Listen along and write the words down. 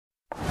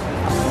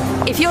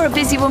If you're a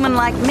busy woman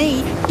like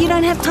me, you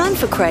don't have time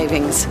for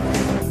cravings.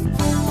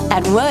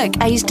 At work,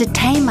 I used to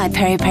tame my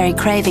peri-peri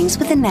cravings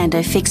with a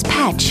Nando Fix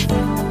patch.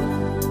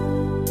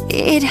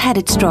 It had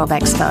its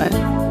drawbacks though.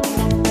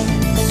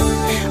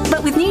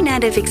 But with new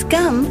Nando Fix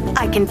gum,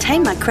 I can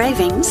tame my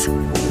cravings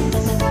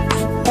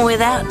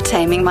without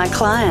taming my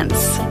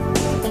clients.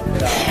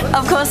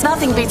 Of course,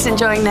 nothing beats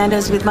enjoying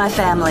Nando's with my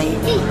family,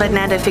 but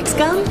Nando Fix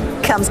gum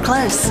comes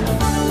close.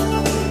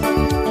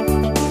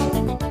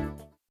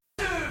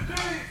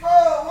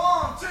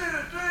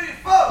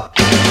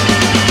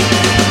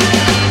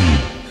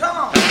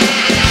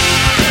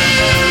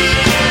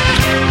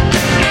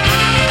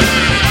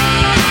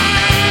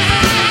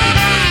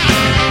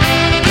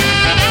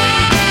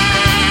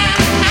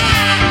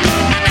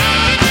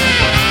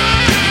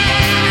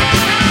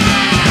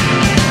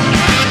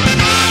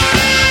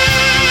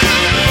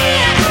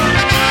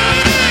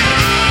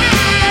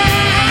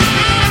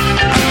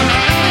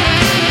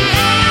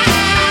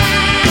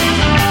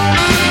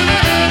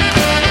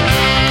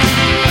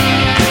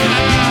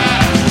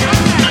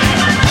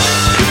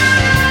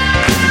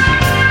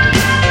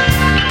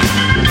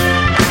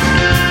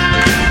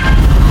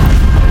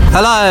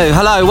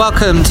 Hello,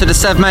 welcome to the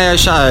Sev Mayo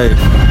Show.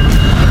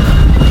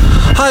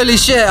 Holy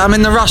shit, I'm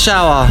in the rush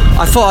hour.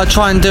 I thought I'd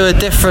try and do a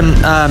different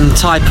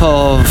type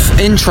of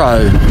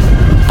intro,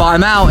 but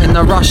I'm out in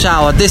the rush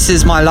hour. This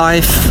is my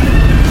life.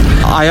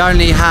 I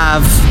only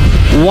have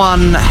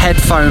one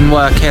headphone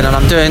working, and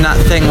I'm doing that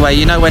thing where,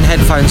 you know, when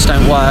headphones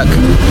don't work,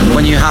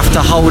 when you have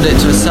to hold it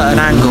to a certain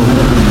angle.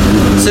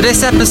 So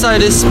this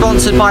episode is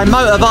sponsored by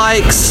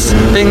motorbikes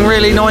being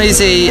really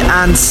noisy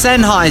and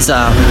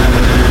Sennheiser.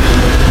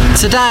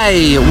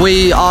 Today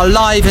we are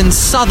live in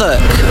Southwark.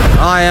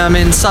 I am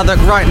in Southwark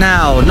right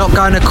now, not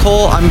going to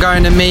court. I'm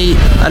going to meet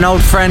an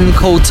old friend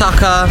called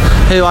Tucker,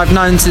 who I've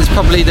known since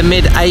probably the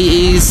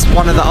mid-80s,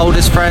 one of the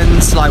oldest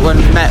friends, like when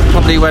we met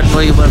probably when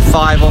we were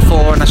 5 or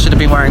 4 and I should have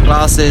been wearing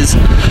glasses.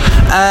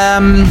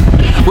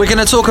 We're going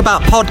to talk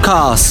about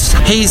podcasts.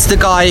 He's the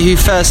guy who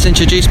first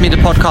introduced me to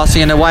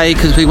podcasting in a way,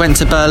 because we went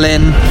to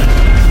Berlin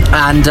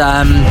and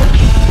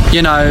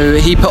you know,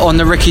 he put on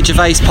the Ricky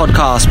Gervais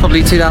podcast,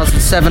 probably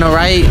 2007 or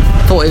 8.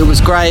 Thought it was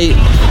great.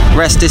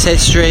 Rest is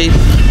history.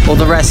 All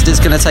the rest is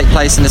going to take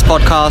place in this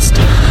podcast.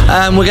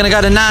 We're going to go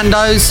to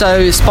Nando's,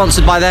 so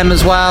sponsored by them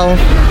as well.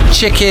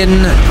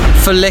 Chicken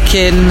for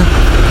licking.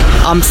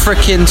 I'm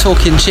fricking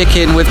talking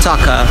chicken with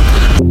Tucker.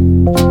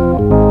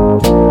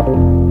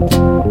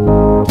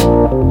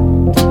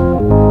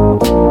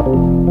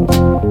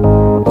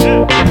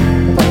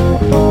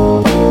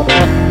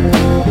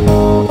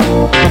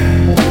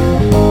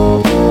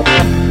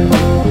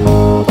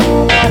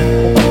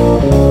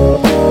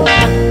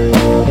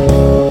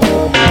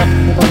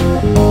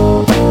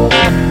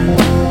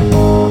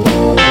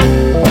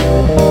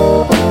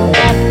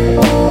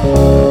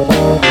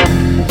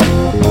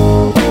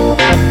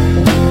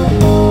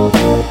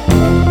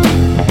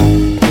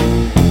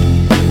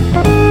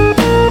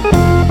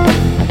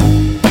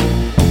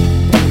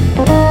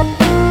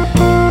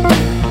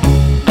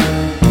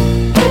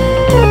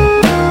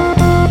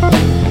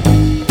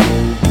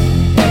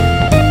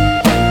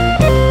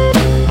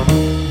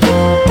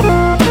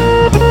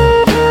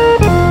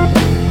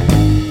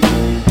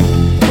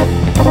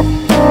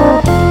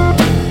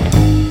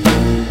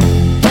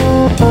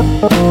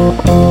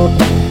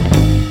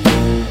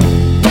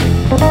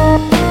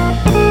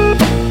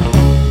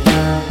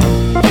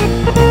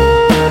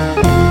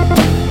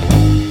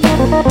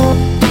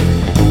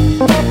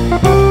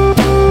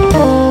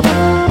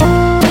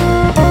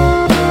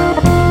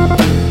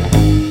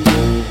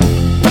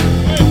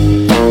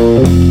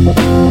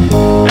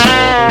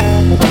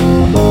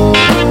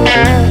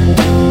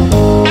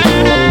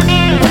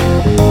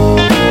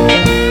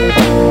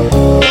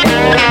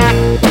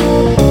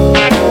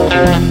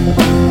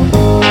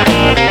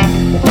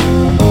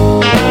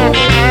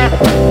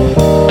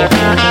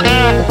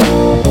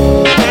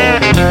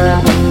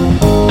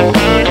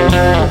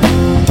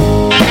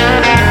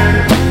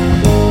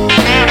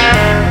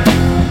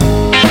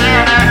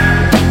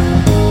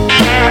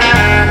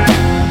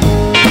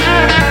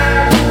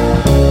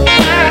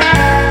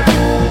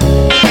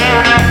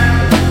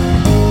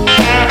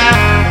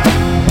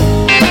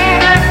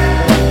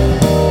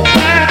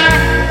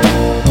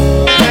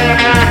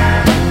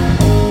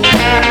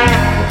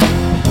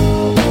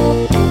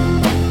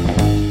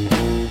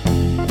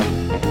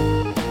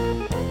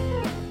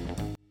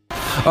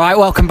 Alright,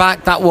 welcome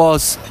back. That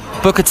was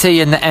Booker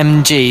T and the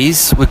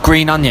MGs with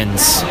Green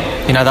Onions.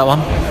 You know that one?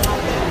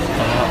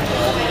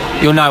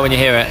 You'll know when you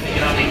hear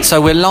it.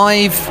 So we're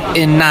live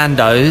in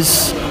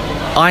Nando's.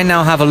 I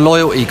now have a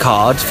loyalty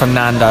card from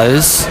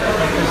Nando's. Do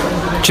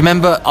you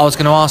remember, I was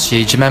going to ask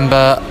you, do you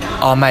remember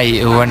our mate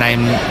who were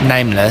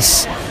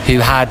nameless, who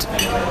had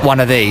one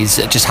of these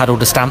that just had all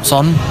the stamps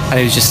on and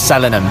he was just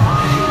selling them?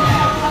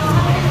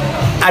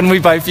 And we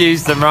both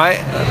used them, right?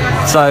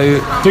 So,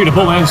 dude, I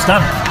bought my own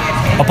stamp.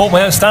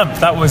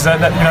 That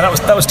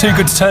was too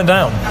good to turn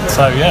down.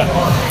 So yeah.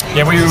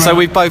 So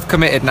we've both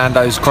committed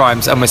Nando's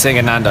crimes, and we're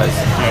singing Nando's.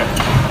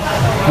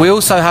 Yeah. We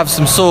also have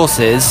some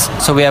sauces.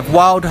 So we have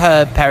wild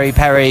herb peri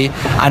peri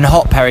and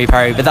hot peri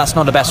peri, but that's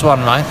not the best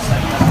one, right?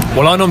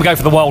 Well, I normally go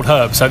for the wild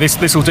herb, so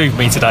this will do for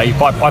me today.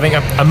 But I think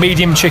a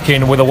medium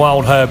chicken with a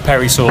wild herb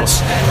peri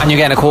sauce. And you're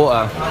getting a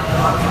quarter.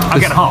 I'm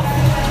getting half.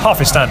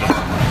 Half is standard.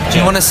 Do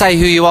you want to say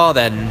who you are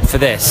then for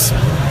this?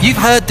 You've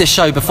heard this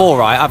show before,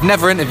 right? I've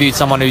never interviewed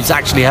someone who's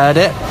actually heard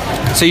it,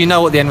 so you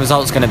know what the end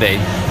result's going to be.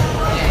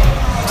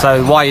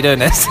 So why are you doing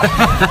this?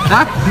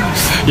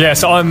 Yeah,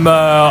 so I'm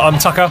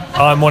Tucker.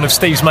 I'm one of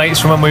Steve's mates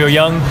from when we were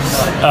young.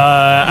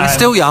 You're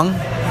still young.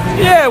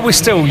 Yeah, we're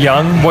still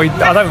young.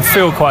 I don't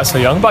feel quite so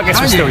young, but I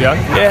guess we're still young.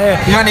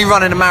 Yeah. You're only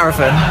running a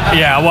marathon.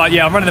 Yeah,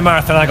 I'm running the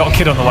marathon and I got a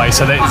kid on the way,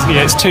 so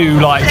it's two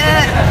like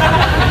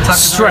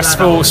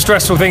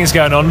stressful things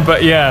going on.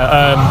 But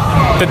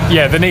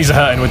the knees are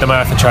hurting with the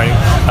marathon training.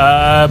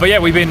 But yeah,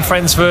 we've been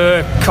friends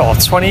for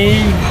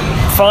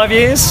 25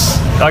 years,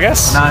 I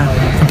guess.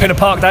 No. From Pinner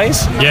Park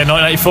days. Yeah,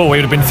 1984 we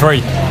would have been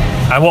 3.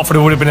 And Watford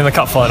would have been in the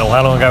cup final.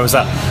 How long ago was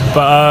that?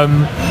 But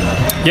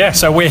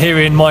so we're here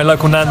in my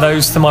local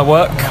Nando's to my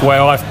work,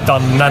 where I've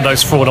done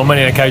Nando's fraud on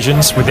many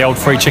occasions with the old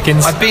free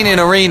chickens. I've been in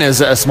arenas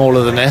that are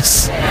smaller than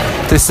this.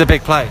 This is a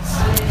big place.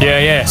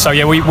 Yeah. So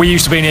we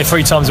used to be in here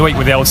 3 times a week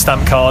with the old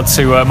stamp card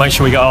to make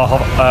sure we got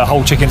our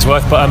whole chicken's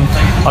worth. But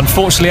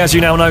unfortunately, as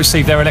you now know,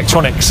 Steve, they're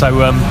electronic.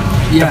 So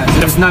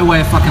there's no way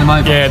of fucking them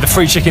over. Yeah, the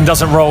free chicken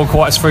doesn't roll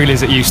quite as freely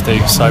as it used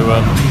to. So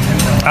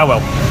oh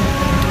well.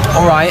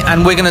 All right,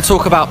 and we're going to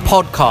talk about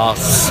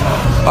podcasts.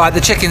 All right,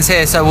 the chicken's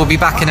here, so we'll be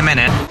back in a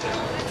minute.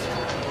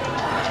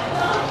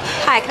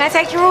 Hi, can I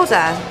take your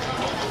order?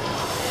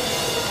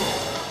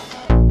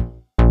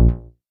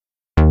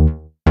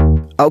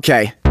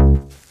 Okay.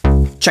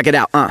 Check it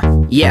out,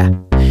 yeah.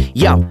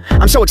 Yo,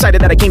 I'm so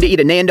excited that I came to eat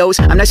at Nando's.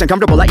 I'm nice and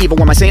comfortable, I even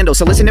wore my sandals.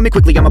 So listen to me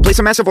quickly, I'ma place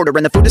a massive order.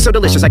 And the food is so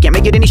delicious, I can't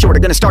make it any shorter.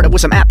 Gonna start it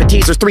with some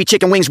appetizers, 3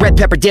 chicken wings, red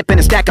pepper dip,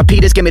 and a stack of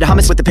pitas. Give me the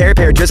hummus with the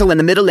peri-peri drizzle in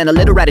the middle, and a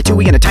little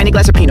ratatouille, and a tiny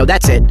glass of Pinot,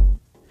 that's it.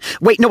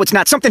 Wait, no, it's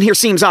not. Something here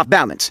seems off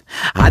balance.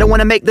 I don't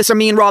want to make this a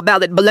mean raw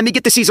ballad, but let me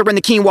get the Caesar and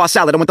the quinoa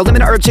salad. I want the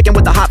lemon herb chicken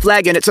with the hot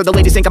flag in it, so the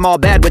ladies think I'm all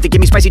bad with it. Give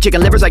me spicy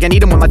chicken livers, I can eat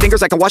them with my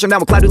fingers. I can wash them down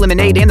with cloudy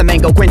lemonade and the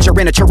mango quencher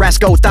in a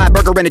churrasco thigh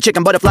burger and a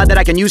chicken butterfly that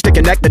I can use to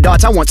connect the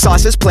dots. I want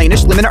sauces,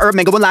 plainish, lemon herb,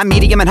 mango and lime,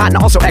 medium and hot,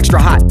 and also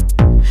extra hot.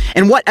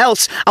 And what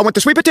else? I want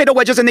the sweet potato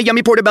wedges and the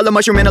yummy portobello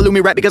mushroom and a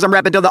lumi wrap because I'm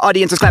rapping till the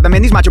audience is clapping.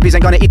 Man, these macho peas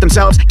ain't gonna eat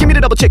themselves. Give me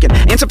the double chicken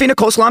and Safina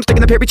coleslaw. I'm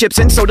sticking the peri chips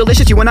in, so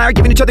delicious. You and I are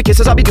giving each other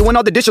kisses. I'll be doing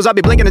all the dishes. I'll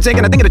be blinking and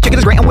singing. I think the chicken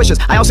is great and wishes.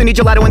 I also need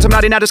gelato and some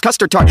naughty Nando's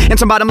custard tart and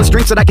some bottomless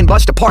drinks that I can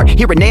bust apart.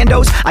 Here at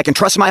Nando's, I can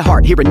trust my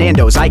heart. Here at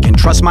Nando's, I can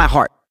trust my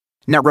heart.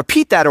 Now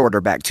repeat that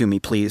order back to me,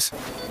 please.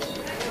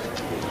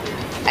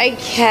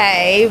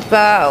 Okay,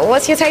 but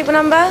what's your table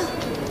number?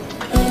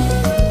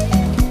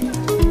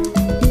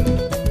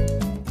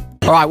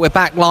 All right, we're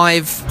back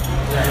live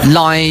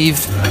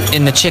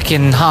in the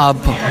chicken hub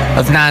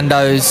of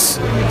Nando's,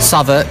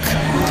 Southwark.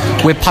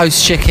 We're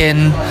post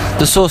chicken.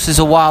 The sauce is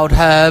a wild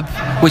herb,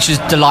 which is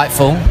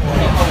delightful,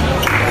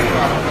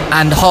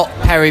 and hot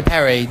peri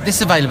peri. This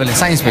is available in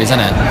Sainsbury's, isn't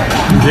it?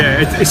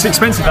 Yeah, it's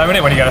expensive though, isn't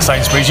it, when you go to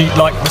Sainsbury's?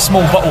 The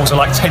small bottles are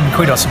like 10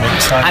 quid or something.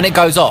 So. And it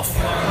goes off.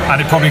 And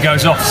it probably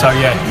goes off, so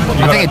yeah.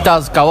 I think it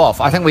does go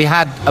off. I think we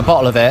had a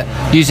bottle of it,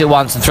 used it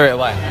once and threw it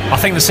away. I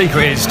think the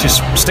secret is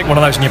just stick one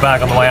of those in your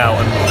bag on the way out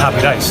and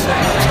happy days.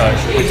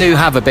 So. We do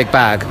have a big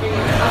bag.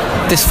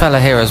 This fella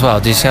here as well,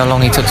 do you see how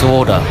long he took to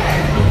order?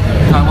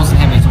 No, it wasn't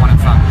him, he's the one in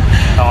front.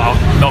 Oh,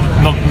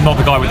 not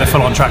the guy with the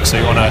full-on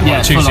tracksuit on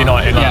a Tuesday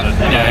night in London.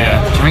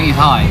 Yeah. Do you think he's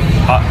high?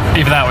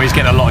 Either that or he's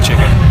getting a lot of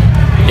chicken.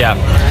 Yeah.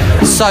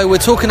 So we're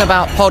talking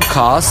about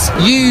podcasts.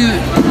 You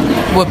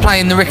were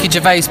playing the Ricky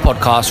Gervais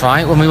podcast,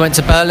 right? When we went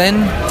to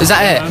Berlin. Is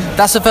that it?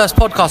 That's the first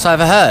podcast I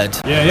ever heard.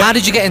 Yeah. How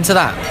did you get into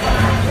that?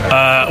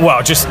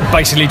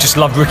 Just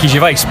loved Ricky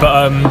Gervais,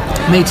 but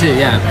me too.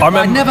 Yeah.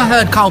 I'd never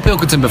heard Carl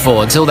Pilkington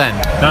before until then.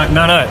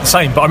 No,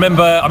 same. But I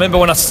remember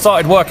when I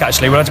started work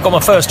actually, when I got my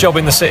first job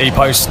in the city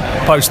post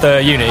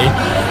uni,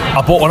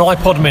 I bought an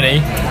iPod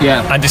Mini.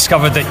 Yeah. And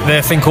discovered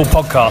their thing called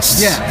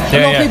podcasts. Yeah.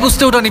 A lot of people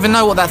still don't even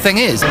know what that thing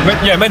is.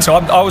 Yeah, mental.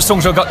 I was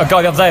talking to a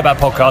guy the other day about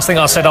podcasts. I think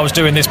I said I was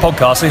doing this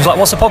podcast. And he was like,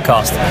 "What's a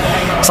podcast?"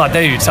 It's like,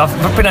 dude,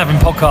 I've been having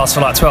podcasts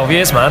for like 12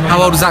 years, man.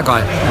 How old is that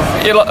guy?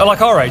 Yeah,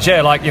 like our age.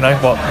 Yeah, like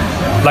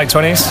late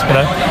 20s.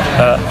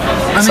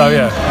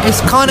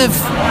 It's kind of,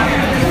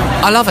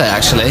 I love it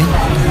actually.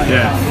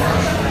 Yeah.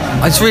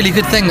 It's a really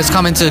good thing that's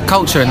come into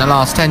culture in the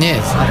last 10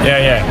 years.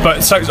 Yeah.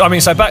 But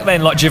so back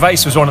then, like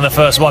Gervais was one of the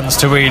first ones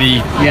to really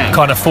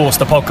kind of force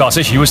the podcast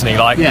issue, wasn't he?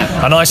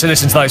 And I used to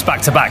listen to those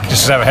back to back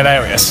just because they were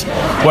hilarious.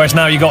 Whereas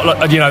now you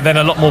got, then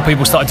a lot more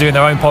people started doing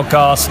their own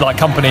podcasts, like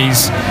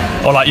companies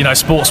or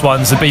sports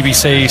ones, the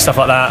BBC, stuff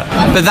like that.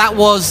 But that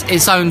was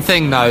its own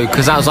thing though,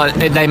 because that was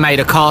they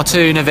made a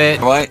cartoon of it.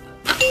 Right.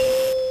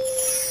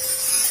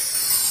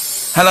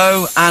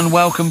 Hello and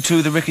welcome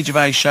to the Ricky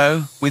Gervais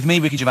Show with me,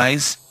 Ricky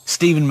Gervais,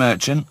 Stephen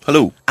Merchant.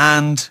 Hello.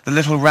 And the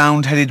little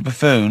round-headed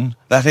buffoon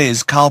that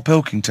is Carl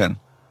Pilkington.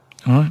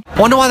 All right.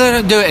 Wonder why they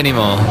don't do it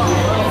anymore.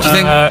 Do you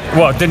think?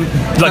 Well, didn't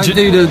like, Don't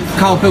do the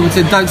Carl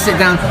Pilkington. Don't sit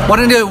down. Why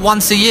don't they do it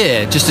once a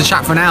year just to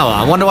chat for an hour?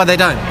 I wonder why they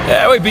don't.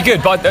 Yeah, it'd be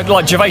good. But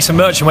like Gervais and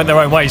Merchant went their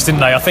own ways,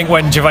 didn't they? I think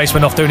when Gervais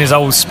went off doing his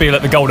old spiel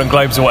at the Golden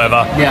Globes or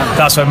whatever,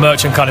 that's when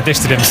Merchant kind of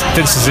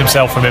distances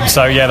himself from him.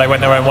 So yeah, they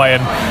went their own way,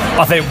 and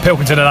I think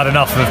Pilkington had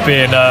enough of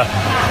being.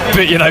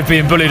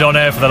 Being bullied on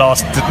air for the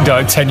last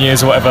 10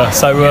 years or whatever.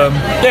 So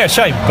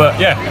shame, but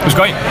yeah, it was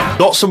great.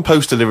 Got some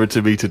post delivered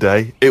to me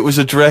today. It was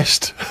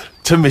addressed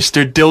to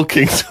Mr.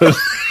 Dilkington.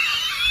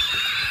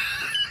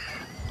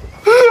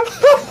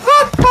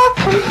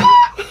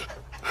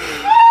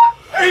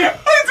 I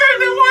don't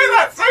know why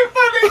that's so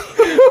funny.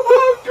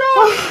 Oh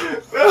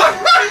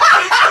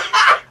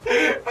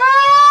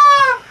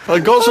God! I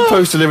got some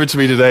post delivered to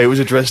me today. It was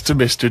addressed to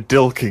Mr.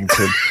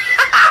 Dilkington.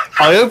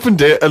 I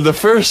opened it and the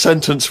first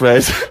sentence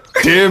read,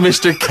 "Dear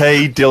Mr.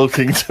 K.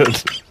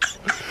 Dilkington,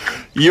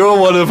 you're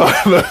one of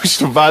our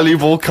most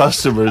valuable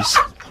customers."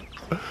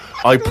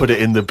 I put it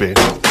in the bin.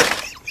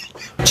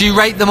 Do you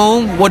rate them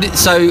all?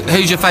 So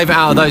who's your favourite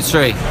out of those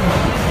three?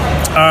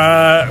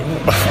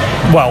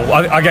 Well,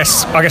 I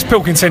guess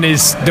Pilkington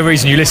is the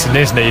reason you listen,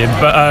 isn't he?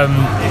 But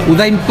well,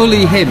 they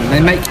bully him. They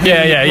make him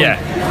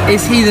yeah.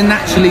 Is he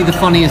naturally the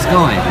funniest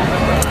guy?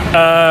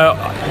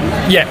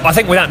 Yeah, I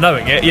think without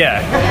knowing it,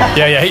 yeah.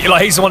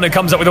 He's the one that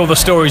comes up with all the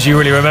stories you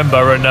really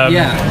remember, and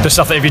the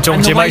stuff that if you're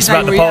talking to your mates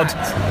about the pod.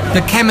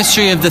 The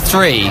chemistry of the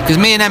three, because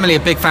me and Emily are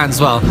big fans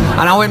as well,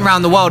 and I went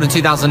around the world in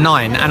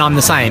 2009, and I'm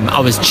the same. I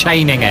was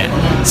chaining it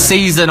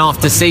season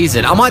after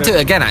season. I might do it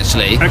again,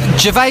 actually.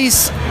 Gervais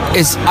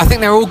is, I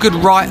think they're all good.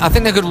 I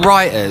think they're good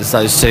writers,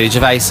 those two,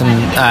 Gervais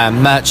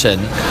and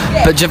Merchant.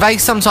 But Gervais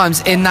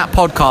sometimes in that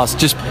podcast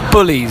just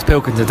bullies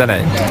Pilkington, doesn't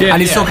he? Yeah,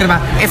 and he's talking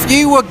about if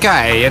you were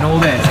gay and all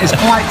this. It's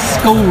quite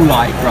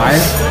school-like,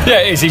 right? Yeah,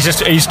 it is.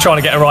 He's trying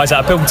to get a rise out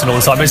of Pilkington all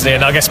the time, isn't he?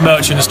 And I guess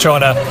Merchant's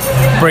trying to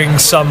bring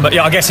some.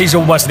 Yeah, I guess he's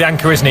almost the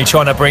anchor, isn't he?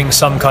 Trying to bring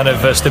some kind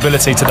of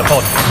stability to the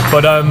pod.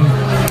 But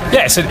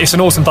it's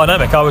an awesome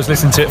dynamic. I was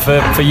listening to it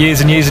for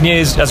years and years and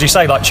years, as you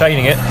say, like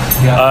chaining it.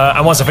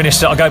 And once I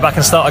finished it, I'll go back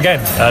and start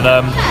again. And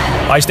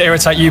I used to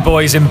irritate you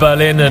boys in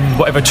Berlin and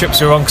whatever trips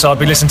we were on, because I'd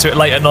be listening to it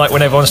late at night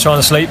when everyone's trying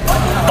to sleep.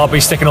 I'd be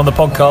sticking on the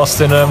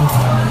podcast, and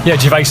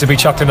Gervais would be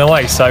chuckling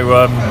away.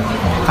 So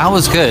that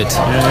was good.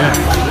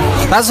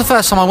 That was the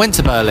first time I went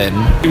to Berlin.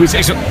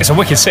 It's a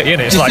wicked city,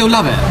 isn't it? Do you still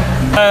love it?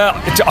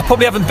 I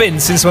probably haven't been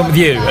since I went with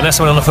you, unless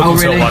I went on a football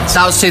tour once.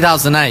 That was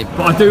 2008.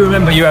 But I do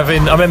remember you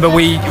having. I remember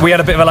we had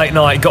a bit of a late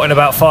night. Got in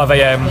about 5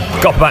 a.m.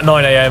 Got up about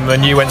 9 a.m.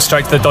 and you went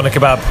straight to the doner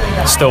kebab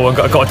stall and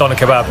got a doner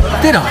kebab.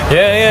 Did I?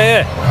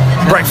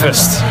 Yeah.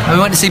 Breakfast. And we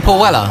went to see Paul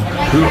Weller.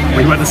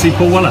 We went to see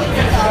Paul Weller.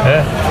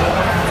 Yeah.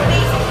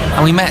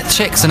 And we met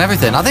chicks and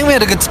everything. I think we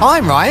had a good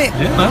time, right?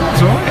 Yeah,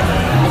 that's all right.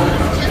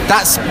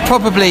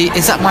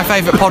 Is that my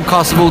favourite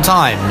podcast of all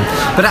time?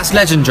 But that's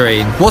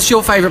legendary. What's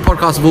your favourite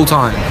podcast of all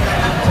time?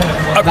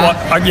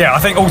 I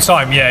think all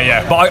time,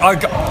 yeah. But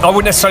I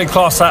wouldn't necessarily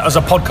class that as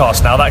a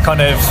podcast now. That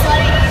kind of,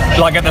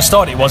 like at the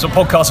start it was, but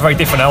podcasts are very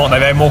different now, aren't they?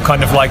 They're more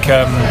kind of like,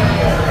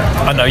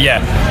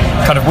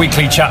 kind of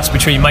weekly chats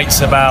between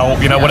mates about,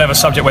 whatever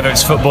subject, whether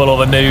it's football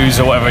or the news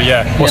or whatever,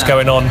 what's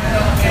going on.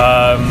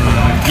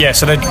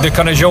 So the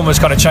kind of genres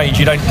kind of change.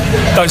 You don't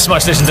so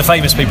much listen to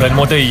famous people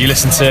anymore, do you? You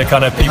listen to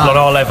kind of people on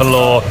our level,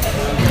 or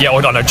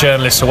I don't know,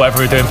 journalists or whatever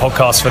who are doing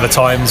podcasts for the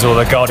Times or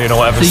the Guardian or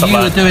whatever. So you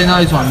were doing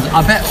those ones.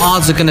 I bet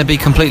ours are going to be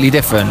completely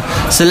different.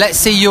 So let's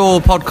see your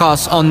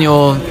podcasts on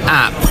your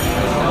app.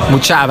 We'll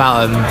chat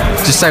about them.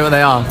 Just say what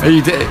they are. Are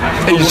you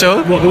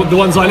sure? What, the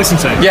ones I listen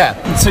to? Yeah.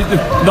 So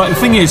the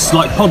thing is,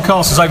 like,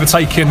 podcast has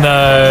overtaken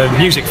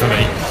music for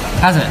me.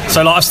 Has it?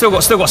 So like, I've still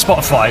got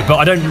Spotify, but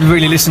I don't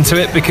really listen to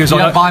it because I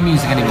don't buy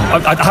music anymore.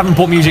 I haven't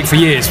bought music for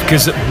years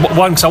because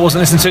I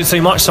wasn't listening to it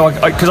too much. So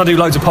because I do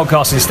loads of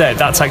podcasts instead,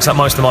 that takes up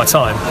most of my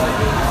time.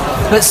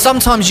 But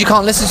sometimes you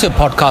can't listen to a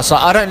podcast.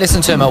 Like, I don't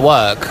listen to them at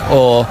work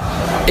or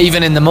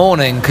even in the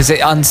morning because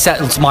it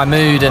unsettles my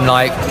mood, and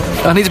like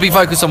I need to be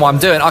focused on what I'm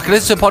doing. I can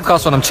listen to a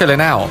podcast when I'm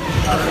chilling out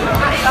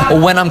or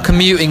when I'm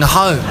commuting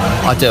home.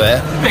 I do it.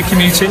 A bit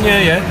commuting,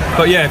 yeah.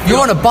 But yeah, you're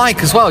on a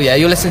bike as well, yeah?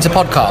 You're listening to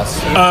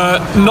podcasts?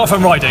 Not if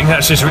I'm riding.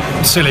 That's just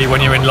silly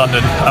when you're in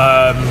London.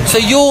 So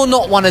you're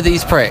not one of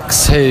these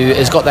pricks who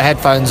has got the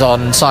headphones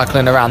on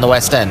cycling around the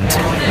West End?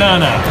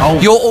 No.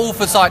 You're all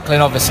for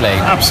cycling, obviously.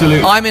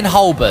 Absolutely. I'm in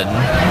Holborn,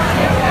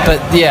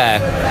 but yeah.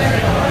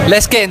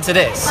 Let's get into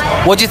this.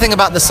 What do you think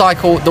about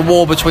the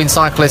war between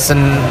cyclists and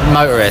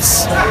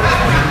motorists?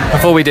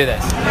 Before we do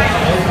this.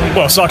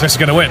 Well, cyclists are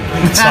going to win.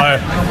 So.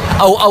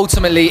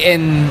 Ultimately,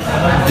 in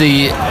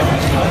the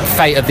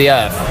fate of the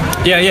earth.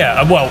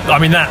 Yeah. Well, I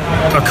mean, that,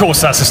 of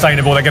course, that's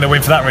sustainable. They're going to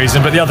win for that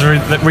reason. But the other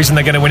reason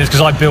they're going to win is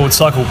because I build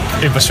cycle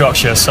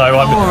infrastructure. So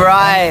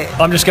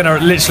I'm just going to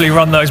literally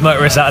run those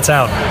motorists out of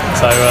town.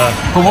 So.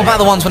 But what about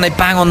the ones when they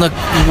bang on the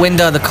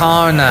window of the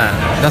car and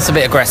that's a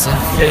bit aggressive?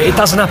 It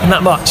doesn't happen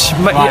that much.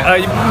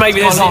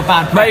 Maybe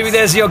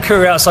there's the odd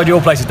courier outside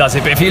your place that does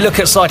it. But if you look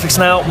at cyclists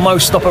now,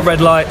 most stop at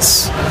red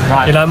lights.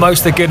 Right.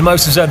 Most are good.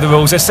 Most observe the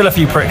rules. There's still a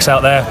few pricks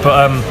out there,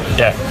 but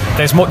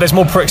there's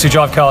more pricks who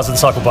drive cars than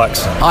cycle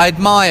bikes. I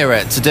admire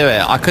spirit to do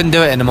it. I couldn't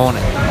do it in the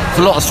morning. It's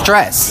a lot of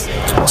stress.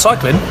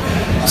 Cycling.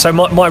 So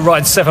my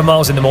ride's 7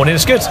 miles in the morning.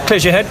 It's good.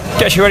 Clears your head.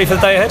 Gets you ready for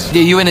the day ahead. Are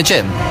you in a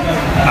gym?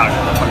 No.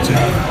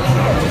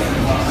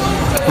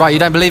 Right, you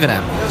don't believe in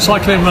it?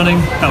 Cycling, running,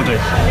 that'll do.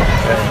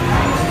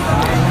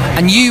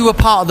 And you were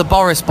part of the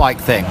Boris bike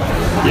thing.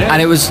 Yeah.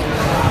 And it was...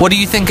 What do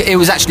you think? It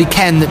was actually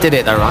Ken that did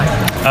it, though,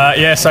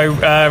 right? So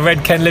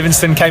Red Ken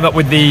Livingston came up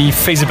with the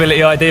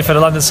feasibility idea for the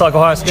London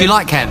Cycle Hire. Do you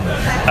like Ken?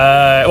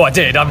 Well, I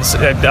did.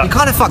 He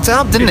kind of fucked it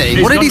up, didn't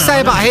he? What did he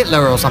say about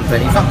Hitler or something?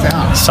 He fucked it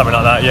up. Something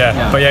like that,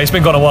 yeah. But yeah, he's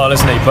been gone a while,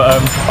 hasn't he?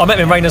 But I met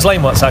him in Rayners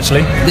Lane once,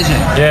 actually. Did you?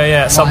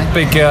 Yeah. Some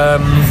big...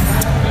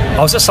 I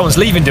was at someone's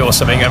leaving do or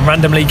something, and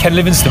randomly Ken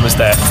Livingston was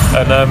there.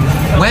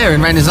 And where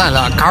in Rayners Lane?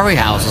 Like a curry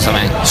house or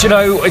something? Do you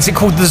know? Is it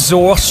called the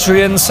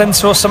Zoroastrian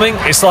Centre or something?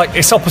 It's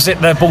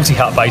opposite the Balti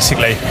Hut,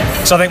 basically.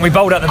 So I think we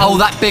bowled out the.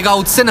 That big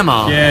old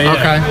cinema. Yeah.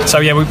 Okay. So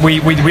yeah, we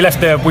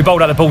left there. We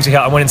bowled out the Balti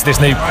Hut and went into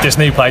this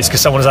new place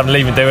because someone was having a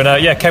leaving do,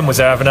 and Ken was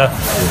there having a.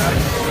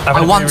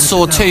 I once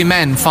saw two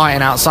men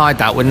fighting outside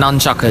that with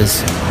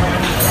nunchuckers.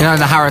 You know, in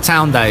the Harrow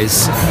Town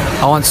days,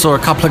 I once saw a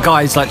couple of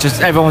guys,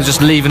 everyone was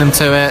just leaving them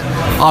to it.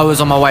 I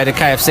was on my way to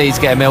KFC to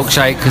get a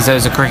milkshake because there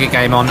was a cricket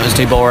game on, it was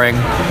too boring.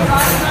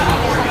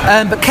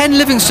 But Ken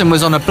Livingston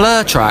was on a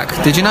Blur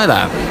track, did you know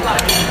that?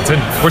 I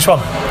didn't. Which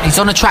one? He's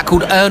on a track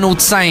called Arnold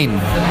Sane.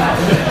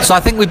 So I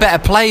think we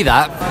better play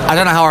that. I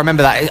don't know how I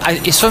remember that.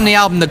 It's from the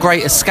album The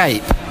Great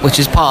Escape, which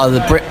is part of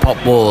the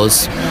Britpop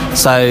Wars.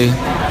 So...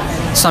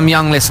 Some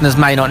young listeners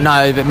may not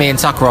know, but me and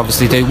Tucker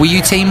obviously do. Were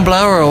you Team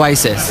Blur or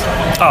Oasis?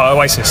 Oh,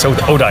 Oasis, all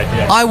day,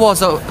 yeah. I was,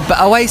 but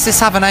Oasis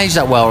haven't aged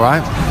that well,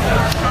 right?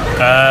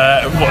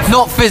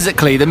 Not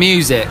physically, the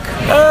music.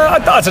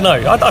 I don't know.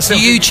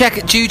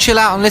 Do you chill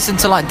out and listen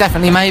to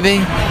Definitely Maybe?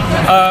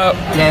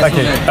 Thank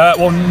you.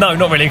 Well, no,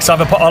 not really, because I'll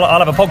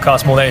have a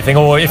podcast more than anything,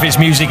 or if it's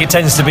music, it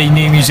tends to be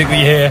new music that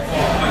you hear,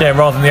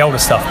 rather than the older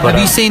stuff. But,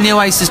 have you seen the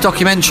Oasis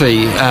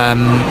documentary?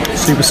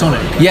 Supersonic?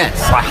 Yes.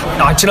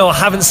 Do you know, I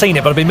haven't seen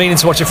it, but I've been meaning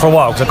to watch it for a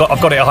while, because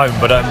I've got it at home.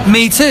 But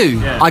me too.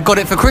 Yeah. I got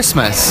it for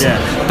Christmas. Yeah.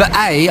 But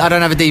A, I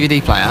don't have a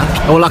DVD player,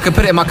 or I can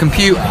put it in my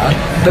computer.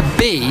 But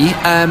B,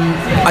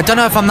 I don't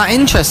know if I'm that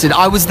interested.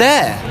 I was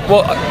there.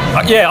 Well,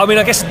 I mean,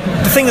 I guess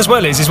the thing as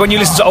well is when you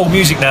listen to old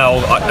music now,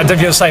 I don't know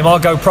if you're the same, I'll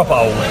go proper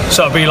old.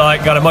 So it'll be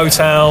like going to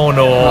Motown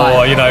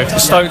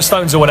or,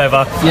 Stones or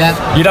whatever.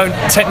 Yeah. You don't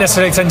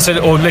necessarily tend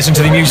to or listen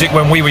to the music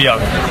when we were young.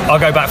 I'll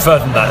go back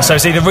further than that. So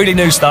it's either really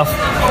new stuff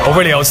or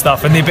really old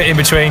stuff, and the bit in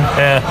between,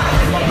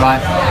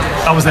 Right.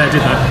 I was there,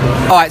 didn't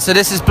I? All right, so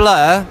this is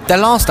Blur. Their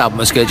last album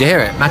was good. Did you hear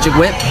it? Magic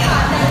Whip?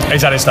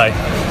 It's at its day.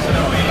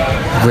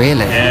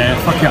 Really? Yeah,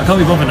 fuck it, I can't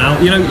be bothered now.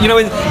 You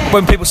know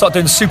when people start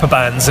doing super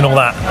bands and all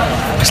that,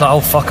 it's like, oh,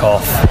 fuck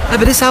off. No,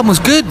 but this album was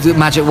good,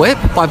 Magic Whip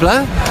by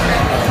Blur.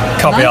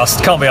 Can't be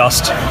asked. No?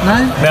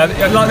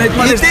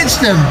 You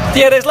ditched them.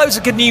 Yeah, there's loads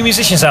of good new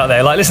musicians out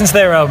there. Listen to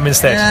their album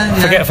instead.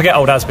 Yeah. Forget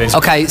old has-beens.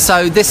 Okay,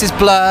 so this is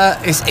Blur.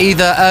 It's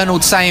either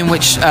Arnold Sane,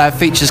 which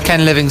features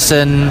Ken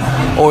Livingston,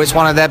 or it's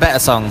one of their better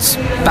songs.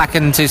 Back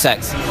in 2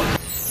 secs.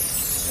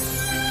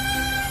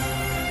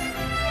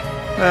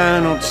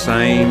 Arnold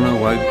Sane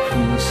awoke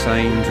from the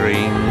same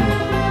dream,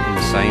 in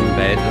the same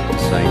bed at the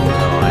same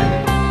time.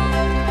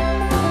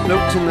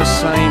 Looked in the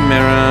same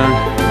mirror,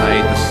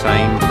 made the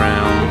same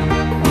frown,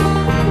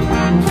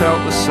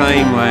 felt the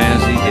same way as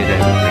he did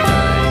every day.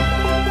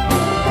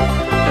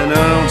 And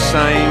Arnold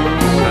Sane,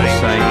 the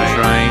same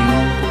train,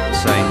 the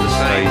same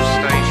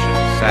station,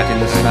 sat in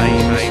the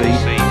same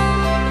seat,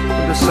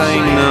 with the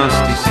same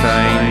nasty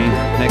stain,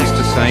 next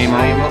to same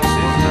old what's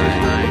his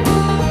name.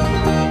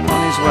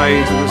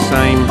 Way to the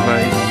same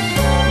place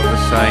with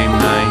the same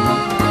name,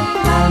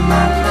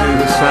 to do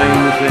the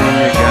same thing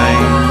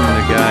again and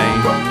again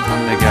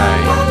and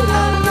again.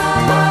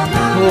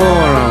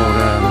 Poor old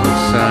Arnold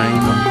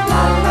Sane.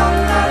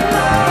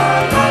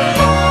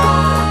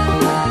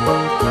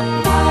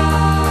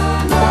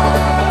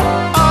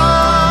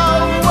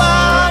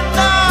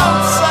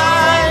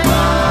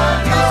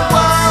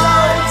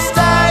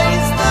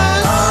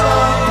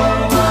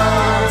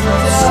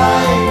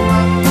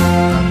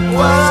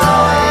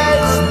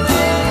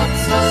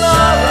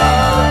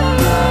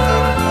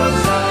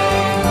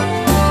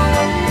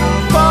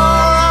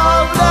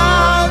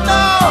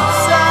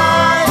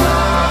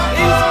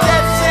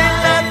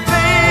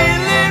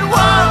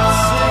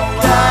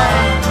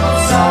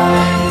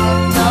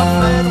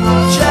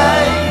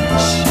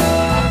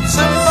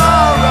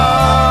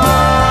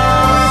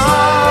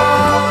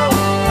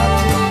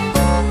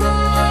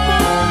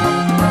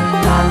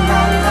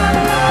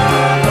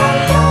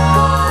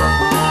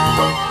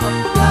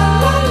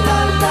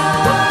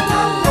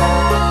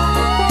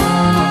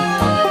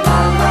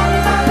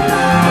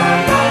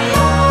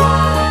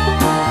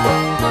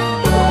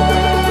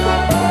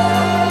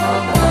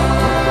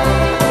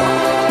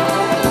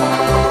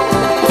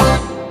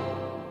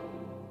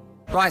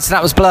 Right, so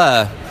that was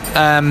Blur.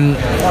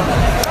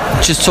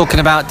 just talking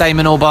about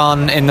Damon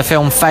Albarn in the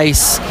film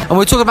Face, and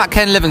we're talking about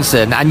Ken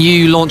Livingstone, and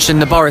you launching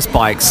the Boris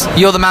bikes.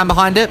 You're the man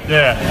behind it?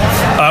 Yeah.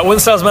 I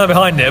wouldn't say I was the man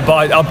behind it,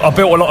 but I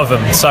built a lot of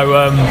them. So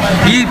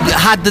you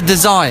had the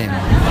design.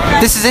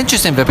 This is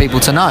interesting for people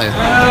to know.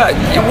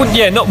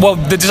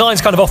 The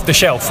design's kind of off the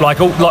shelf. Like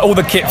all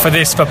the kit for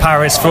this, for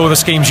Paris, for all the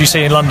schemes you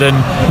see in London,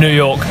 New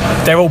York,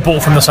 they're all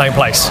bought from the same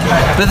place.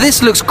 But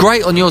this looks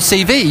great on your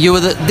CV. You were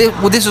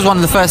this was one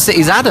of the first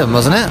cities, Adam,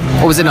 wasn't it?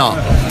 Or was it not?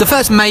 The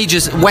first major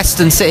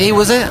Western city,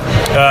 was it?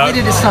 Where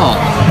did it start?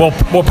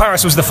 Well,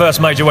 Paris was the first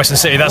major Western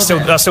city. That's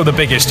still the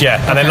biggest,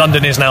 yeah. And then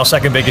London is now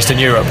second biggest in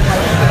Europe.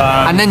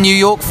 And then New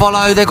York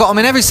follow. They've got them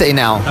in every city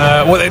now.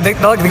 They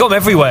got them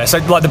everywhere. So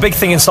like the big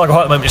thing in cycle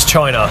hire at the moment is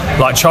China.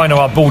 Like China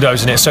are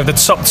bulldozing it. So the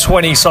top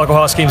 20 cycle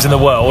hire schemes in the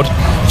world,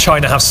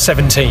 China have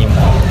 17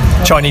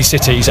 Chinese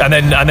cities, and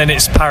then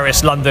it's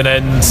Paris, London,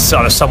 and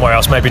somewhere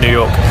else, maybe New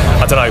York.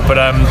 I don't know, but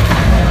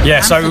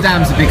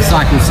Amsterdam's a big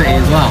cycle city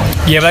as well.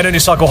 Yeah, but they don't do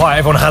cycle hire.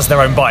 Everyone has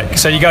their own bike.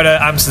 So you go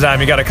to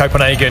Amsterdam, you go to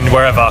Copenhagen,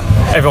 wherever.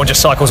 Everyone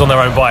just cycles on their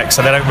own bike,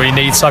 so they don't really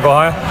need cycle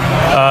hire.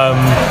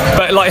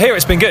 But like here,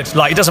 it's been good.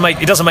 Like it doesn't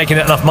make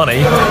enough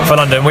money for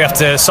London. We have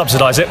to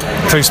subsidise it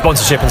through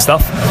sponsorship and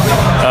stuff.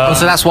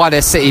 So that's why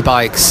there's city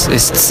bikes.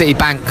 It's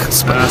Citibank.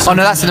 Oh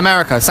no, that's in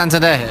America.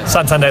 Santander here.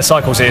 Santander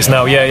Cycles here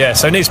now. Yeah.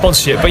 So it needs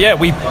sponsorship. But yeah,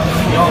 we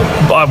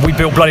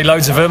built bloody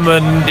loads of them,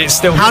 and it's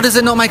still. How does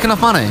it not make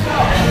enough money?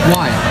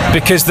 Why?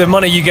 Because the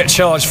money you get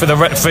charged for the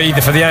rep fee,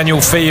 for the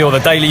annual fee, or the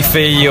daily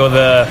fee, or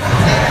the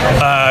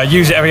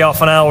use it every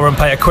half an hour and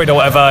pay £1 or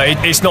whatever,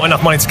 it's not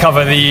enough money to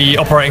cover the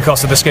operating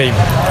cost of the scheme.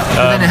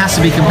 But then it has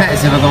to be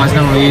competitive, otherwise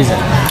no one will use it.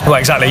 Well,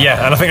 exactly,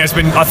 yeah. And I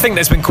think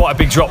there's been quite a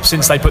big drop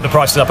since they put the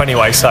prices up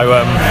anyway. So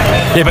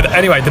but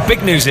anyway, the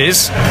big news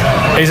is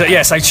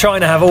that so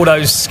China have all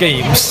those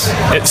schemes.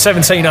 At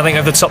 17, I think,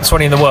 of the top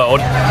 20 in the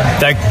world.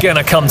 They're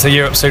gonna come to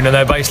Europe soon, and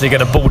they're basically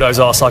going to bulldoze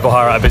our cycle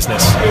hire out of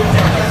business.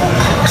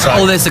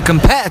 So, there's a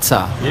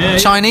competitor,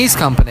 Chinese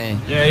company.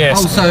 Yeah.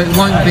 Oh, so it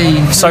won't be.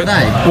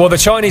 Well, the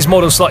Chinese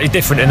model's slightly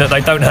different in that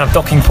they don't have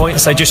docking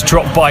points. They just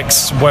drop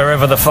bikes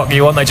wherever the fuck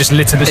you want. They just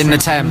litter the street. In the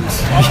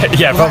Thames.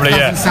 Yeah, probably.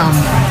 Yeah.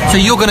 So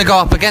you're going to go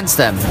up against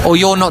them, or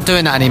you're not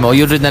doing that anymore?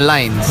 You're doing the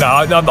lanes. No,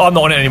 I'm not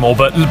on it anymore.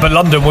 But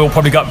London will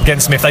probably go up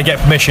against them if they get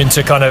permission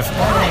to kind of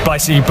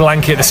basically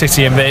blanket the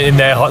city in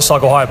their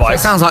cycle hire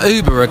bikes. So it sounds like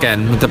Uber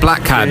again with the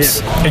black cabs.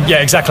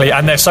 Yeah, exactly.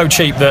 And they're so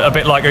cheap that a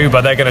bit like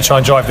Uber, they're going to try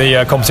and drive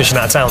the competition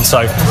out of town.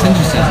 So that's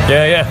interesting.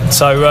 Yeah.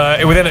 So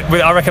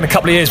I reckon a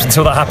couple of years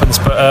until that happens.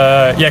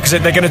 But because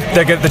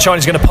the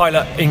Chinese are going to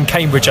pilot in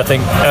Cambridge, I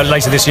think,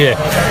 later this year.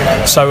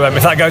 So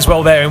if that goes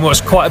well there and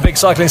what's quite a big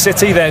cycling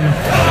city, then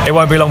it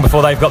won't be long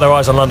before they've got their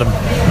eyes on London.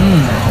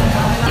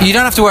 You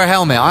don't have to wear a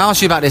helmet. I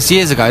asked you about this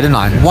years ago, didn't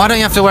I? Why don't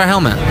you have to wear a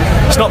helmet?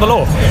 It's not the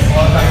law.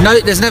 No,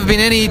 there's never been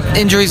any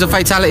injuries or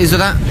fatalities with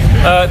that?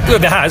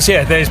 There has,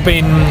 yeah. There's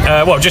been,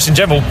 just in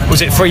general,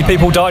 was it 3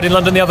 people died in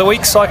London the other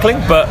week cycling?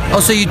 But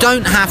so you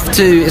don't have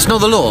to, it's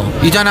not the law.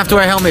 You don't have to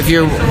wear a helmet if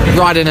you're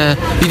riding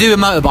you do a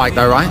motorbike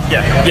though, right?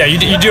 Yeah,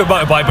 you do a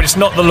motorbike, but it's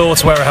not the law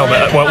to wear a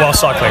helmet while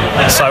cycling.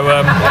 So,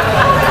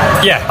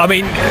 I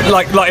mean,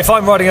 like if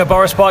I'm riding a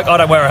Boris bike, I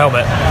don't wear a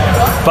helmet.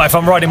 But if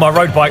I'm riding my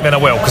road bike, then I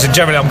will, because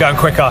generally I'm going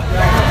quicker.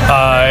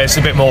 It's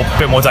a bit more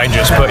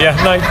dangerous. But yeah,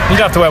 no, you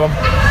don't have to wear one.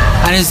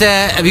 And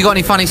have you got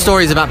any funny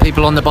stories about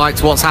people on the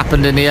bikes, what's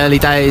happened in the early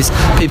days?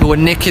 People were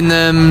nicking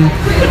them,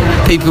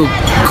 people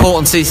caught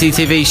on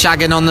CCTV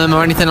shagging on them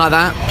or anything like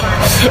that?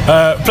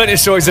 Plenty of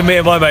stories of me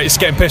and my mates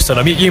getting pissed on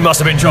them. You must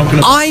have been drunk.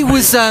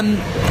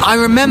 I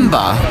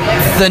remember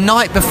the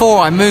night before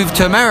I moved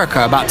to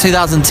America, about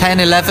 2010,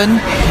 11,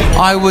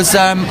 I was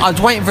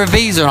waiting for a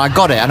visa and I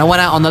got it and I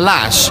went out on the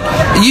lash.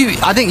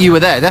 I think you were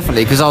there,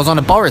 definitely, because I was on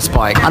a Boris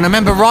bike. And I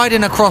remember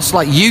riding across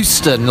like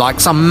Euston, like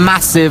some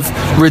massive,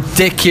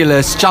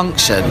 ridiculous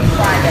junction,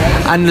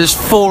 and just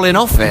falling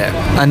off it.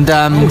 And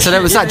so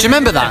there was that. Do you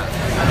remember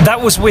that?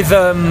 That was with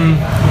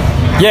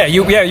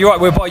you're right.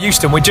 We're by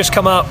Euston. We'd just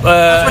come up.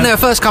 That's when they were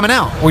first coming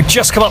out. We'd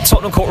just come up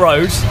Tottenham Court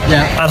Road.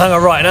 And hung a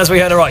right. And as we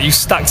hung a right, you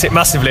stacked it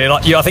massively.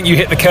 I think you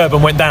hit the curb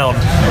and went down.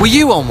 Were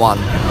you on one?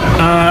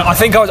 I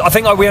think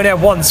we only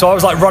had one. So I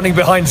was like running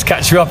behind to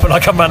catch you up, and I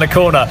come around the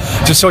corner,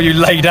 just saw you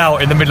laid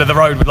out in the middle of the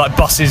road with like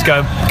buses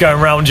going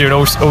around you and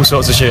all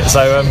sorts of shit.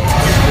 So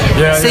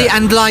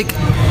and like.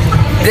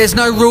 There's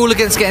no rule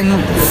against getting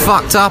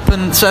fucked up,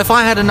 and so if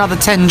I had another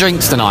 10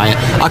 drinks tonight,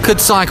 I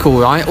could cycle,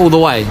 right, all the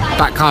way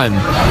back home.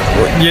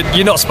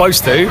 You're not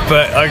supposed to,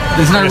 but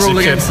there's no rule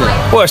against it.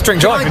 Well, it's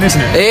drink driving, isn't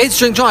it? It is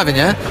drink driving,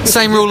 yeah.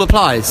 Same rule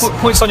applies.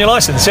 Points on your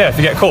licence, yeah, if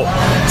you get caught.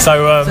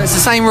 So it's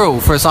the same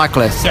rule for a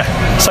cyclist.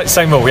 Yeah,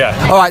 same rule,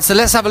 yeah. All right, so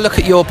let's have a look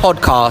at your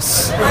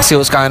podcasts, see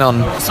what's going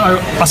on. So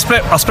I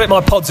split my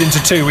pods into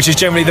 2, which is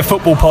generally the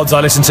football pods I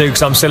listen to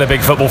because I'm still a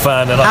big football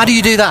fan. And how do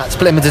you do that?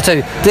 Split them into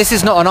 2. This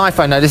is not an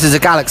iPhone, though. This is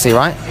a Galaxy,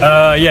 right?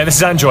 Yeah, this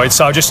is Android,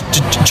 so just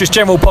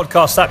general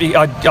podcast app.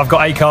 I've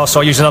got Acast, so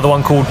I use another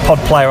one called Pod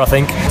Player, I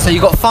think. So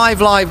you've got 5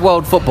 Live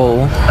World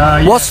Football.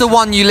 What's the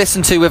one you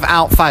listen to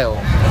without fail?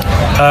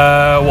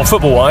 What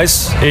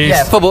football-wise is?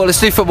 Yeah, football. Let's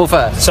do football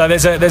first. So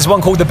there's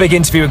one called The Big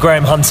Interview with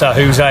Graham Hunter,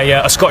 who's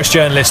a Scottish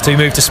journalist who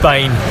moved to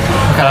Spain,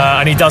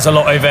 and he does a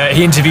lot of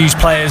he interviews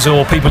players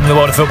or people in the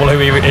world of football who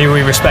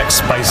he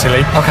respects,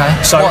 basically.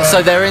 Okay.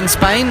 So they're in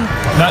Spain?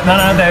 No,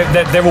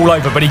 they're all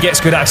over, but he gets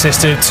good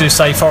access to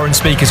say foreign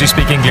speakers who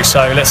speak English.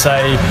 So let's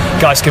say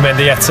Gais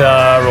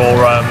Comendieta or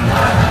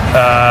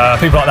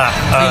people like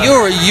that.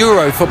 You're a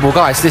Euro football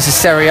guy, so this is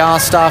Serie A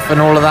stuff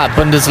and all of that,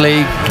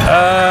 Bundesliga.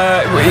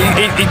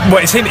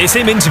 It's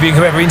him interviewing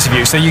whoever he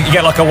interviews, so you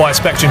get like a wide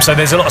spectrum. So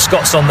there's a lot of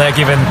Scots on there,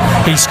 given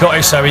he's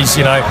Scottish, so he's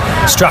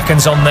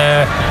Strachan's on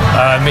there.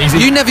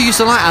 You never used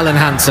to like Alan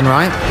Hansen,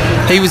 right?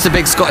 He was the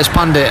big Scottish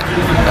pundit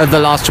of the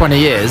last 20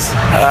 years.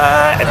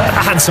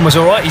 Hansen was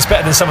alright. He's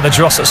better than some of the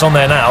dross that's on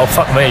there now.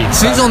 Fuck me.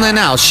 So who's on there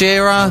now?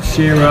 Shearer,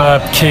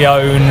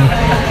 Keown,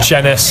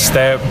 Jenis,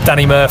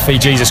 Danny Murphy.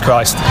 Jesus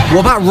Christ.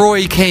 What about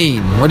Roy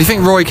Keane? What do you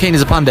think Roy Keane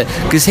is a pundit?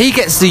 Because he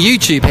gets the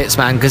YouTube hits,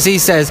 man. Because he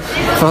says,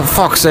 "For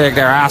fuck's sake,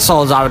 they're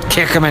assholes. I would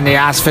kick them in the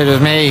ass fit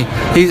with me."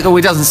 He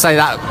doesn't say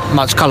that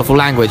much colourful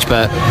language,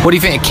 but what do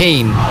you think of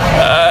Keane?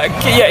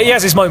 Yeah, he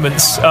has his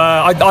moments.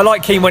 I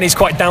like Keane when he's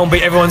quite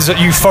downbeat. Everyone's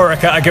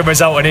euphoric at a good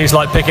result, and he's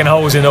like picking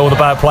holes in all the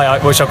bad play,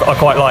 which I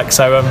quite like.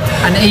 So.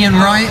 And Ian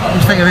Wright, what do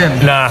you think of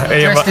him? Nah,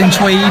 dressed in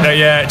tweed.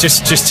 Yeah,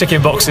 just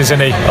ticking boxes, isn't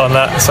he, on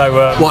that? So.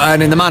 What,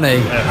 earning the money?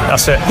 Yeah,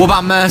 that's it. What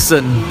about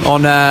Merson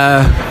on?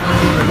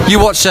 You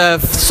watch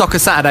Soccer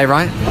Saturday,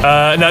 right?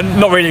 No,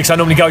 not really, because I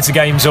normally go to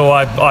games, or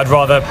I'd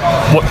rather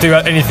do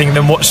anything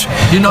than watch.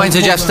 You're not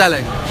into Jeff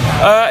Stelling?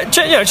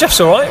 Jeff's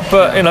all right,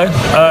 but he's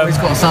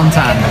got a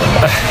suntan.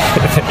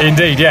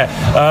 Indeed,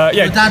 yeah.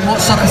 Your dad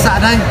watch Soccer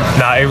Saturday?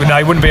 No,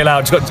 he wouldn't be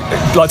allowed. He's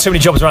got like too many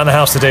jobs around the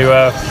house to do.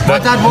 My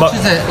dad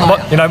watches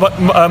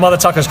it. Mother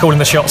Tucker's calling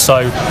the shots, so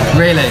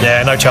really,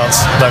 yeah, no chance.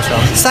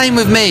 Same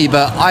with me,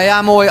 but I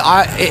am always.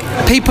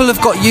 People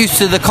have got used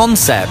to the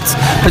concept.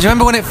 But do you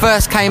remember when it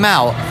first came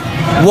out?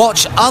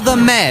 Watch other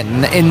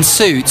men in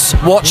suits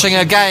watching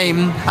a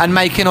game and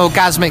making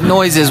orgasmic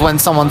noises when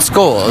someone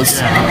scores,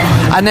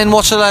 and then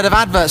watch a load of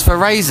adverts for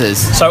razors.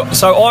 So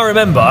I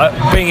remember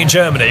being in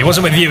Germany. It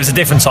wasn't with you; it was a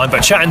different time.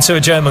 But chatting to a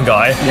German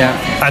guy,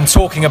 and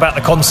talking about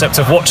the concept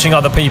of watching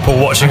other people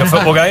watching a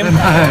football game,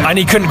 and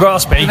he couldn't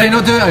grasp it. Do they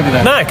not do it over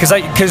there? No,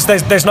 because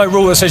there's no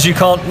rule that says you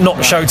can't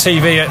not show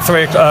TV at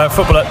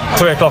football at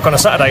 3 o'clock on a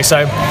Saturday.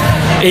 So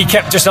he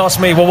kept just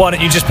asking me, well, why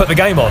don't you just put the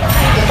game on?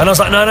 And I was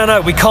like,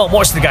 no, we can't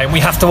watch the game. We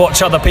have to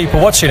watch other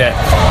people watching it.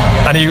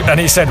 And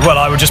he said, well,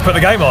 I would just put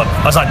the game on.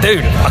 I was like,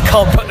 dude, I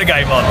can't put the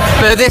game on.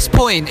 But at this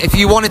point, if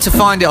you wanted to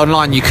find it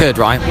online, you could,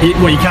 right?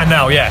 Well, you can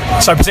now, yeah.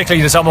 So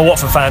particularly because I'm a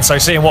Watford fan, so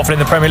seeing Watford in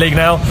the Premier League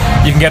now,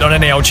 you can get on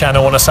any old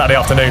channel on a Saturday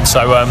afternoon.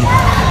 So.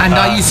 And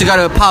I used to go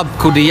to a pub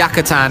called the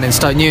Yakatan in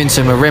Stoke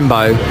Newington with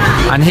Rimbo,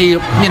 and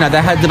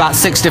they had about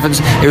 6 different.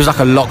 It was like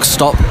a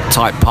lock-stop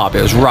type pub.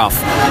 It was rough,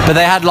 but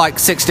they had like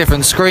 6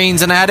 different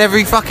screens, and they had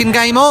every fucking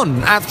game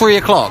on at 3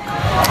 o'clock.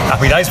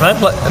 Happy days,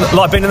 man.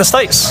 Like being in the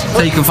States.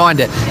 So you can find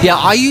it. Yeah,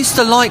 I used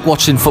to like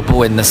watching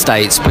football in the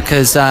States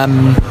because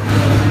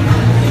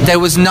there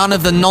was none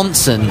of the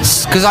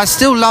nonsense. Because I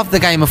still love the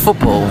game of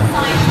football.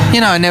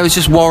 And there was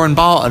just Warren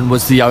Barton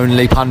was the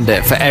only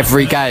pundit for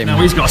every game. Now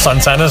he's got a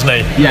suntan, hasn't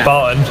he? Yeah.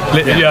 Barton.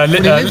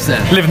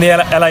 Living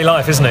the LA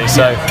life, isn't he?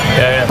 So,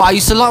 yeah. But I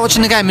used to like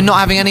watching the game and not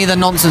having any of the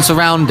nonsense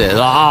around it.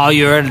 Like, oh,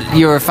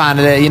 you're a fan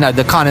of it,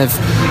 the kind of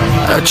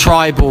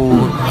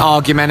tribal,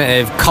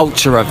 argumentative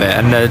culture of it,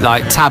 and the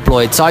like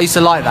tabloids. So I used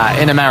to like that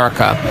in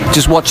America,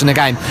 just watching the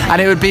game,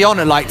 and it would be on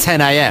at like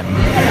 10 a.m.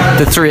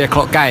 the 3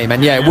 o'clock game,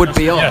 and it would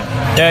be on.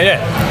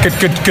 Yeah.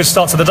 Good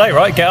start to the day,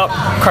 right? Get up,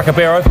 crack a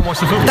beer open, watch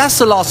the football. That's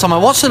the last time I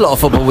watched a lot of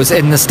football was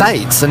in the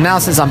States, and now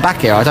since I'm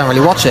back here, I don't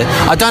really watch it.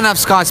 I don't have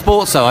Sky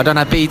Sports though. I don't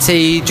have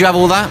BT. Do you have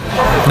all that?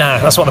 Nah,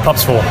 that's what the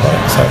pub's for.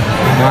 So.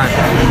 Right.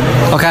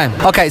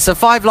 Okay. So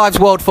 5 Lives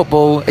World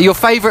Football. Your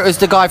favourite is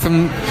the guy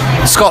from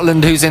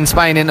Scotland who's in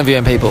Spain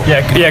interviewing people.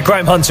 Yeah,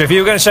 Graham Hunter. If you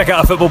were going to check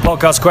out a football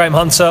podcast, Graham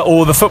Hunter,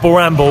 or the Football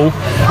Ramble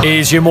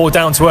is your more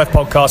down-to-earth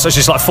podcast. So it's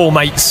just like 4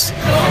 mates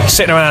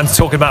sitting around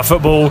talking about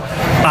football,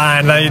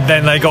 and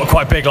then they got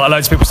quite big. Like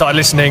loads of people started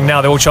listening.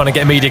 Now they're all trying to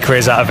get media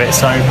careers out of it.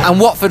 So. And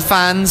Watford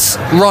fans,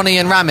 Ronnie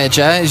and Ramage,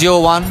 is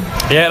your one?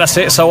 Yeah, that's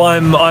it. So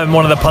I'm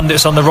one of the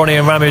pundits on the Ronnie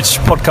and Ramage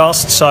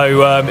podcast.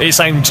 So it's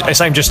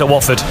aimed just at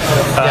Watford.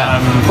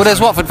 Well,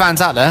 there's Watford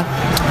fans out there.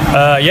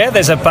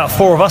 There's about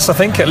 4 of us, I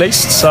think, at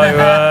least. So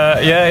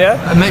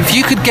yeah. I mean, if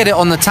you could get it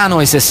on the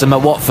tannoy system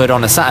at Watford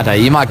on a Saturday,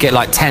 you might get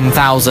like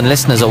 10,000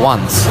 listeners at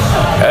once.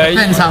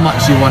 Depends how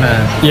much you want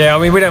to. Yeah, I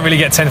mean, we don't really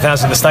get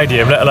 10,000 in the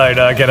stadium, let alone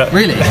get it.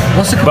 Really?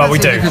 What's the capacity? Well, we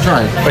do.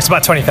 It's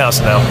about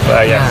 20,000 now.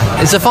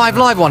 Yeah. Is the 5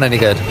 Live one any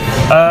good?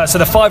 So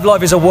the 5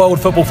 Live is a world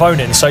football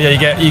phone-in. So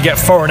yeah, you get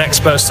foreign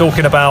experts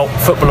talking about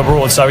football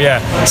abroad. So yeah,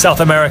 South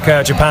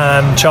America,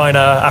 Japan,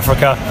 China,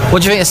 Africa.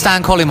 What do you think of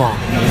Stan Collymore?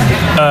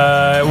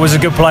 Was a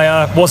good player.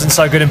 player. Wasn't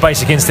so good in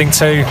Basic Instinct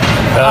 2.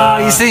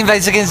 You've seen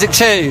Basic Instinct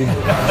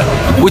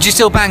 2? Would you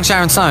still bang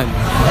Sharon Stone?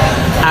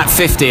 At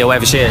 50 or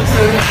whatever she is?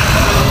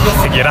 I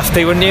think you'd have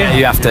to, wouldn't you?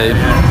 You have to.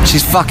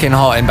 She's fucking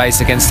hot in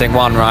Basic Instinct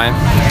 1, right?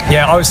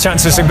 Yeah, I was chatting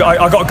to some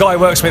guy. I got a guy who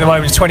works with me at the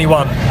moment, he's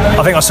 21.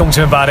 I think I was talking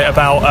to him about it,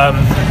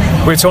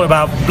 we were talking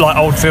about like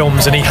old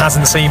films and he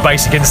hasn't seen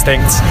Basic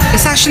Instinct.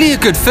 It's actually a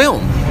good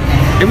film.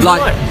 It was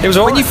like, right. It was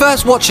all when right. you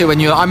first watch it,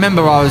 I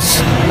remember I was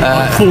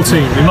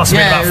 14. It must have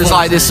been about it was 14.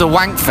 like this is a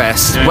wank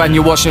fest when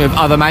you're watching it with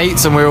other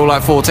mates and we were all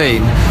like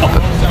 14.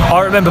 I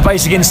remember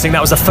Basic Instinct,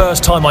 that was the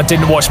first time I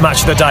didn't watch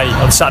Match of the Day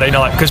on Saturday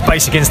night because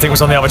Basic Instinct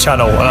was on the other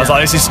channel and I was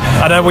like, this is,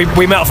 and then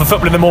we met up for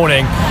football in the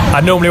morning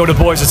and normally all the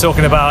boys are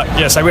talking about,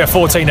 so we were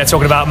 14, they're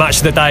talking about Match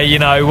of the Day,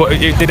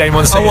 did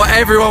anyone see it?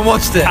 Everyone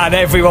watched it. And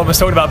everyone was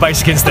talking about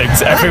Basic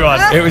Instinct, everyone.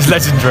 It was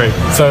legendary.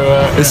 So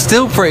it's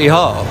still pretty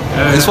hot.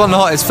 It's one of the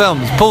hottest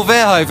films. Paul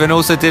Verhoeven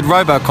also did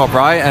RoboCop,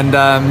 right? And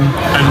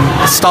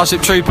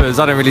Starship Troopers.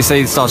 I don't really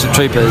see Starship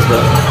Troopers,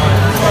 but...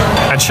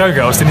 And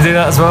Showgirls, did he do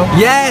that as well?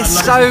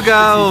 Yes,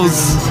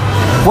 Showgirls!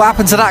 What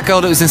happened to that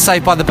girl that was in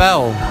Saved by the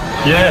Bell?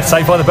 Yeah,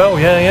 Saved by the Bell,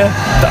 yeah.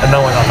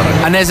 No, I don't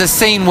know. And there's a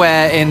scene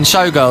where in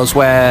Showgirls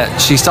where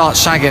she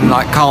starts shagging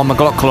like Carl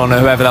McLaughlin or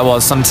whoever that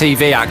was, some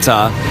TV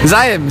actor. Is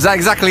that him? Is that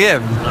exactly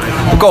him?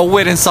 I've got a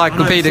weird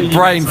encyclopedic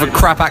brain for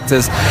crap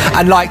actors.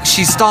 And like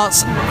she's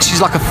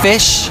like a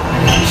fish.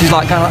 She's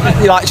like kind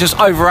of like just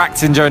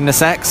overacting during the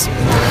sex.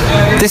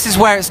 This is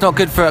where it's not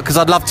good for her because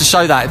I'd love to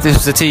show that. If this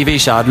was a TV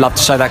show, I'd love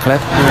to show that clip.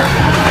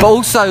 But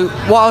also,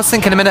 what I was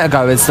thinking a minute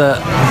ago is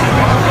that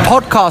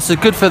podcasts are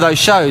good for those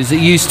shows that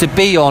used to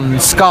be on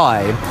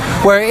Sky,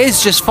 where it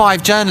is just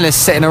 5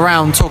 journalists sitting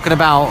around talking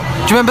about.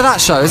 Do you remember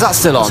that show? Is that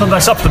still on? Sunday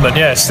Supplement,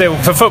 yeah. Still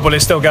for football,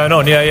 it's still going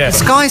on. Yeah.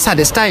 Sky's had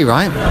its day,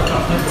 right?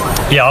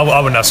 Yeah, I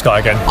wouldn't have Sky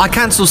again. I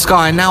cancelled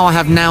Sky and now I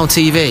have Now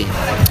TV.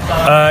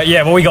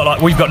 Well, we've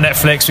got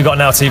Netflix, we've got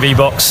Now TV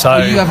box. So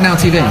you have Now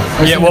TV?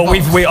 Yeah, well,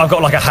 I've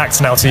got like a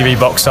hacked Now TV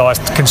box, so I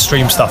can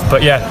stream stuff.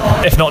 But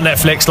yeah, if not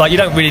Netflix, like you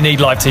don't really need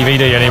live TV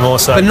do you anymore.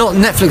 So. But not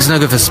Netflix is no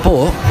good for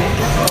sport.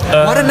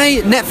 Why don't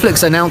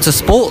Netflix announce a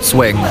sports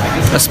wing,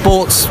 a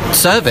sports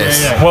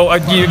service? Yeah. Well,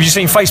 you've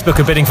seen Facebook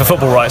are bidding for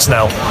football rights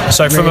now.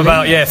 So from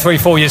about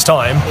 3-4 years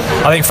time,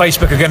 I think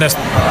Facebook are going to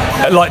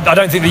I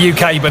don't think the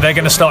UK, but they're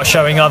going to start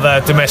showing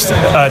other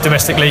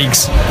domestic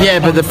leagues. Yeah,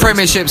 but the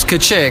Premiership's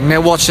ka-ching.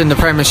 They're watching the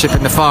Premiership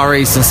in the Far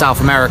East and South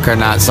America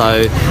and that.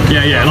 So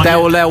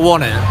they'll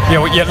want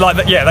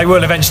it. They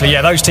will eventually.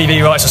 Yeah, those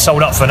TV rights are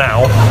sold up for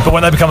now, but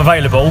when they become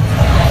available,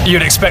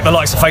 you'd expect the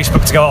likes of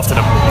Facebook to go after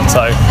them.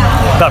 So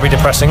that'd be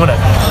depressing, wouldn't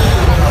it?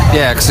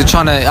 Yeah, because they're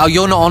trying to... Oh,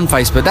 you're not on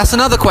Facebook. That's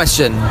another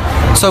question.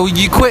 So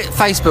you quit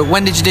Facebook.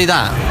 When did you do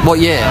that? What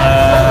year?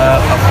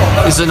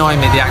 It's annoying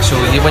me, the actual...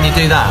 When you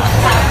do that,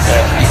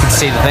 you can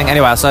see the thing.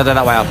 Anyway, I'll say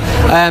that way up.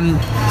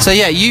 So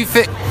yeah, you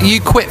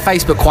quit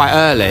Facebook quite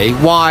early.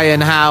 Why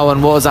and how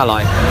and what was that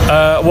like?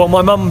 Well,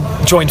 my mum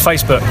joined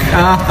Facebook,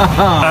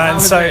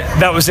 and so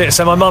that was it.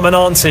 So my mum and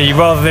auntie,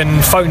 rather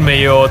than phone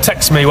me or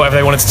text me whatever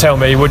they wanted to tell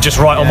me, would just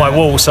write on my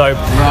wall. So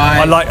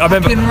I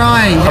remember.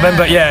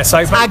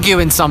 So tag you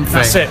in something.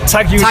 That's it.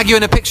 Tag you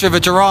in a picture of a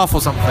giraffe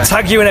or something.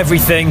 Tag you in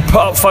everything.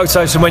 Put up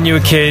photos from when you were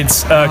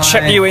kids.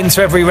 Check you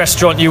into every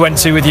restaurant you went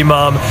to with your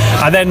mum.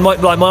 And then my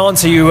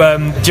auntie, who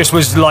just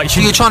was like,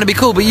 you were trying to be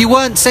cool, but you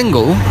weren't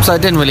single, so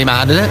it didn't really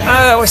matter, did it?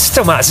 Well, it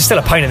still matters. It's still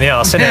a pain in the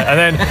arse, isn't it? And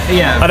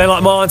then,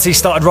 like my auntie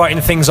started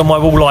writing things on my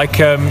wall, like,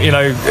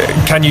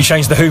 can you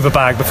change the Hoover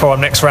bag before our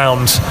next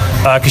round?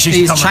 Because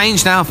it's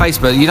changed now,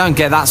 Facebook. You don't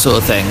get that sort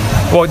of thing.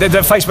 Well, the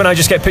Facebook now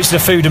just get pictures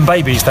of food and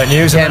babies, don't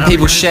you? And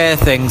people share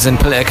things and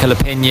political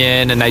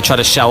opinion, and they try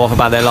to show off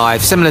about their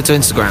life, similar to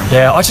Instagram.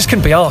 Yeah, I just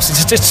couldn't be arsed.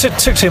 It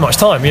just took too much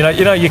time.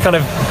 You kind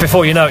of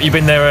before you know it, you've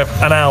been there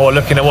an hour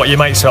looking at what your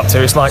mates are up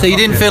to. It's like. So you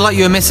didn't feel like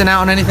you were missing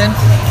out on anything?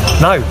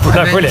 No,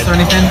 brilliant.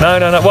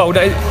 No. Well,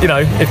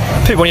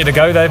 if people want you to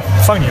go, they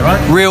phone you, right?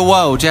 Real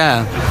world,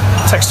 yeah.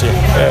 Text you.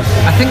 Yeah.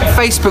 I think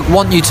Facebook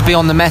want you to be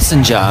on the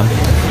Messenger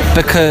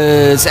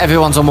because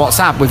everyone's on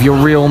WhatsApp with your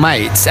real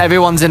mates.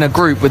 Everyone's in a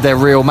group with their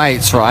real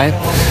mates, right?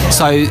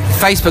 So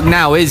Facebook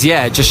now is,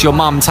 just your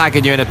mum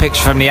tagging you in a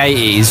picture from the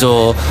 80s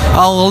or,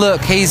 oh,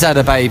 look, he's had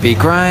a baby.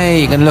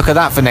 Great. And look at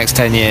that for the next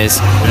 10 years.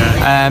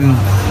 Yeah.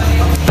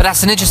 But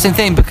that's an interesting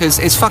thing because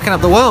it's fucking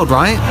up the world,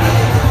 right?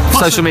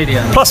 Social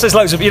media. Plus, there's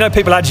loads of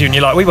people add you, and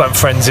you're like, we weren't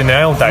friends in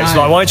the old days.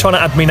 No. Like, why are you trying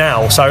to add me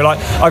now? So, like,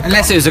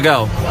 unless it was a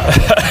girl.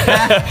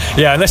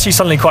 Yeah, unless she's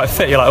suddenly quite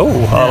fit, you're like,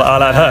 oh,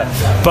 I'll add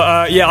her.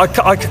 But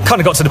I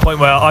kind of got to the point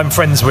where I'm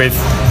friends with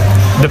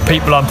the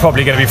people I'm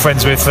probably going to be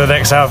friends with for the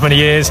next however many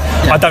years.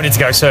 Yeah. I don't need to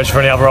go search for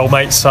any other old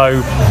mates,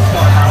 so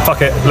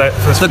fuck it.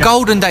 The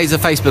golden days of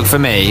Facebook for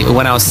me,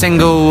 when I was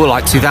single,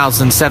 like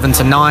 2007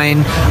 to 9,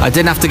 I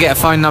didn't have to get a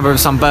phone number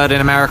of some bird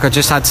in America,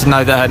 just had to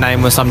know that her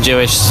name was some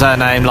Jewish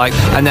surname,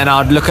 and then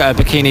I'd look at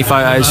her bikini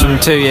photos from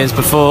 2 years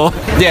before.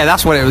 Yeah,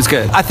 that's when it was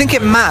good. I think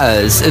it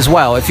matters as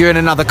well if you're in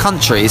another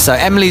country. So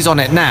Emily's on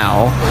it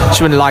now.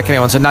 She wouldn't like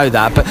anyone to know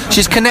that, but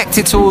she's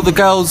connected to all the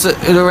girls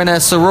who are in her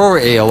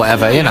sorority or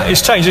whatever,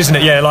 It's changed, isn't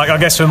it? yeah, like I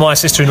guess for my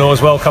sister-in-law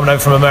as well, coming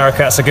over from America,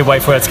 that's a good way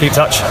for her to keep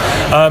touch.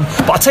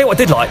 But I tell you what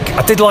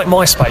I did like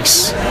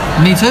MySpace.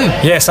 Me too.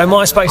 Yeah, so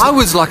MySpace. I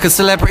was like a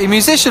celebrity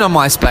musician on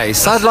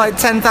MySpace. I had like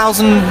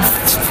 10,000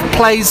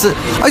 plays.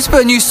 I used to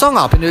put a new song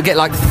up and it would get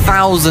like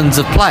thousands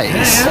of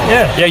plays.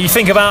 Yeah. You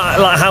think about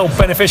like how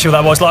beneficial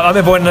that was. Like I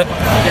remember when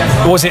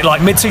was it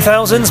like mid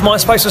 2000s?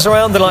 MySpace was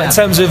around, and like in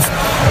terms of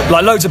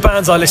like loads of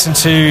bands I listened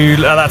to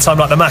at that time,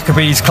 like the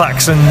Maccabees,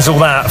 Klaxons, all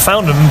that.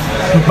 Found them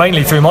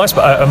mainly through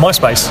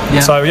MySpace.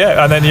 Yeah. So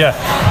and then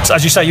so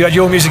as you say, you had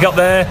your music up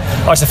there.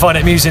 I used to find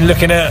it amusing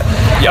looking at.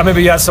 I remember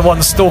you had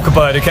someone Stalker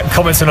Bird who kept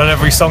commenting on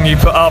every song you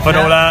put up and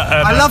all that.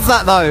 I love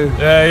that though.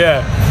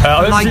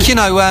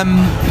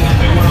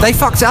 They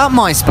fucked it up,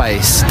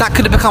 MySpace. That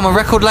could have become a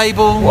record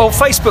label. Well,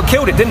 Facebook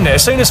killed it, didn't it?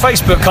 As soon as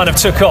Facebook kind of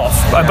took off,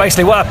 and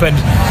basically what happened,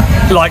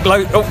 like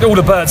all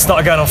the birds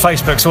started going on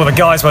Facebook, so all the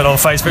guys went on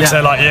Facebook, so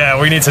they're like,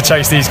 we need to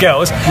chase these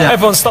girls. Yeah.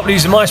 Everyone stopped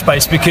using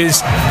MySpace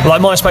because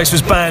like MySpace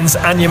was bands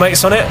and your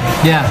mates on it.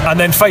 Yeah. And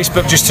then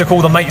Facebook just took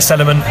all the mates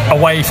element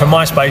away from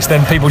MySpace.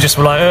 Then people just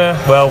were like,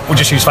 well, we'll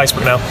just use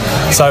Facebook now.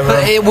 So,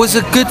 but it was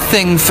a good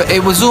thing.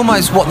 It was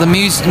almost what the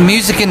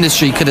music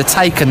industry could have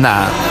taken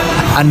that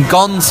and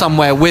gone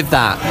somewhere with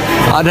that.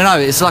 I don't know,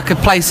 it's like a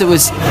place that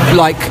was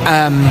like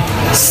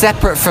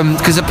separate from,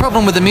 because the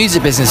problem with the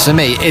music business for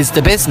me is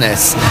the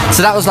business,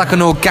 so that was like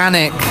an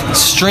organic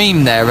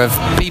stream there of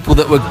people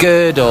that were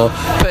good or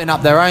putting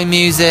up their own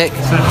music,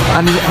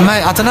 and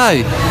mate, I don't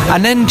know,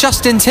 and then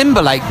Justin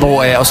Timberlake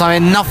bought it or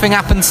something, nothing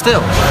happened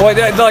still. Well,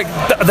 like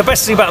the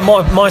best thing about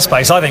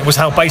MySpace, I think, was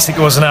how basic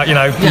it was, and you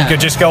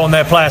could just go on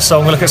there, play a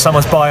song, look at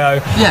someone's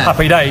bio,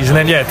 happy days, and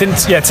then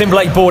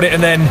Timberlake bought it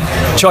and then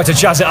tried to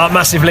jazz it up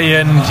massively,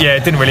 and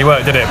it didn't really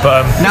work, did it?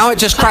 But now it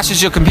just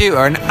crashes your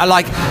computer, and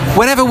like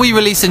whenever we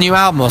release a new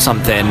album or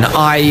something,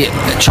 I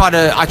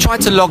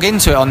tried to log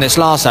into it on this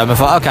last album. I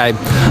thought, okay,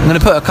 I'm going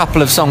to put a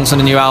couple of songs on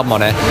a new album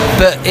on it,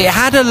 but it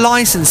had a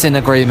licensing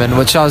agreement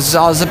which I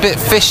was a bit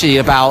fishy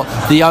about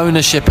the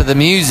ownership of the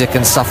music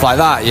and stuff like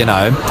that,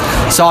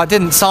 so I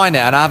didn't sign it,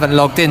 and I haven't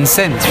logged in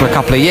since for a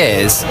couple of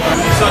years.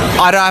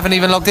 I haven't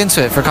even logged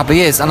into it for a couple of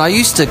years, and I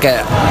used to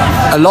get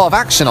a lot of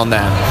action on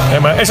there.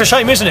 It's a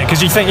shame, isn't it?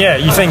 Because you think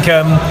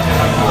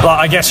like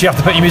I guess you have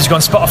to put your music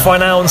on Spotify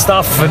now and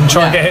stuff and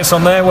try and get hits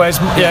on there, whereas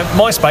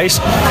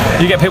MySpace,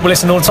 you get people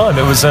listening all the time.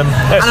 It was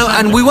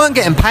and we weren't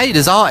getting paid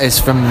as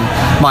artists from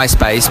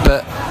MySpace,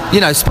 but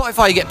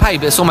Spotify you get paid,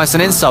 but it's almost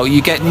an insult.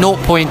 You get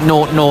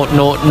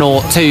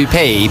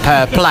 0.00002p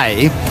per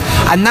play,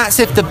 and that's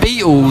if the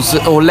Beatles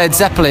or Led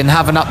Zeppelin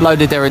haven't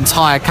uploaded their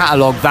entire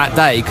catalogue that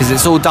day, because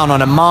it's all done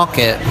on a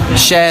market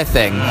share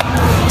thing.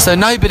 So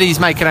nobody's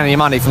making any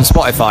money from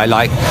Spotify.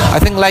 Like, I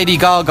think Lady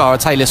Gaga or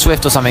Taylor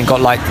Swift or something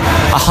got like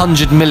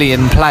 100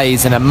 million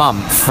plays in a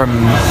month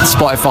from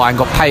Spotify and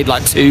got paid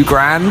like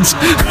 $2,000.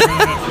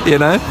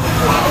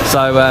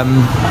 So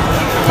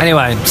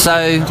anyway,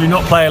 so do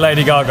not play a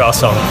Lady Gaga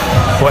song.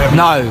 Whatever.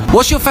 No.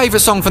 What's your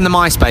favourite song from the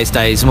MySpace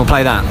days? And we'll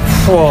play that.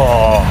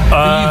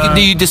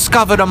 You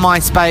discovered on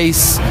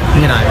MySpace,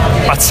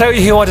 I tell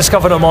you who I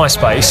discovered on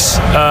MySpace.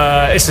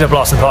 This is a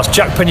blast from the past.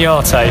 Jack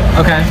Pignate.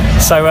 Okay.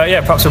 So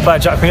perhaps we'll play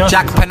Jack Pignate.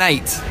 Jack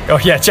Pignate. Oh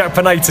yeah, Jack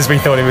Pignate as we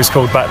thought he was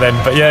called back then.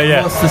 But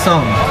yeah. What's the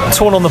song?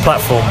 Torn on the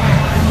Platform.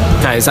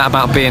 Okay, is that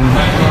about being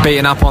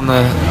beaten up on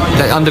the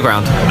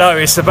underground? No,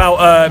 it's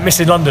about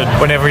missing London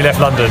whenever he left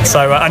London.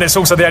 So and it's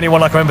also the only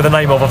one I can remember the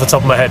name of off the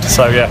top of my head.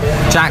 So yeah.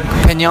 Jack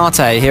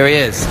Pignate, here he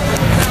is.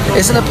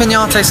 Isn't a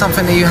piñata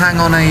something that you hang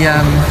on a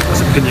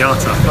It's a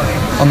piñata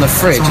on the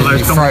fridge and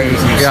you throw?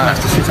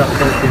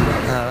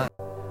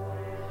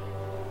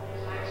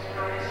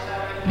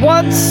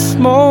 Once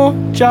more,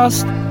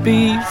 just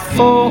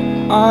before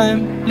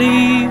I'm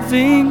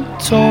leaving,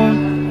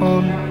 torn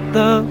on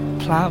the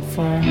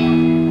platform.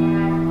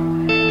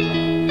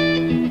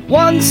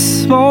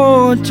 Once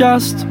more,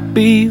 just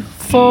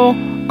before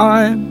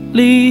I'm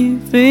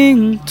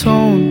leaving,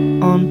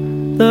 torn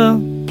on the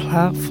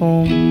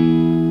platform.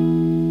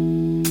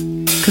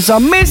 'Cause I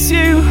miss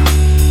you,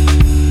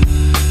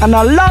 and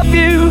I love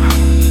you,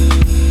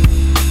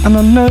 and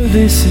I know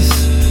this is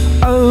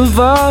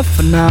over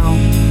for now.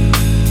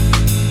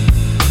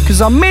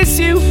 'Cause I miss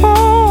you,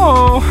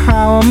 oh,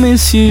 how I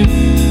miss you.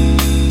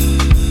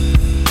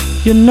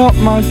 You're not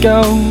my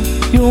girl,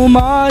 you're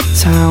my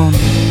town.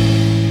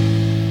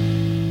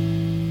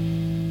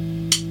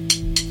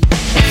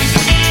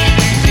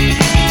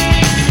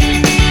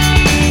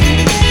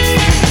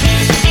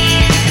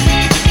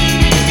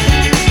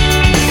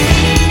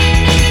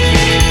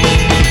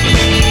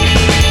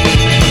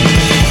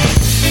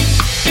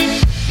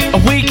 A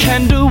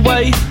weekend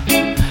away,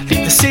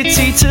 leave the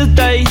city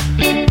today.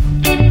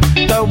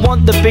 Don't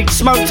want the big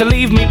smoke to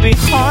leave me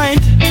behind.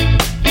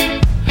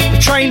 The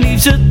train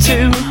leaves at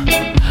 2,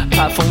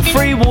 platform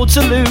 3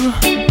 Waterloo.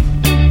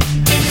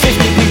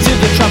 50p to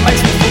the tram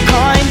makes me feel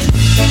kind.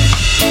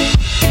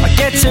 I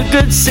get a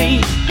good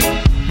seat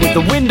with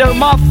the window,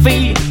 my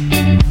feet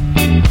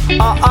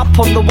are up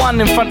on the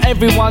one in front,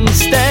 everyone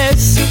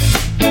stares.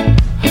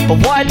 but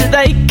why do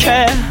they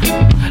care?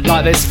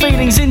 Like there's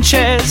feelings in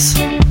chairs.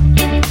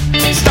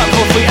 Stuck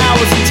for 3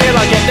 hours until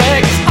I get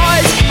there. 'Cause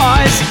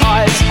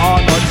eyes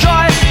are not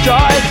dry.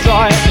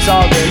 As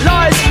I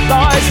realise,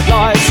 lies.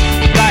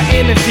 That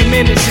in a few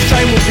minutes the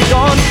train will be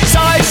gone.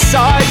 Side,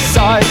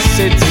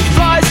 city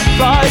flies.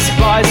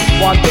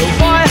 Wonder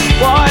why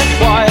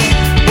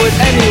would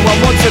anyone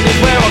want to live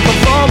where I come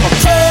from? I'm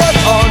torn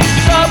on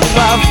the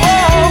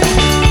platform.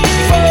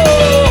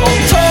 I'm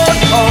torn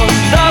on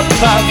the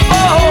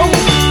platform.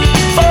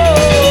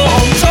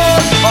 I'm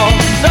torn on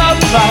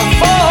the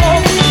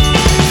platform.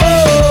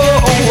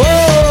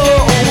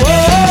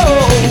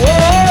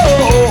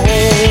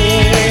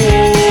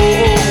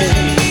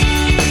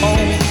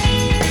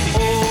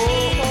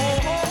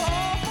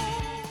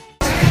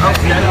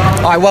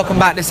 Alright, welcome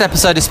back. This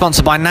episode is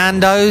sponsored by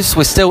Nando's.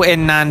 We're still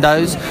in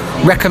Nando's.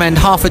 Recommend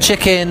half a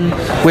chicken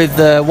with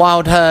the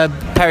wild herb,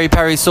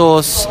 peri-peri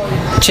sauce,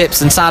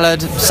 chips and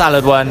salad.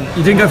 Salad one.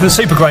 You didn't go for the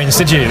super grains,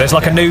 did you? There's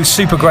like a new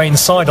super grain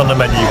side on the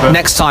menu. But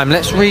next time,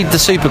 let's read the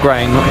super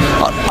grain.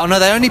 Oh no,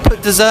 they only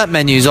put dessert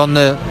menus on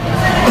the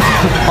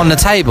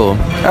table.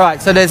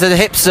 Alright, so there's a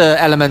hipster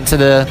element to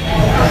the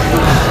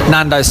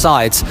Nando's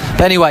sides.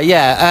 But anyway,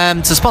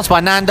 so sponsored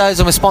by Nando's,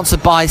 and we're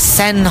sponsored by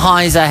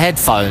Sennheiser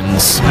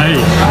headphones.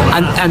 Hey.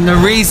 And the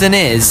reason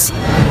is,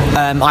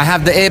 I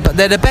have the ear, but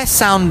they're the best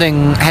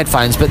sounding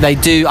headphones, but they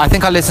do, I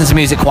think I listen to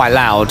music quite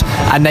loud,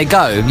 and they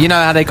go, you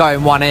know how they go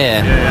in one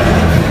ear.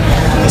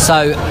 Yeah.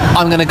 So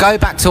I'm going to go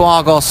back to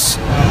Argos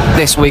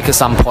this week at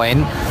some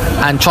point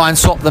and try and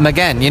swap them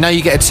again. You know,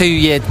 you get a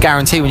 2-year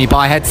guarantee when you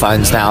buy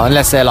headphones now,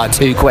 unless they're like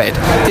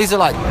 £2. These are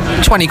like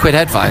 20 quid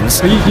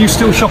headphones. You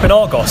still shop in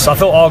Argos? I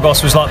thought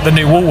Argos was like the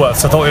new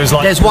Woolworths. I thought it was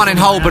like... There's one in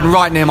Holborn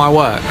right near my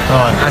work.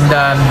 Right. And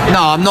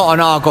no, I'm not an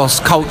Argos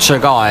culture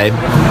guy.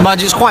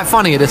 But it's quite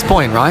funny at this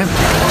point, right?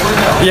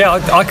 Yeah,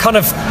 I kind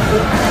of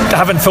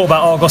haven't thought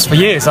about Argos for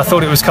years. I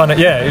thought it was kind of,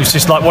 it was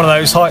just like one of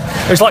those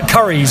it was like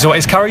Curry's. Or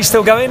is Curry's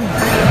still going?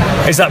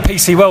 Is that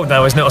PC World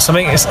now, isn't it, or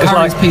something? It's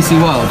Curry's like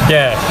PC World.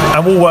 Yeah,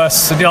 and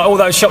Woolworths, you know, all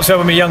those shops when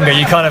we were younger,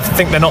 you kind of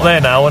think they're not there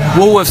now. And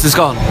Woolworths is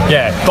gone.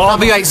 Yeah, but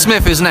W.H.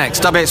 Smith is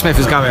next. W.H. Smith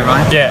is going,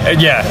 right?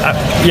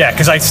 Yeah,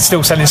 because they're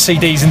still selling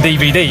CDs and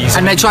DVDs.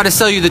 And they try to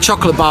sell you the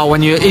chocolate bar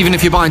when even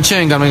if you're buying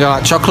chewing gum, and you go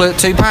like, chocolate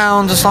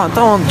 £2. It's like,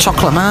 don't want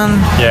chocolate, man.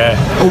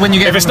 Yeah. Or when you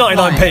get if it's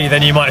 99p,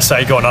 then you might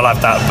say, go on, I'll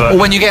have that. But or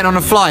when you're getting on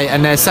a flight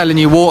and they're selling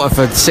you water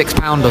for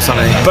 £6 or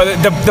something.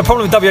 But the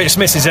problem with W.H.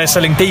 Smith is they're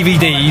selling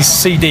DVDs,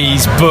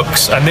 CDs, books,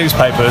 and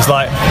newspapers,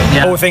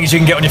 all things you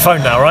can get on your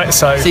phone now, right?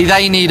 So see,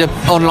 they need an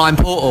online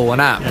portal,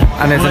 an app,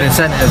 and there's an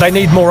incentive. They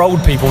need more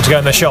old people to go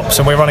in their shops,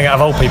 and we're running out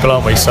of old people,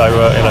 aren't we? So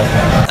you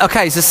know.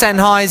 Okay, so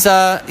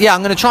Sennheiser. Yeah,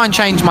 I'm going to try and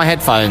change my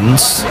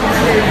headphones,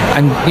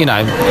 and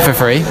for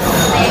free.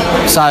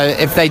 So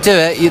if they do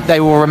it, they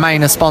will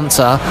remain a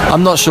sponsor.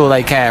 I'm not sure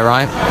they care,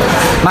 right?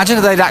 Imagine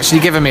if they'd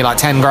actually given me like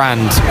 10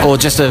 grand or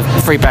just a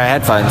free pair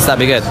of headphones. That'd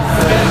be good.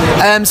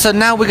 So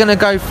now we're going to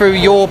go through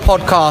your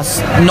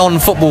podcast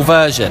non-football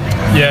version.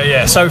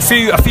 Yeah. So a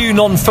few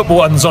non-football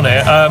ones on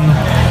it.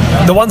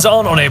 The ones that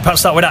aren't on it, perhaps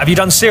start with that. Have you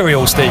done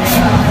Serial, Steve?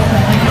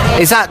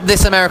 Is that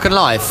This American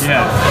Life?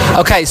 Yeah.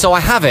 Okay, so I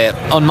have it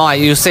on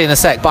you'll see in a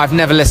sec, but I've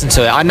never listened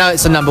to it. I know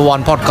it's the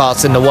 #1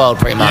 podcast in the world,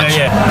 pretty much.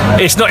 Yeah.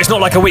 It's not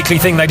like a weekly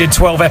thing. They did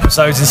 12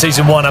 episodes in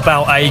season 1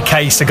 about a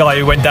guy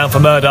who went down for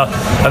murder,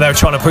 and they were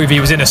trying to prove he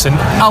was innocent.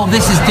 Oh,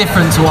 this is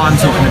different to what I'm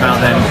talking about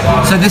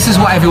then. So this is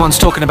what everyone's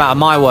talking about in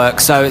my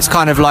work, so it's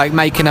kind of like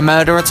Making a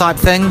Murderer type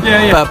thing,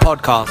 but a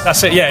podcast.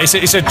 That's it, yeah.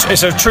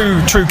 It's a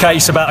true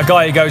case about a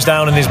guy who goes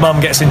down and his mum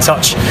gets in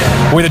touch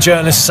with a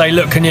journalist to say,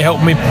 look, can you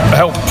help me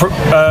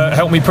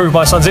prove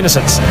my son's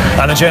innocence?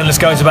 And the journalist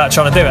goes about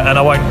trying to do it, and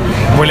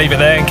we'll leave it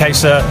there in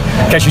case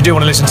you do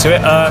want to listen to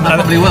it. I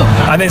probably will.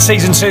 And then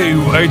season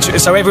 2,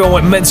 so everyone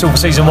went mental for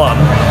season 1,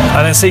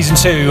 and then season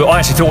 2 I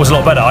actually thought was a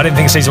lot better. I didn't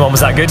think season 1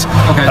 was that good.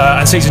 Okay.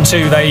 And season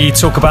 2 they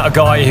talk about a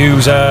guy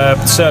who's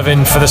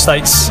serving for the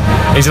States.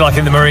 He's like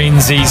in the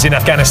Marines, he's in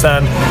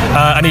Afghanistan,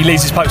 and he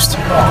leaves his post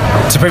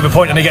to prove a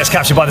point, and he gets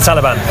captured by the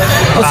Taliban.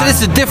 Oh, so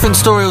this is a different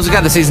story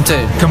altogether, season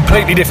 2?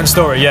 Completely different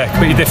story, yeah,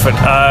 completely different.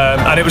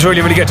 And it was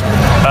really, really good.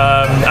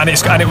 And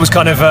it was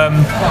kind of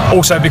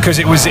also because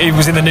it was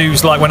in the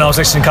news, like when I was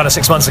listening kind of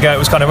 6 months ago, it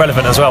was kind of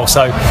relevant as well.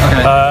 So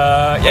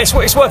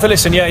it's worth a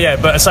listen, yeah.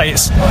 But I say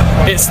it's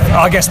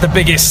I guess the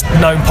biggest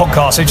known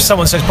podcast. If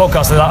someone says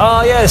podcast, they're like,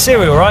 oh yeah,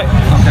 Serial, right?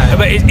 Okay.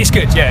 But it's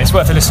good, yeah. It's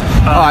worth a listen.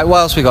 All right, what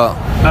else we got?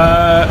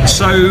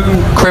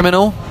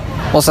 Criminal.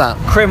 What's that?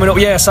 Criminal,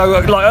 yeah. So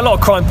like a lot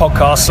of crime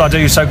podcasts I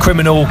do. So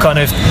Criminal, kind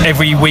of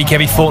every week,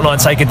 every fortnight,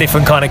 take a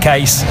different kind of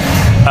case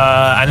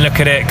and look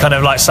at it, kind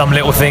of like some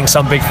little thing,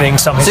 some big thing,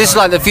 something. So this is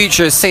like the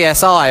future of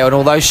CSI and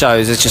all those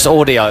shows. It's just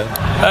audio.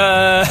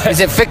 Is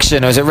it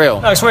fiction or is it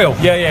real? No, it's real.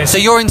 Yeah. So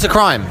you're into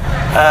crime?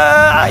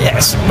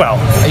 Yes. Well,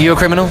 are you a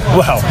criminal?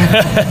 Well,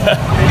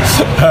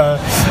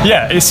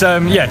 yeah. It's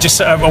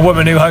just a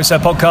woman who hosts her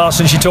podcast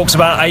and she talks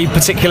about a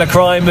particular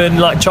crime and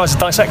like tries to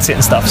dissect it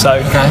and stuff.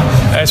 So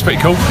it's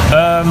pretty cool.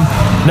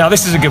 Now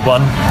this is a good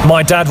one.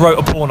 My dad wrote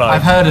a porno.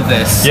 I've heard of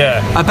this.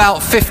 Yeah.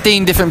 About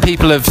 15 different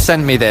people have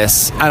sent me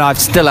this, and I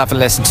still haven't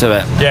listened to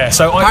it. Yeah.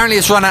 So apparently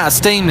it's run out of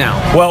steam now.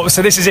 Well,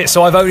 so this is it.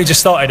 So I've only just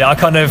started it. I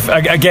kind of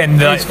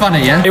It's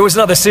funny, yeah. It was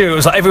another series. It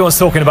was like everyone's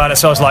talking about it,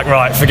 so I was like,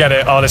 right, forget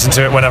it. I'll listen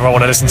to it whenever I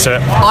want to listen to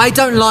it. I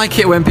don't like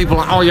it when people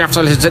are like, oh, you have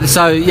to listen to it.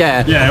 So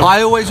yeah.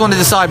 I always want to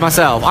decide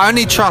myself. I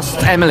only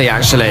trust Emily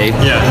actually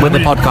with the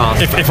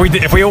podcast.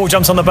 If we all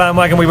jumped on the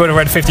bandwagon, we would have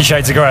read 50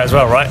 Shades of Grey as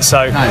well, right?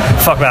 So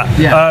fuck that.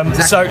 Yeah.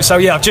 Exactly. So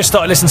I've just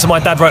started listening to My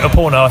Dad Wrote a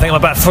Porno. I think I'm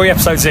about 3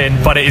 episodes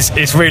in, but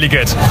it's really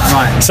good.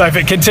 Right. So if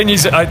it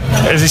continues,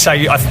 as you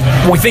say,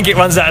 we think it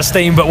runs out of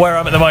steam, but where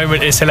I'm at the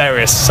moment, it's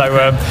hilarious.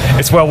 So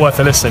it's well worth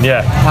a listen.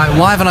 Yeah. Right,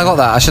 why haven't I got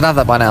that? I should have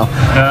that by now.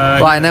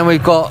 Right, and then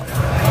we've got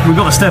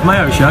the Steph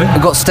Mayo show.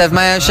 We've got Steph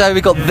Mayo show.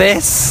 We've got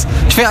this. Do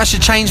you think I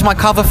should change my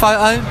cover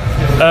photo?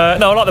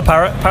 No, I like the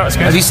parrot. Parrot's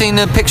good. Have you seen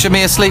a picture of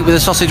me asleep with the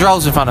sausage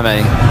rolls in front of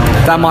me?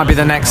 That might be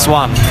the next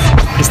one.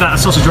 Is that a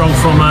sausage roll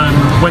from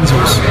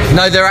Wenzel's?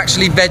 No, they're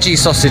actually veggie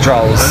sausage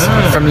rolls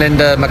from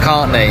Linda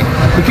McCartney.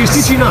 Because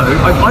did you know,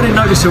 I didn't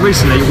know this till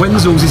recently,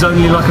 Wenzel's is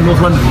only like a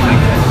North London thing.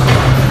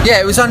 Yeah,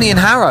 it was only in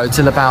Harrow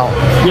till about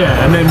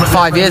and then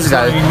 5 years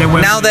ago.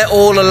 Now they're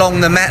all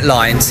along the Met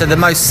line, so the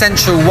most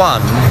central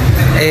one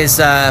is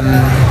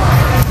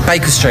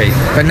Baker Street.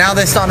 But now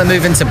they're starting to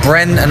move into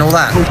Brent and all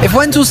that. If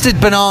Wenzel's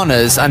did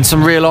bananas and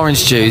some real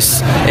orange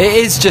juice, it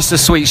is just a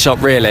sweet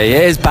shop, really.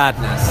 It is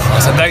badness.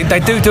 So they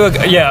do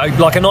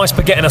like a nice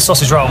baguette and a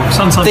sausage roll.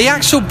 Sometimes the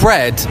actual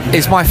bread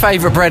is my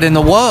favourite bread in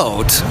the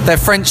world. Their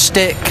French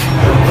stick.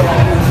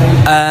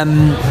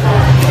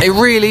 It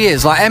really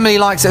is. Like Emily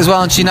likes it as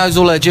well, and she knows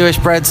all her Jewish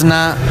breads and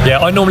that. Yeah,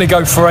 I normally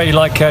go for a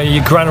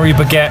granary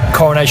baguette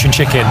coronation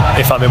chicken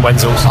if I'm in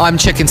Wenzel's. I'm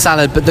chicken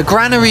salad, but the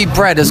granary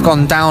bread has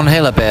gone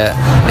downhill a bit.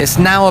 It's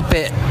now a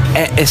bit.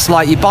 It's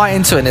like you bite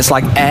into it and it's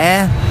like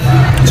air.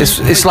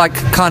 It's like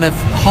kind of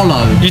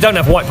hollow. You don't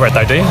have white bread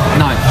though, do you?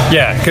 No.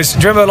 Yeah, because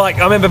do you remember, I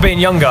remember being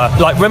younger,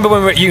 remember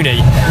when we were at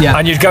uni,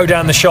 and you'd go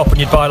down the shop and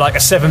you'd buy like a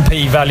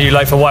 7p value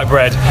loaf of white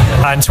bread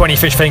and 20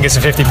 fish fingers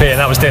for 50p, and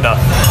that was dinner.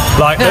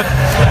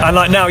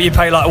 And now you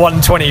pay like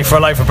 120 for a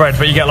loaf of bread,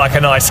 but you get like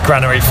a nice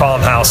granary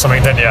farmhouse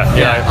something, don't you?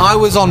 Yeah. I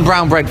was on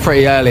brown bread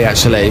pretty early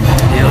actually,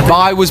 but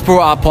I was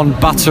brought up on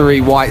buttery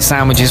white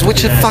sandwiches,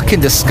 which are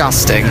fucking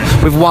disgusting,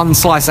 with one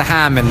slice of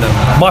ham in them.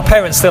 My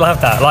parents still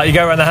have that. Like you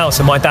go around the house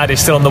and my dad is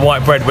still on the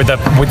white bread with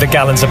the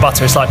gallons of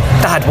butter. It's like,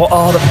 Dad, what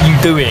are you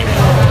doing?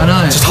 I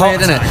know, it's just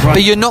weird, isn't it? Right.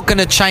 But you're not going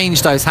to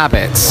change those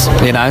habits,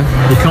 you know.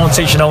 You can't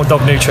teach an old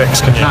dog new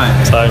tricks, can you?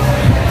 No. So,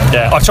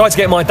 yeah, I tried to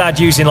get my dad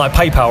using like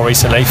PayPal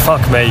recently.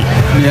 Fuck me.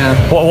 Yeah.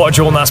 What a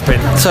jaunt that's been.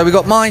 So we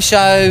got my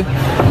show.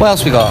 What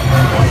else we got?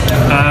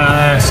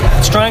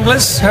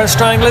 Stranglers. Her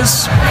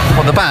Stranglers.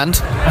 What, the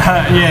band?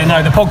 Yeah,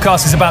 no. The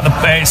podcast is about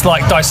it's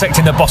like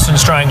dissecting the Boston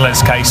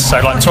Stranglers case. So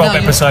like 12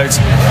 episodes.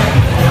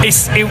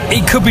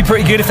 It could be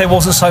pretty good if there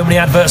wasn't so many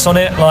adverts on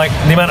it. Like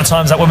the amount of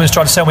times that woman's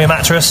tried to sell me a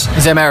mattress.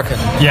 Is it American?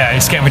 Yeah,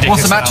 it's getting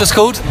ridiculous. What's the mattress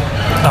called?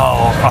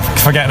 Oh, I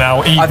forget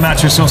now.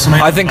 Mattress or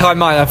something. I think I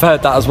might have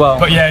heard that as well.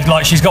 But yeah,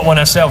 like she's got one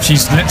herself.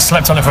 She's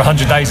slept on it for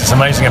 100 days. It's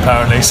amazing,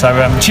 apparently. So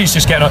she's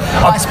just getting on.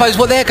 I suppose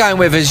what they're going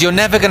with is you're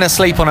never going to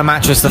sleep on a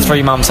mattress for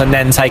 3 months and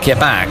then take it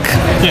back.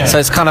 Yeah. So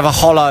it's kind of a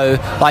hollow.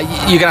 Like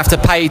you're going to have to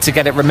pay to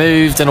get it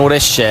removed and all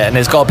this shit. And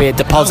there's got to be a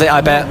deposit,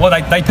 I bet. Well,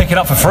 they pick it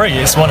up for free.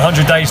 It's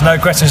 100 days, no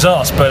questions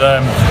asked. But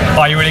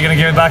are you really going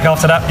to give it back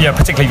after that? Yeah,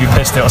 particularly if you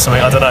pissed it or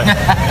something. I don't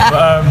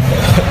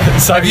know.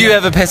 So have you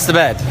ever pissed the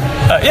bed?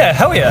 Yeah,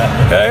 hell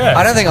yeah.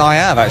 I don't think I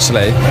have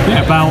actually.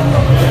 Yeah,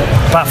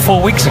 about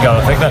 4 weeks ago,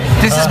 I think.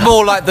 This is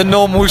more like the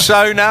normal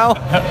show now.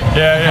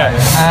 Yeah.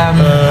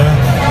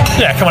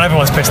 Yeah, come on,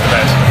 everyone's pissed the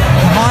bed.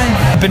 Have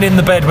I been in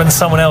the bed when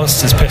someone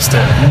else has pissed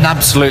it?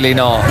 Absolutely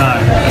not.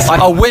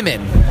 No.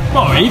 Women.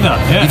 Not either.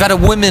 Yeah. You've had a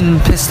woman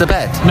piss the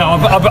bed? No,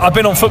 I've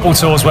been on football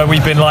tours where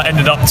we've been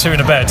ended up two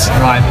in a bed.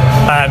 Right.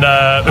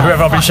 And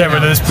whoever I've been sharing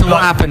with us. So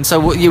what happened? So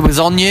what, you was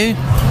on you?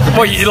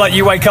 Well,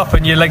 you wake up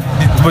and your leg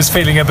was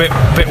feeling a bit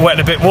wet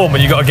and a bit warm,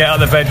 and you got to get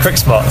out of the bed quick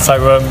smart.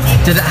 So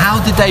how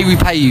did they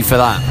repay you for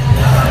that?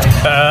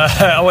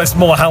 It's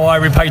more how I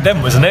repaid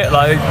them, wasn't it?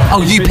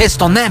 You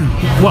pissed on them?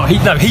 Well,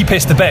 he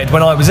pissed the bed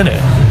when I was in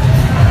it.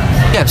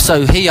 Yeah,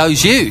 so he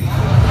owes you.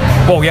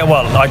 Well, yeah,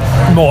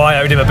 I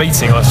owed him a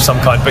beating of some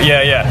kind, but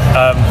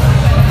yeah.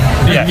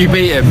 You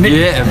beat him. You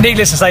hit him.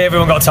 Needless to say,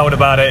 everyone got told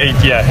about it.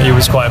 He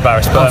was quite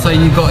embarrassed. But, so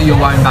you got your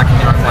own back in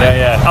your own way.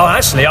 Yeah. Oh,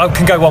 actually, I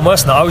can go one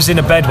worse than that. I was in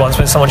a bed once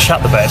when someone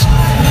shut the bed.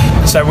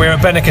 So we were at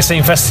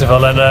Benicassim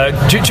Festival, and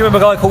do you remember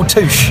a guy called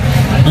Touche?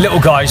 Little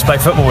guy I used to play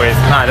football with.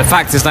 No, the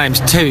fact his name's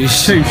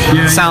Touche.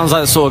 Yeah. Sounds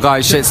like the sort of guy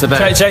who shits the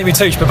bed. Jamie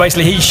Touche, but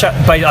basically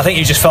I think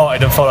he just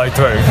farted and followed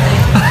through.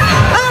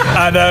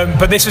 And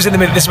but this was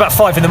this was about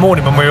 5 in the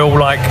morning when we were all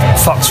like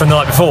fucked from the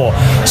night before.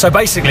 So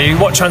basically,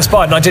 what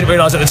transpired, and I didn't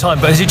realise at the time,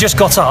 but as he just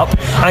got up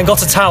and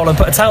got a towel and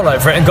put a towel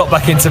over it and got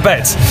back into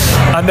bed.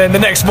 And then the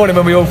next morning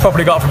when we all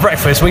properly got up for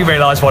breakfast, we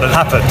realised what had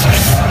happened.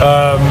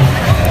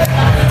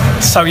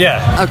 So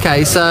yeah.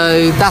 Okay,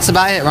 so that's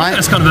about it, right?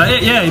 That's kind of about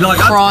it. Yeah, like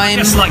crime. I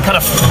guess like kind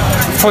of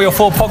 3 or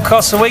 4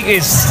 podcasts a week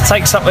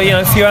takes up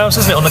a few hours,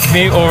 doesn't it, on the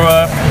commute or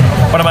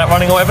when I'm out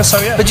running or whatever. So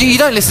yeah. But you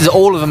don't listen to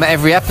all of them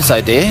every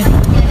episode, do you?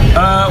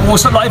 Well,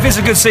 so, like, if it's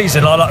a good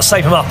season, I like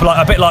save them up. Like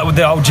a bit like with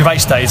the old Gervais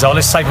days, I'll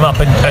just save them up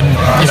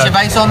and Is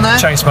Gervais on there?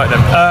 Chain smoke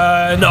them.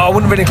 No, I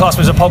wouldn't really class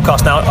them as a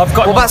podcast now.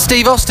 What about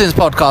Steve Austin's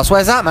podcast?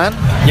 Where's that, man?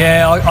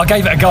 Yeah, I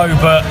gave it a go,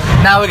 but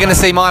now we're going to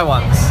see my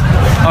ones.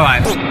 All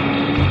right.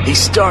 He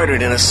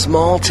started in a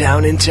small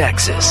town in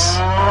Texas.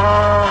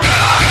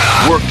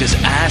 Worked his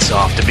ass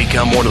off to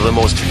become one of the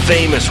most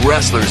famous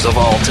wrestlers of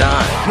all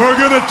time. We're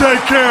gonna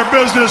take care of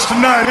business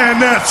tonight,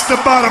 and that's the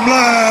bottom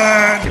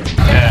line.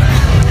 Yeah.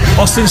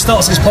 Austin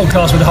starts his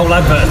podcast with the whole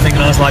advert thing,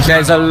 and I was like,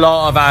 there's a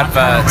lot of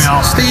adverts.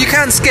 You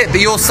can skip,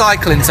 but you're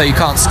cycling, so you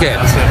can't skip.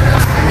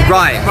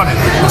 Right.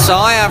 So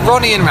I have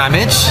Ronnie and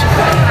Ramage.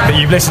 That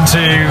you've listened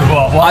to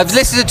what? I've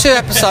listened to 2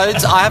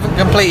 episodes. I haven't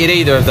completed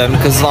either of them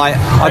because I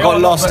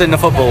got lost in the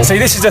football. See,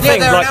 this is the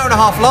thing. They're an hour and a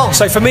half long.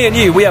 So for me and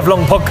you, we have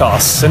long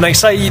podcasts, and they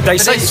say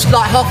it's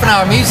like half an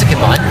hour of music in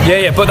mine.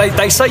 Yeah, but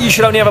they say you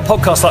should only have a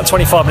podcast like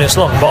 25 minutes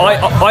long. But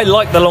I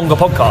like the longer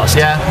podcast.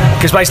 Yeah.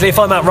 Because basically, if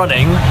I'm out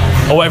running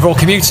or whatever, or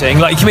commuting,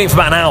 like you commute for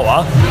about an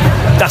hour,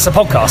 that's a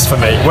podcast for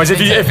me. Whereas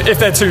if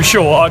they're too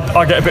short,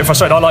 I get a bit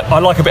frustrated. I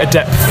like a bit of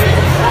depth.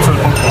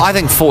 I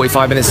think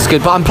 45 minutes is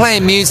good, but I'm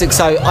playing music,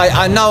 so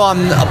I know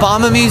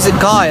I'm a music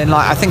guy, and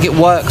like I think it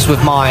works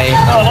with my.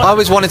 I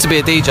always wanted to be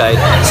a DJ,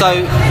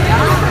 so.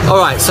 All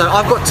right, so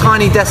I've got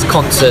Tiny Desk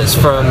concerts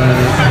from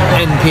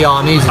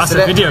NPR Music. That's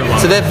a video one.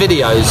 So they're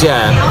videos,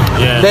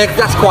 yeah.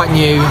 That's quite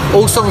new.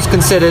 All songs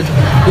considered.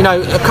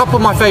 A couple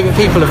of my favourite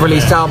people have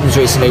released albums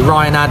recently.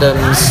 Ryan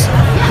Adams.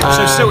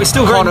 So it's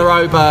still Conor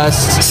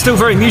Oberst. It's still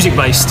very music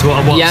based.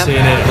 What I'm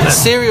seeing here.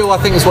 Serial, I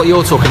think, is what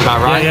you're talking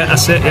about, right? Yeah,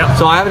 that's it. Yeah.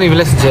 So I haven't even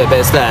listened to it, but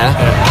it's there.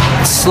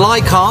 Yeah.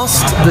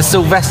 Slycast, the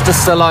Sylvester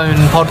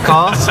Stallone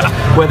podcast,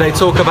 where they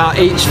talk about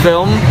each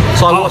film.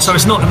 So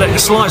it's not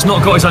Sly's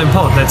not got his own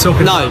pod. They're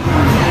talking. No.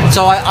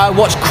 So I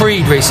watched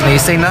Creed recently. You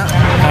seen that?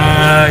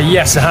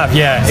 Yes, I have.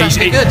 Yeah. He's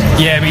good.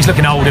 Yeah, but he's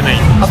looking old, isn't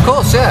he? Of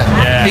course,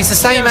 yeah. He's the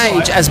same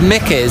age as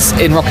Mick is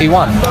in Rocky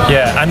 1.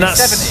 Yeah, and that's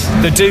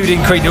 70. the dude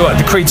in Creed.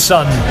 The Creed's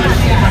son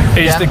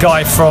is the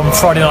guy from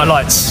Friday Night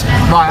Lights.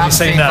 Right, I've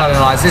seen that. Friday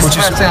Night Lights. This is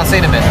the first thing I've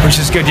seen him in. Which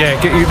is good, yeah.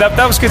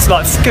 That was good.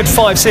 Like good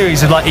 5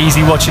 series of like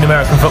easy watching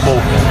American football,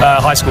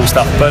 high school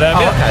stuff. But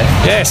okay.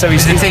 Yeah, so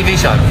he's a TV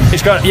show.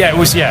 It's going. Yeah, it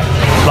was. Yeah,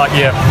 like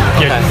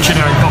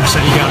generic box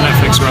set you get on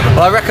Netflix or whatever.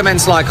 Well, I recommend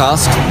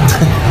Slycast.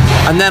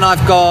 And then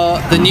I've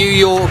got the New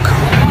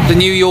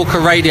Yorker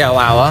Radio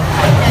Hour,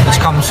 which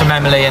comes from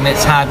Emily, and it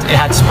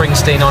had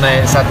Springsteen on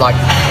it. It's had like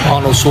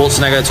Arnold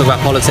Schwarzenegger talk about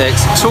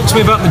politics. Talk to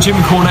me about the Jim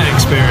Cornette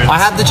experience. I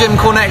had the Jim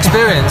Cornette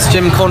experience.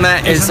 Jim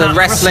Cornette is a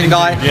wrestling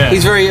guy. Yeah.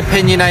 He's very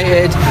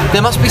opinionated.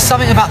 There must be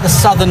something about the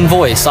Southern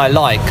voice I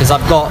like, because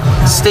I've got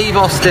Steve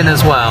Austin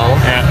as well.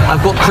 Yeah.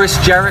 I've got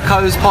Chris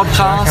Jericho's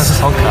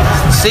podcast.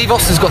 Steve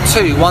Austin's got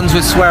 2. One's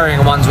with swearing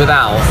and one's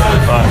without.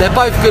 Right. They're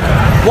both good.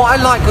 What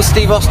I like with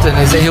Steve Austin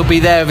is that he'll be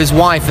there with his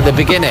wife at the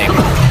beginning,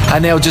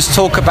 and they'll just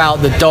talk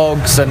about the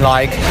dogs and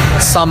like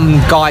some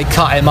guy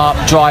cut him up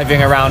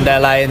driving around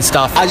LA and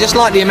stuff. I just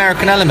like the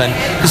American element,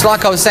 because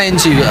like I was saying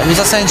to you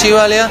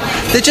earlier,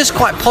 they're just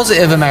quite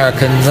positive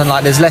Americans, and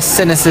like there's less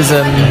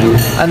cynicism,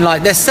 and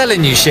like they're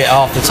selling you shit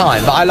half the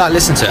time, but I like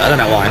listening to it. I don't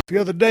know why. The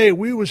other day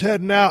we was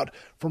heading out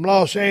from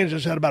Los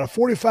Angeles, had about a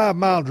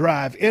 45-mile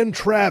drive in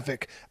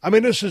traffic. I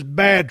mean, this is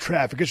bad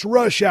traffic. It's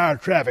rush hour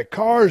traffic.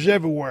 Cars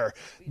everywhere.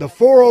 The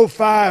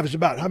 405 is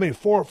about,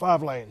 4 or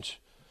 5 lanes?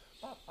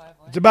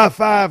 It's about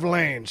 5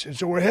 lanes. And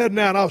so we're heading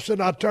out, and all of a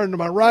sudden I turned to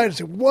my right and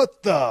said,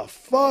 what the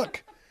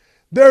fuck?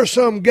 There's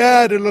some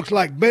guy that looks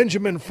like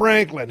Benjamin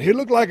Franklin. He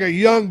looked like a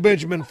young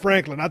Benjamin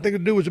Franklin. I think the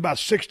dude was about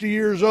 60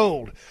 years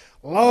old.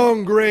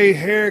 Long gray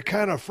hair,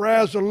 kind of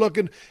frazzled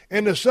looking.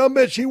 And the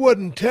summits, he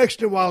wasn't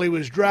texting while he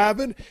was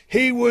driving.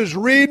 He was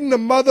reading the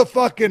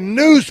motherfucking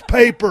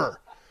newspaper.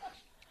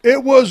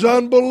 It was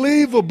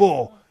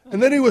unbelievable.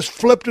 And then he was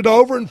flipped it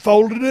over and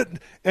folded it,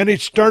 and he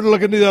started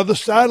looking to the other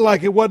side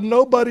like it wasn't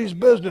nobody's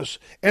business.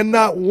 And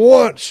not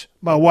once,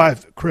 my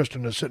wife,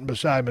 Kristen, is sitting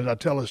beside me as I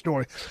tell the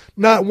story,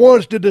 not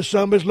once did this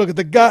son of a bitch look at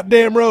the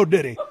goddamn road,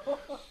 did he?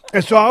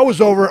 And so I was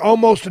over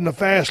almost in the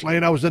fast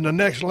lane. I was in the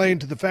next lane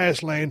to the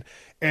fast lane,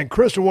 and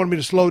Kristen wanted me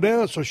to slow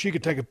down so she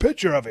could take a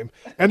picture of him.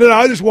 And then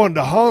I just wanted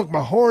to honk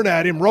my horn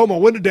at him, roll my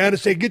window down, and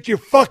say, get your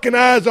fucking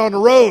eyes on the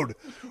road.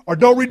 or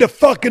don't read the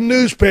fucking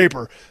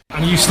newspaper.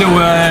 And you still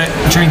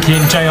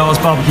drinking JR's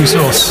barbecue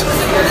sauce?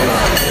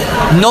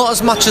 Not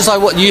as much as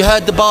you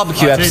heard the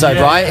barbecue episode,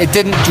 yeah. right? It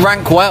didn't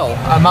rank well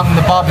among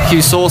the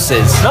barbecue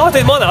sauces. No, I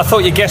didn't mind that. I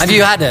thought you guessed. Have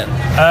you had it?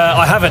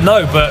 I haven't,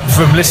 no, but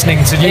from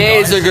listening to you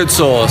It guys, is a good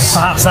sauce.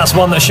 perhaps that's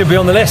one that should be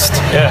on the list.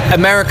 Yeah.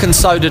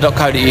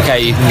 AmericanSoda.co.uk,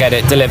 you can get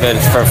it delivered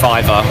for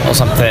 $5 or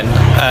something.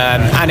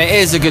 And it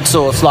is a good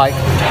sauce. Like,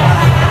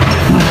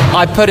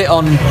 I put it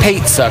on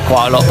pizza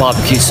quite a lot,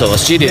 barbecue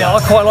sauce. Do you do Yeah,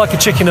 that? I quite like a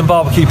chicken and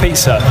barbecue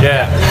pizza.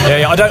 Yeah.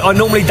 I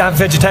normally have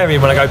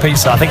vegetarian when I go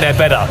pizza. I think they're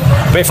better.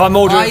 But if I'm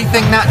ordering, I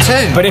think that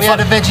too. But we if had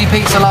a veggie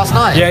pizza last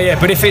night. Yeah.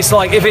 But if it's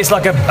like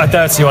a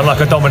dirty one, like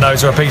a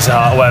Domino's or a Pizza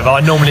Hut or whatever,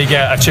 I normally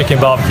get a chicken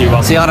barbecue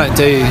one. See, I don't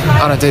do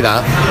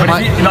that.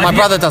 My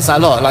brother does that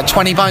a lot. Like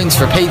 20 bones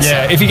for a pizza.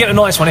 Yeah. If you get a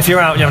nice one, if you're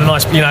out, you have a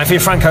nice, if you're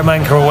Franco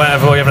Manca or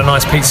whatever, or you have a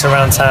nice pizza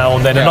around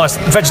town, then a nice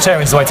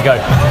vegetarian's the way to go.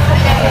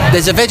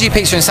 There's a veggie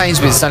pizza in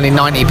Sainsbury's. It's only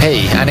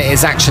 90p, and it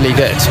is actually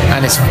good,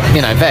 and it's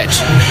veg.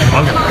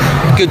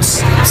 Good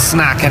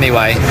snack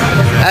anyway.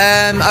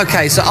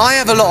 Okay, so I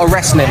have a lot of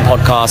wrestling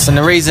podcasts, and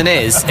the reason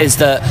is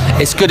that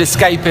it's good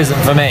escapism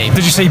for me.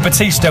 Did you see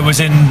Batista was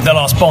in the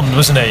last Bond,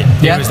 wasn't he?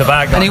 Yeah. He was the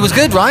bad guy. And he was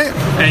good, right?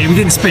 Yeah, he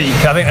didn't speak.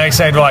 I think they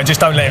said, right, just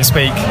don't let him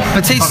speak.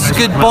 Batista's a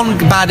good Bond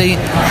baddie,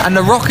 and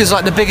The Rock is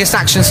like the biggest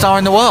action star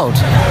in the world.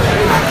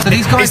 So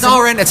these guys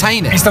are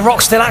entertaining. Is The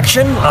Rock still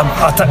action?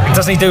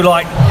 Doesn't he do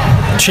like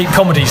cheap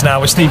comedies now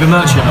with Stephen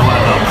Merchant or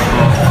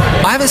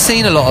whatever? I haven't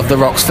seen a lot of The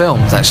Rock's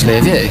films, actually,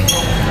 have you?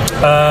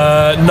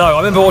 No, I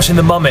remember watching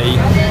The Mummy.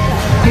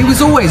 He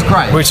was always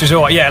great. Which was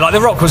alright, yeah. Like The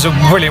Rock was a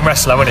brilliant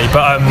wrestler, wasn't he?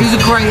 But he was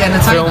a great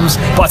entertainer. Films,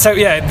 but I tell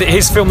you,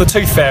 his film The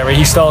Tooth Fairy,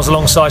 he stars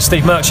alongside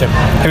Steve Merchant,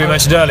 who we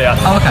mentioned earlier.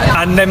 Oh, okay.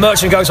 And then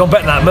Merchant goes on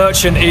better than that.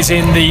 Merchant is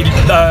in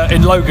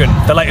in Logan,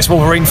 the latest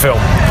Wolverine film.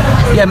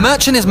 Yeah,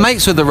 Merchant is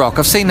mates with The Rock.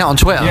 I've seen that on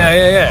Twitter.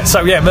 Yeah.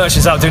 So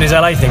Merchant's out doing his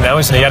LA thing now,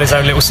 isn't he? He had his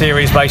own little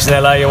series based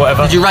in LA or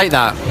whatever. Did you rate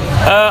that?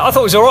 I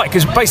thought it was alright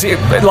because basically,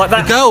 like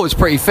that. The girl was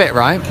pretty fit,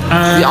 right?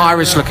 The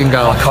Irish-looking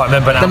girl. I can't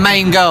remember now. The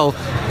main girl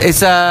is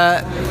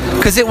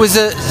because it was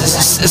a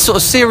sort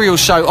of serial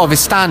show of his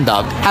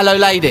stand-up. Hello,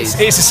 ladies.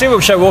 It's a serial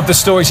show of the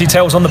stories he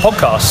tells on the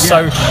podcast.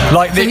 Yeah.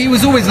 So he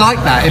was always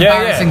like that,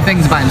 embarrassing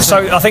things about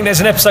himself. So I think there's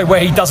an episode where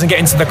he doesn't get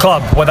into the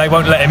club where they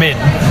won't let him in.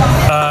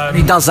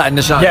 He does that in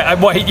the show.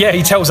 Yeah,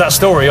 he tells that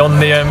story on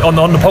the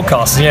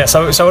podcast. Yeah,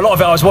 so a lot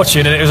of it I was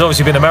watching, and it was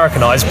obviously been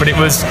Americanized, but it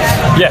was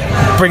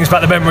brings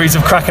back the memories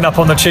of cracking up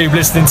on the tube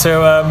listening to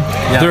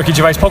the Ricky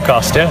Gervais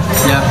podcast.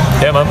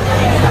 Yeah, man.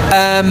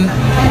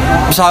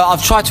 So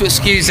I've tried to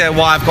excuse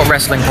why I've got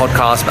wrestling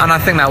podcasts, and I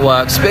think that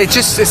works. But it's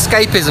just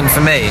escapism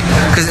for me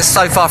because it's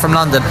so far from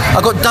London.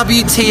 I've got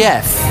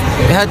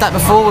WTF. You heard that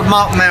before with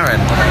Mark Maron?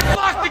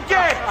 Lock the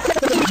gate!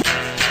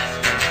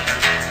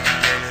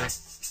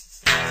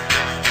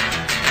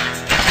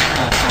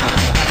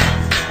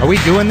 Are we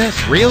doing this?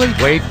 Really?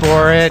 Wait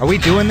for it. Are we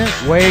doing this?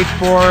 Wait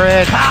for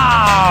it.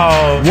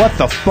 Pow! What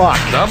the fuck?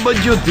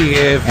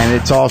 WTF. And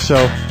it's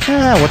also,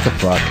 what the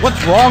fuck?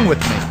 What's wrong with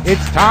me?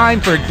 It's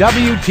time for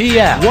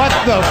WTF. What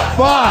the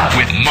fuck?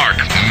 With Mark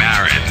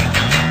Maron.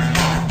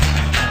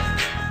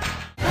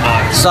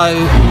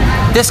 So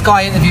this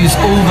guy interviews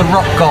all the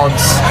rock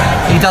gods.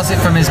 He does it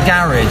from his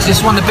garage. This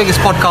is one of the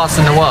biggest podcasts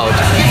in the world.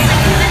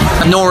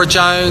 Norah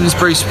Jones,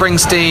 Bruce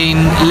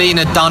Springsteen,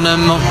 Lena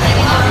Dunham,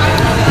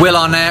 Will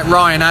Arnett,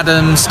 Ryan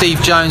Adams,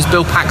 Steve Jones,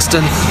 Bill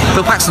Paxton.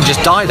 Bill Paxton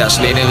just died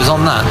actually, and it was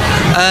on that.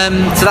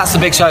 So that's the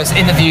big show. It's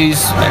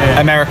interviews,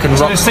 American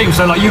rock.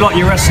 So like you like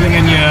your wrestling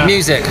and your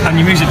music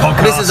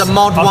podcast. This is a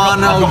mod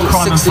one. I've got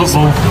crime and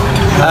football.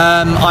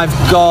 I've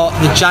got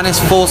the Janice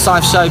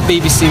Forsyth show,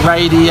 BBC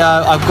Radio.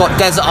 I've got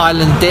Desert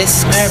Island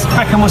Discs. Yeah,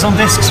 Beckham was on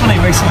discs, wasn't he,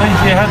 recently?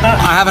 You heard that?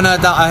 I haven't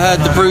heard that. I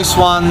heard the Bruce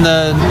one,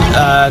 the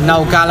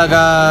Noel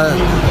Gallagher.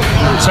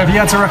 So if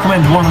you had to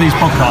recommend one of these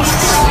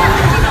podcasts,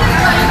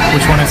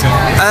 which one is it?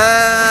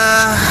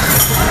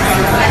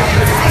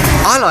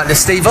 I like the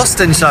Steve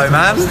Austin show,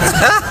 man.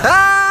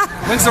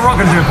 When's The Rock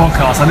going to do a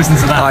podcast? I listened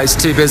to that. Oh, he's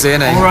too busy,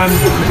 isn't he? Or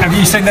have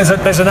you seen there's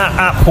an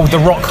app called The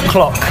Rock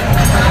Clock?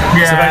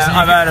 Yeah, so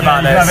I've heard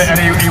about this. And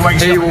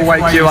he will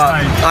wake you up.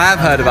 I have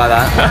heard about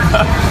that.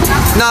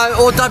 No,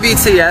 or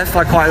WTF,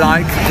 I quite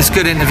like. It's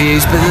good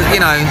interviews, but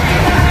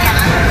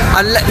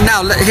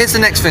now here's the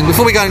next thing.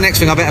 Before we go to the next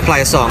thing, I better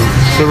play a song.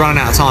 We're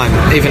running out of time,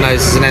 even though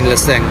this is an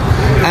endless thing.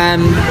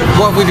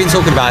 What have we been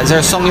talking about? Is there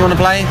a song you want to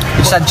play?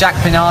 We just had Jack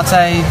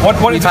Pinate.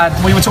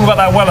 We were talking about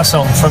that Weller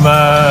song from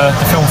the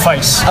film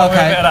Face.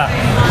 Okay.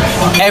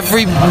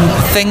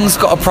 Everything's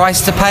got a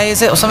price to pay,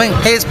 is it, or something?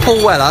 Here's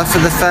Paul Weller for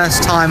the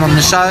first time on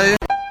the show.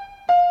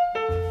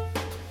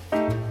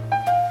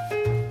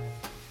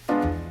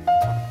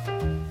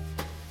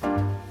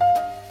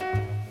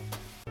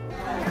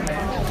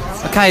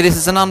 Okay, this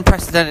is an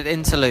unprecedented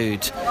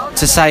interlude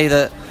to say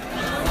that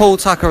Paul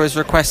Tucker has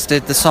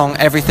requested the song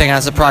Everything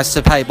Has a Price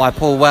to Pay by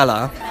Paul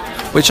Weller,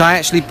 which I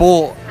actually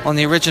bought on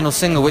the original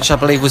single, which I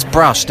believe was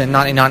Brushed in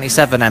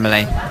 1997,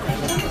 Emily.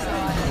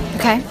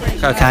 Okay.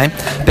 Okay,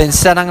 but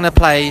instead I'm going to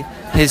play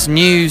his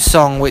new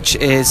song, which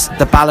is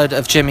The Ballad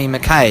of Jimmy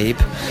McCabe,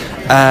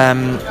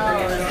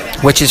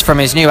 which is from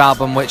his new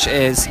album, which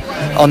is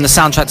on the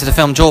soundtrack to the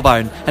film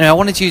Jawbone. Anyway, I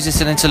wanted to use this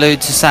as an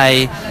interlude to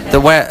say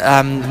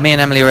that me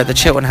and Emily are at the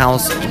Chiltern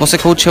House. What's it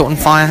called? Chiltern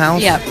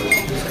Firehouse? Yep.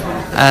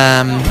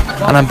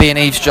 And I'm being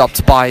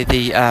eavesdropped by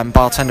the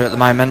bartender at the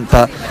moment,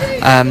 but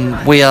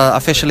we are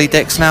officially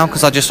dicks now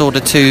because I just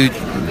ordered 2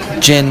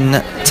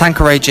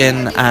 Tanqueray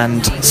gin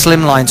and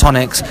slimline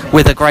tonics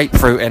with a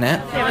grapefruit in it.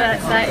 Yeah,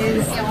 that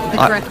is the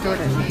correct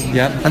order.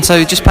 Yeah. And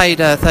so just paid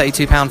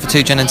 £32 for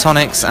 2 gin and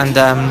tonics, and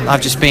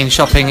I've just been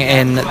shopping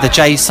in the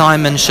J.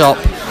 Simon shop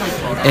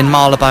in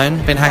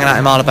Marylebone. Been hanging out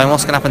in Marylebone.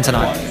 What's going to happen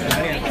tonight?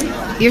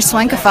 You're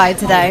swankified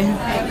today.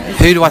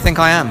 Who do I think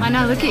I am? I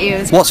know, look at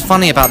you. What's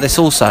funny about this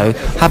also,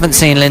 haven't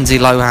seen Lindsay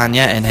Lohan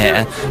yet in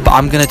here, but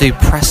I'm going to do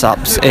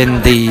press-ups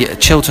in the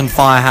Chiltern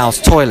Firehouse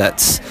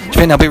toilets. Do you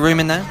think there'll be room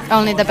in there?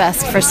 Only the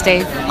best for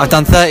Steve. I've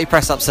done 30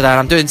 press-ups today, and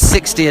I'm doing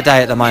 60 a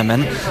day at the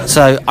moment,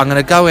 so I'm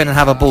going to go in and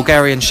have a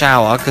Bulgarian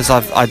shower, because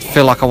I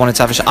feel like I wanted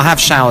to have a shower. I have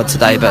showered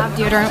today, but...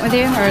 Do you have deodorant with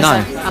you? Or is no.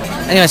 it...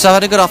 Anyway, so I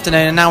had a good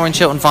afternoon, and now we're in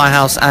Chiltern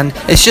Firehouse, and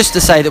it's just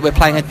to say that we're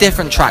playing a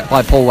different track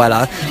by Paul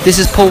Weller. This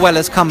is Paul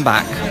Weller's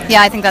Comeback.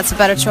 Yeah, I think that's a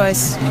better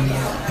choice.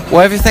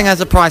 Well, everything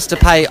has a price to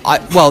pay.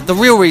 The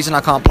real reason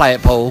I can't play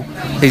it, Paul,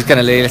 who's going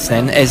to be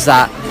listening, is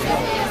that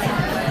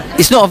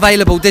it's not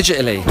available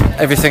digitally.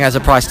 Everything has a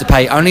price to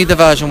pay. Only the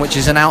version which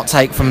is an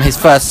outtake from his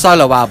first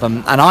solo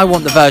album, and I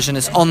want the version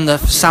that's on the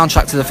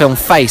soundtrack to the film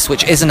Face,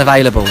 which isn't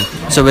available.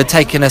 So we're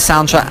taking a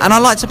soundtrack, and I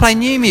like to play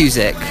new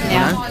music.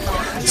 Yeah. You know?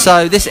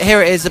 So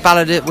here it is, the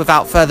ballad.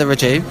 Without further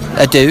ado.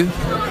 To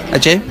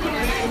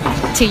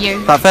you.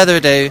 Without further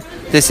ado.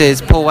 This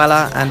is Paul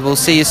Weller, and we'll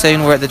see you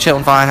soon. We're at the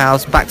Chiltern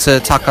Firehouse. Back to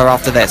Tucker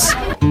after this.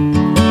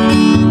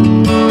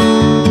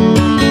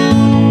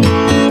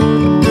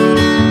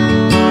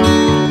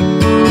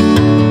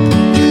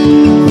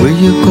 Where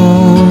you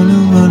gonna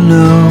run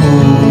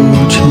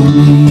now,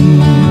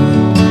 Jimmy?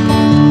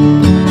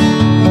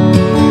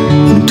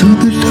 Into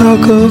the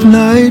dark of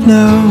night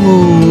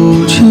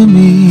now,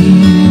 Jimmy.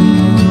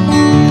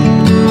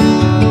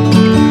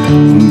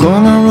 I'm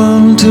gonna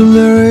run till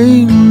there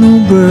ain't no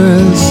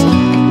breath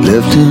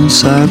left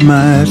inside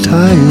my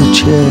tired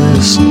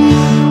chest.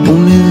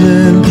 Only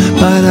then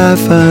might I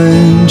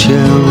find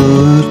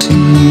charity.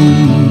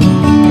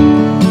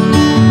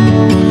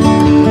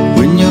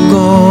 When you're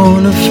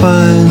gonna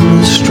find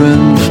the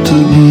strength to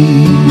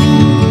be,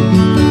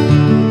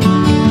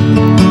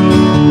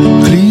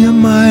 clear your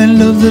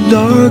mind of the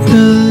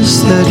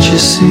darkness that you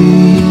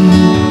see.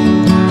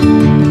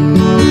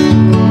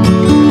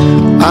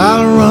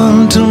 I'll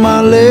run till my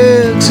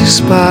legs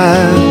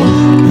expire.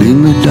 Lay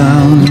me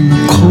down in the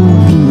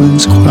cold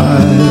wind's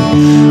quiet.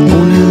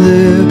 Only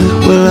there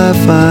will I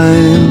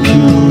find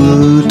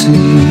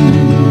purity.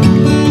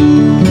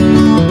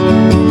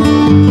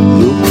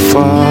 Look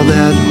for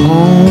that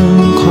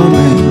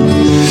homecoming,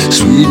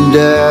 sweet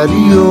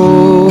daddy-o.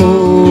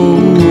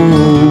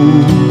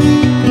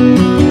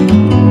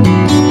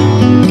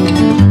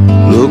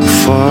 Look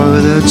for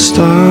that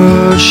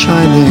star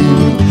shining,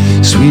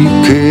 sweet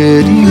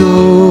Katie-o.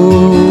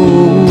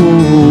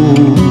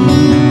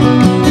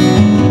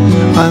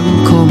 I'm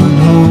coming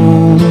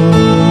home.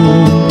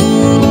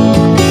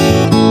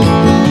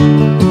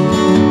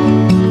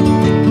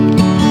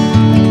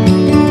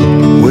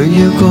 Where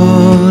you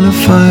gonna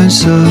find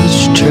such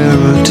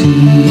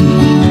charity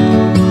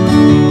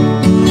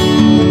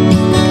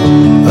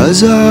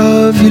as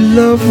of your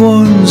loved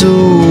ones,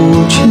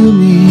 oh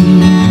Jimmy?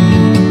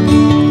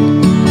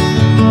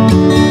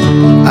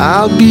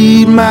 I'll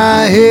beat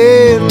my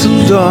head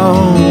till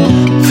dawn,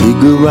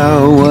 figure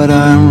out what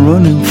I'm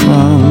running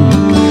from.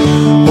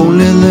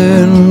 Only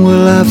then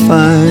will I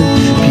find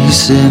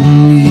peace in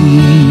me.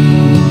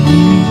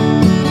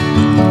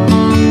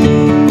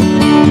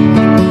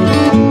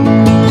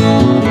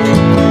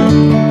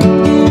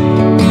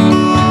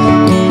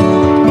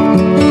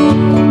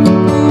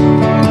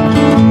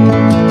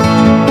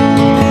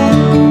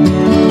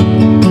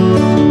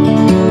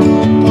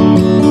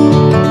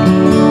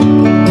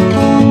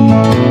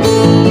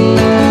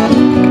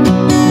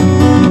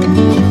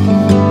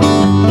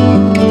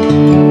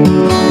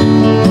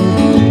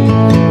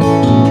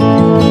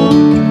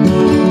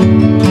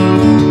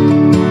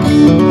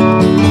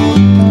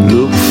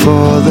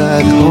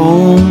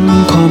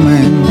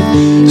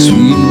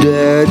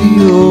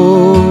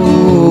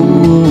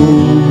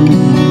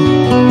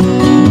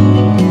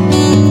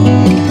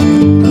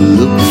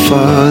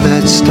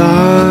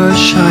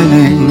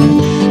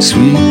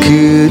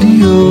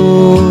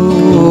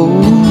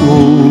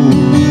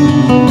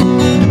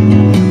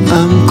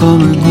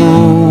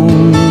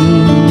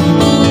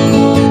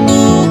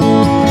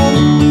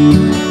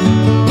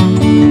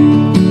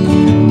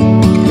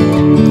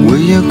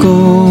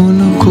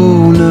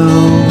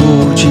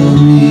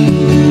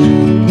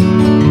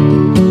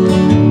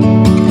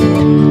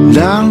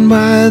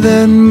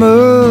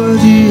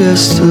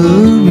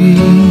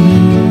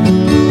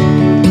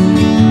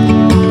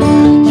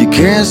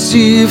 Can't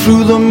see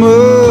through the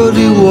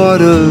muddy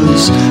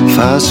waters,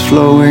 fast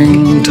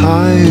flowing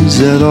tides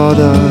that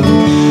order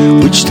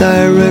which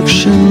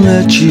direction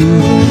that you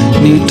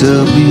need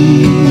to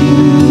be.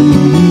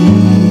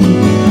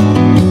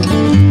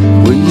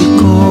 Where you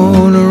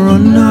gonna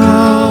run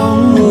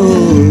now?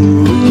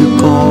 Where you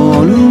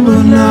gonna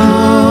run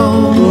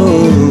now?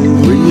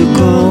 Where you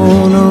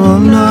gonna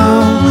run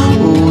now?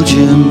 Oh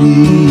Jimmy.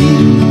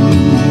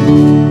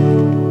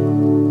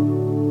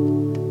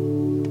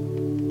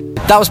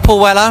 That was Paul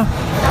Weller.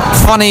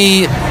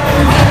 Funny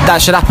that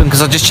should happen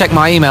because I just checked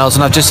my emails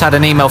and I've just had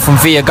an email from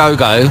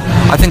Viagogo.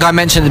 I think I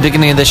mentioned at the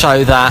beginning of the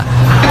show that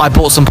I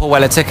bought some Paul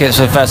Weller tickets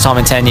for the first time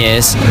in 10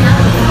 years.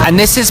 And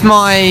this is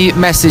my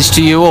message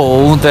to you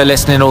all, that are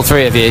listening, all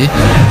three of you.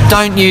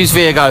 Don't use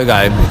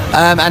Viagogo.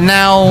 And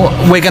now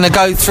we're going to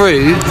go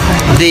through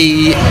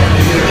the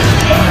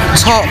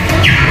top...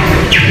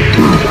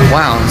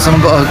 Wow,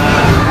 someone got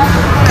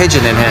a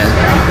pigeon in here.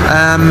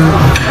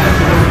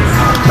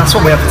 That's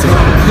what we have to do.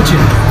 Pigeon.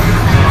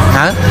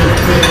 Huh?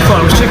 I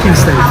thought it was chicken,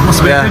 Steve.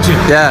 Must be a pigeon.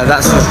 Yeah,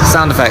 that's the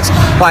sound effects.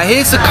 Right,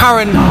 here's the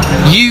current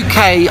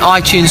UK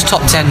iTunes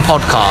Top 10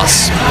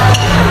 podcasts.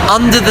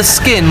 Under the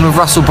Skin with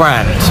Russell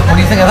Brand. What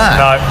do you think of that?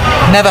 No.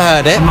 Never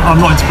heard it. I'm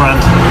not into Brand.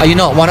 Are you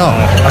not? Why not?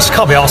 I just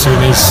can't be arsed with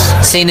these.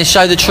 Seen his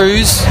show The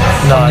Trues?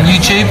 No. On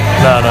YouTube?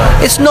 No.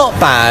 It's not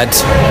bad.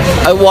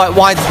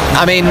 Why?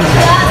 I mean...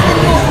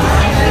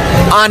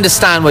 I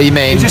understand what you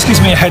mean. He just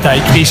gives me a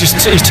headache. He's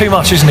too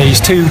much, isn't he? He's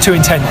too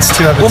intense,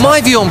 too over the Well, top. my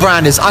view on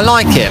Brand is I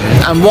like him,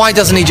 and why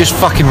doesn't he just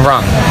fucking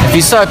run? If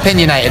he's so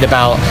opinionated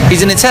about...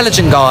 He's an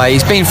intelligent guy,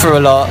 he's been through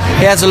a lot,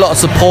 he has a lot of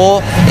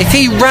support. If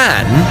he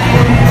ran,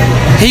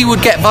 he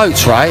would get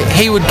votes, right?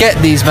 He would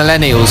get these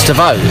millennials to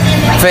vote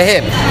for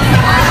him.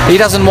 He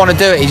doesn't want to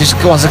do it, he just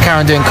wants to carry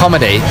on doing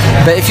comedy.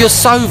 But if you're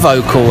so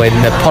vocal in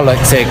the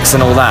politics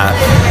and all that,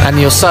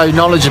 and you're so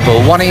knowledgeable,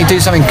 why don't you do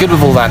something good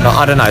with all that?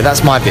 I don't know,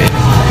 that's my view.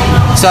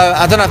 So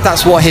I don't know if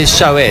that's what his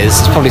show is.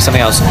 It's probably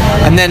something else.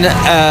 And then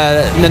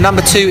the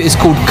number 2 is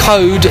called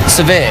Code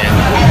Severe.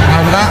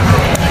 Remember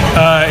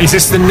that? Is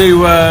this the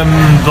new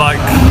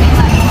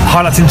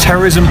highlighting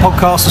terrorism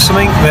podcast or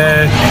something?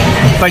 They're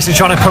basically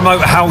trying to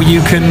promote how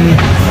you can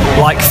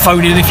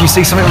phone in if you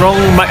see something wrong.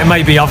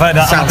 Maybe I've heard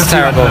that. Sounds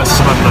terrible.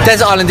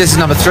 Desert Island Disc is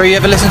number 3. You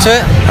ever listen to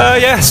it?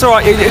 Yeah, it's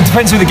alright. It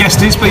depends who the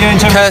guest is, but yeah, in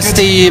general.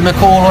 Kirsty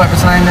McCall, whatever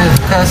her name is.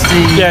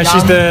 Kirsty. Yeah,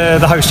 she's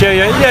the host.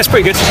 Yeah, it's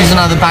pretty good. She's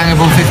another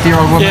bangable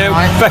 50-year-old woman. Yeah,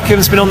 right?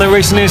 Beckham's been on there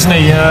recently, isn't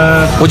he?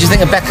 What do you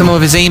think of Beckham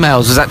with his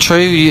emails? Is that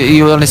true?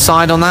 You on his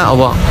side on that or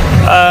what?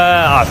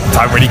 I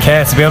don't really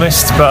care, to be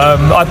honest, but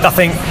I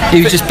think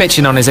he was just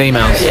bitching on his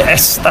emails.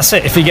 Yes, that's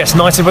it. If he gets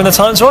knighted when the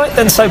time's right,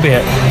 then so be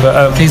it.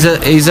 But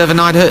he's over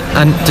knighthood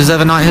and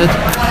deserve a knighthood.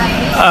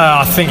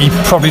 I think he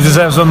probably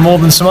deserves one more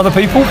than some other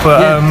people,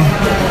 but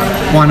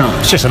why not?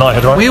 It's just a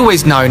knighthood, right? We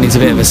always known he's a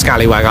bit of a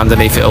scallywag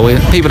underneath it all.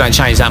 People don't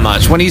change that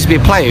much. When he used to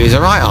be a player, he was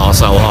a right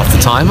arsehole half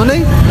the time, wasn't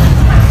he?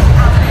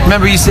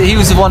 Remember, he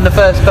was the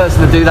first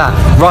person to do that.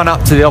 Run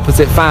up to the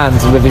opposite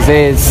fans with his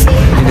ears,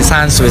 in his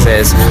hands to his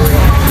ears.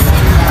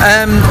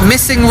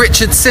 Missing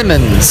Richard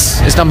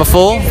Simmons is number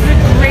 4.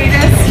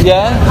 Greatest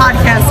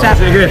podcast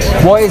ever. Good.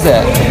 What is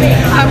it?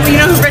 You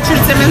know who Richard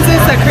Simmons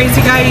is? That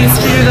crazy guy who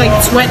used to do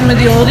Sweating with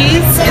the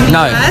Oldies in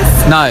the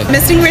US? No.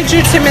 Missing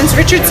Richard Simmons.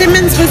 Richard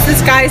Simmons was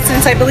this guy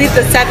since I believe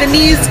the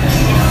 70s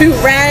who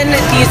ran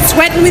these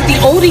Sweating with the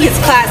Oldies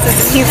classes,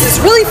 and he's this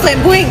really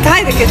flamboyant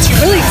guy that gets you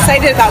really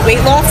excited about weight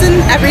loss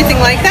and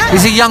everything like that.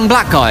 He's a young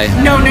black guy.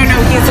 No.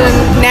 He's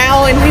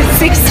now in his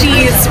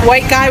 60s,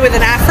 white guy with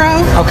an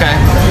afro. Okay.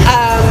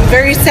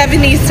 Very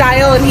 70s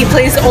style, and he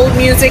plays old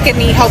music and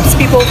he helps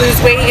people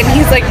lose weight, and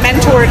he's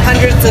mentored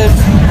hundreds of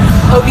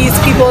obese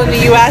people in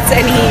the US,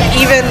 and he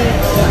even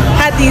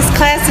had these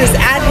classes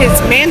at his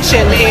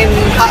mansion in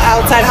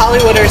outside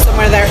Hollywood or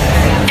somewhere there.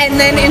 And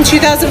then in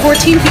 2014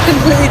 he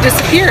completely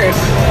disappeared.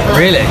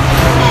 Really?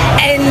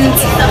 And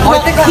I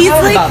think I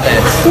heard about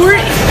this.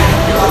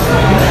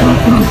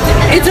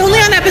 It's only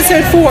on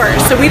episode 4,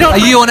 so we don't.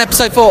 Are you on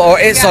episode 4 or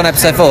it's on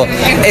episode 4?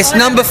 It's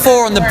number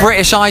 4 on the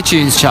British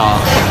iTunes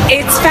chart.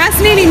 It's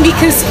fascinating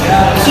because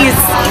he's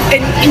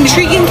an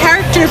intriguing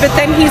character, but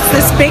then he's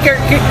this bigger,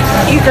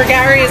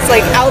 gregarious,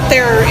 out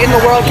there in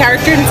the world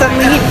character, and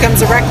suddenly he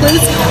becomes a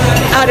recluse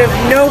out of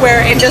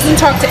nowhere and doesn't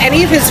talk to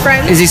any of his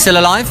friends. Is he still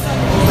alive?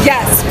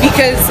 Yes,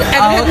 because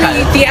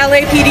evidently the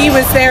LAPD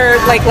was there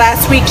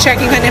last week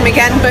checking on him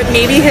again, but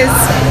maybe his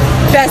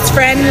best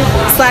friend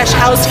 /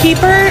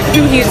 housekeeper,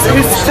 who's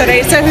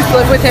Teresa, who's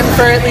lived with him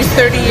for at least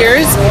 30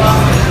 years,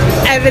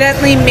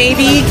 evidently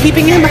maybe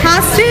keeping him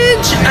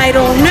hostage. I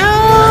don't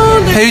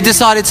know. Who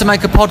decided to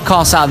make a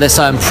podcast out of this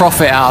and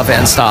profit out of it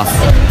and stuff?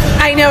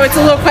 I know it's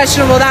a little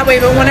questionable that way,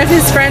 but one of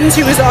his friends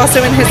who was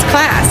also in his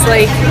class,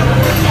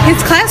 his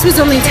class was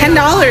only $10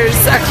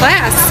 a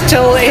class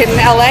still in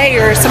LA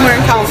or somewhere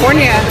in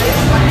California,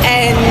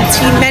 and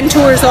he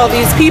mentors all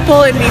these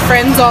people and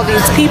befriends all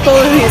these people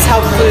who's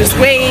helped lose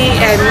weight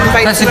and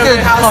invites That's a them over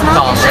good to house.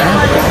 podcast,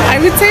 yeah? I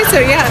would say so,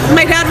 yeah.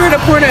 My dad wrote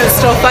a porno is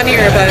still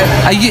funnier, but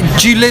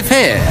Do you live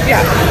here?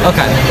 yeah.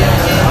 Okay.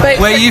 But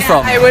Where are you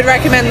from? I would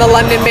recommend the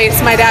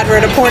London-based My Dad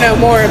Wrote a Porno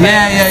more. But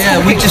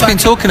Yeah. We've just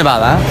been talking about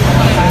that.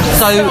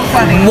 So,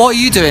 what are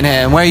you doing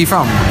here and where are you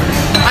from?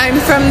 I'm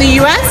from the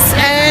US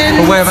and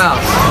Well,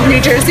 whereabouts? New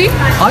Jersey.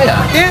 Oh,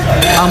 yeah?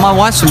 Yeah. My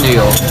wife's from New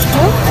York.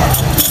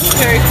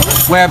 Very cool.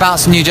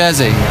 Whereabouts in New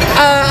Jersey?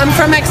 I'm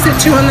from Exit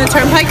 2 on the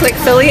Turnpike, like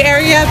Philly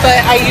area, but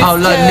I used to...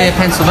 like near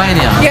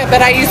Pennsylvania? Yeah,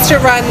 but I used to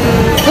run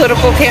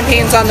political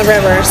campaigns on the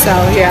river, so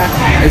yeah.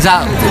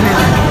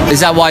 Is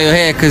that why you're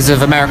here? Because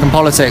of American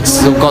politics?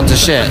 It's all gone to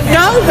shit.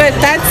 No, but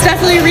that's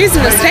definitely a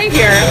reason to stay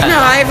here. No,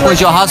 Was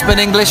your husband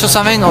English or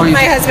something? Or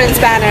My husband's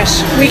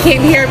Spanish. We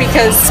came here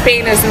because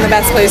Spain isn't the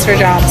best place for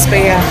jobs, but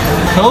yeah.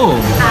 Cool.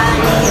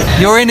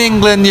 You're in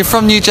England, you're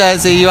from New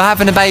Jersey, you're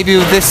having a baby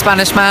with this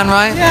Spanish man,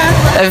 right?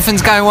 Yeah.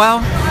 Everything's going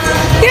well?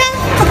 Yeah,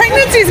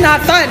 pregnancy's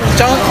not fun.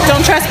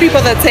 Don't trust people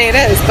that say it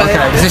is, but...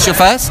 Okay. Is this your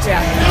first? Yeah.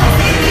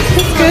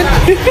 It's good.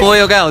 Boy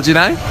or girl, do you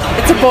know?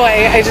 It's a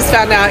boy. I just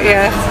found out,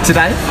 yeah.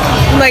 Today?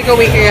 Like a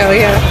week ago,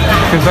 yeah.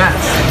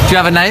 Congrats. Do you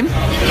have a name?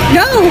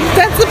 No,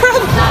 that's the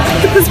problem.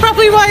 That's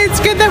probably why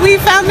it's good that we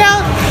found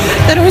out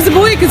that it was a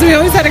boy, because we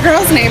always had a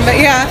girl's name, but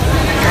yeah.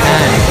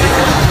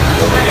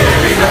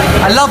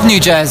 I love New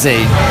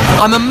Jersey.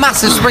 I'm a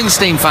massive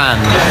Springsteen fan.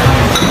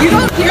 You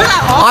don't hear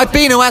that often. I've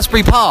been to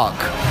Asbury Park.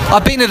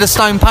 I've been to the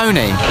Stone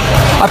Pony.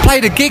 I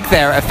played a gig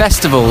there at a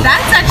festival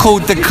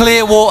called the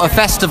Clearwater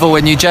Festival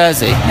in New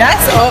Jersey. Yes,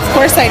 oh, of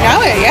course I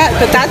know it, yeah.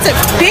 But that's a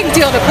big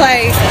deal to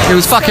play. It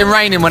was fucking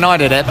raining when I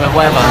did it, but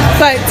whatever.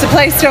 But to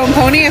play Stone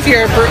Pony if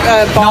you're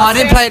a boss. No, I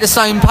didn't play at the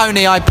Stone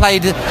Pony. I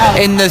played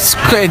in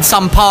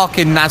some park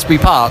in Asbury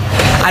Park,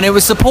 and it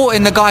was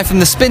supporting the guy from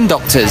the Spin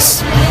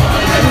Doctors.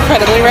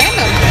 Incredibly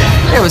random.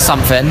 It was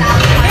something.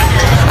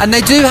 And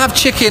they do have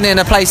chicken in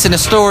a place in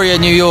Astoria,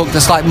 New York,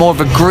 that's like more of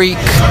a Greek,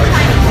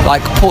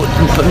 like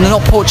but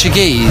not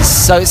Portuguese.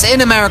 So it's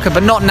in America,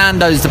 but not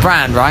Nando's the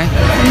brand, right?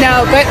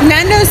 No, but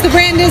Nando's the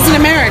brand is in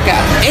America.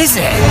 Is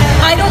it?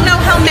 I don't know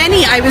how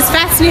many. I was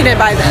fascinated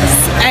by this.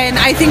 And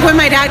I think when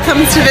my dad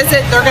comes to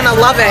visit, they're going to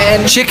love it.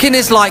 And Chicken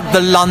is like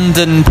the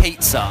London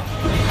pizza.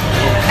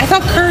 I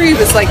thought curry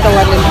was like the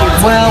London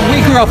pizza. Well,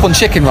 we grew up on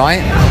chicken,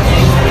 right?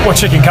 Well,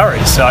 chicken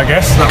curries, I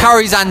guess.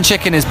 Curries and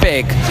chicken is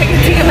big.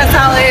 Chicken tikka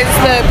masala is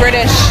the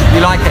British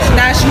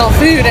national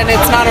food, and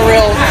it's not a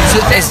real...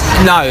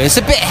 It's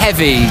a bit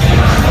heavy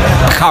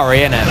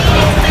curry, isn't it?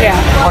 Yeah.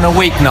 On a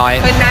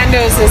weeknight. But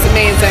Nando's is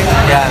amazing.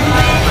 Yeah.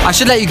 I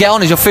should let you get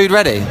on. Is your food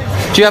ready?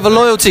 Do you have a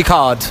loyalty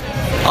card?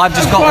 I've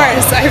just got one.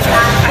 Of course. I've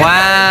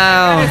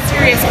Wow. got a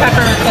serious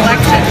pepper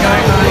collection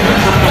going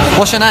on.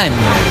 What's your name?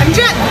 I'm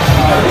Jen.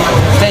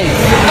 Steve.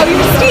 Oh,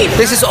 you're Steve.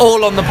 This is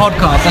all on the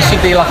podcast. I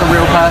should be like a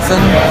real person.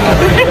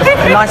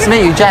 Nice to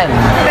meet you, Jen.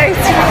 Nice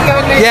to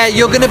meet you. Yeah,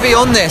 you're going to be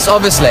on this,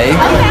 obviously.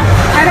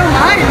 I don't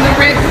mind.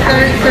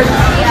 The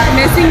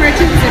missing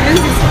Richard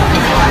Simmons is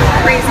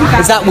crazy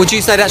fast. Would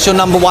you say that's your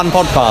number one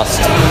podcast?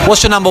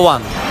 What's your number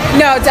one?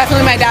 No,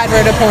 definitely My Dad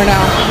Wrote a Porno.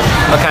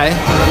 Okay.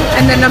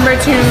 And then number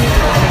 2,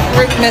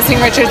 Missing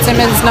Richard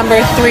Simmons.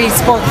 Number 3,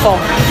 Sporkful.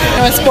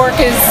 Now a spork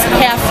is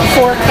half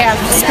fork, half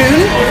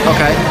spoon.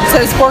 Okay.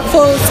 So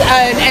Sporkful's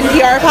an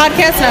NPR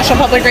podcast, National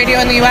Public Radio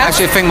in the U.S.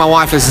 Actually, I think my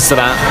wife listens to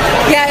that.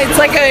 Yeah, it's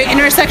like an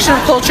intersection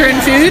of culture and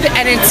food,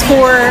 and it's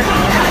for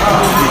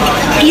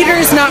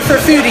eaters, not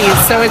for foodies.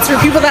 So it's for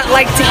people that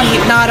like to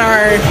eat, not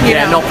our, you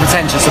know. Not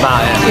pretentious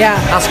about it. Yeah.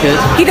 That's good.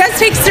 He does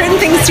take certain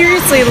things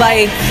seriously,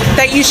 like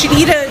that you should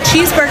eat a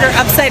cheeseburger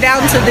upside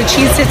down so the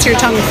cheese hits your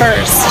tongue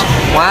first.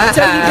 Wow.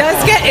 So he does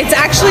it's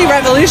actually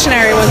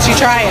revolutionary once you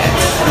try it.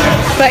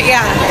 But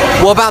yeah.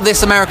 What about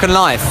This American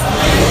Life?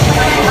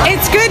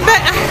 It's good,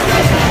 but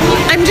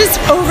I'm just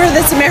over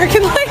this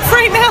American life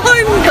right now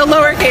in the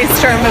lowercase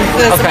term of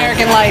this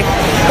American life.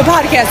 The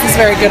podcast is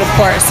very good, of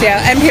course.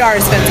 Yeah, NPR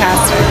is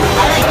fantastic.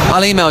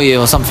 I'll email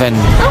you or something.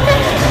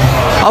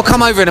 Okay. I'll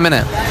come over in a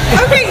minute.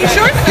 Okay, you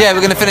sure? Yeah,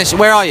 we're going to finish.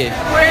 Where are you?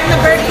 We're in the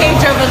bird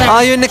cage over there. Oh,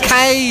 you're in the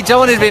cage. I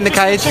wanted to be in the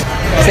cage.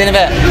 See you in a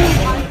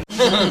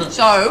bit.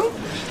 So,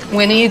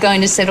 when are you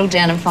going to settle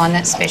down and find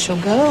that special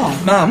girl?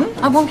 Mum?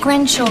 I want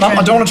grandchildren. Mum,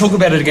 I don't want to talk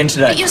about it again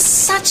today. But you're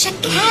such a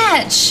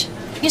catch.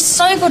 You're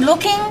so good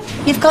looking.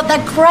 You've got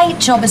that great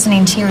job as an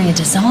interior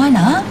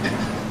designer.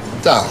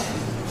 Duh.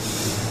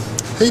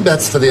 He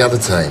bats for the other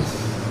team.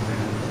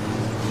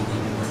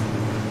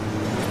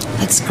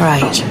 That's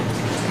great.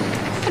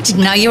 I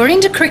didn't know you were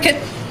into cricket.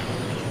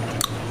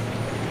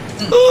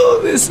 Oh,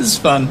 this is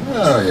fun.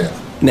 Oh, yeah.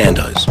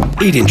 Nando's.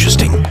 Eat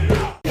interesting.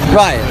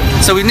 Right,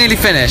 so we've nearly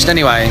finished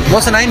anyway.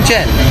 What's her name?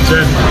 Jen?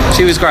 Jen.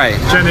 She was great.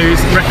 Jen, who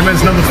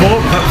recommends number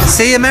 4.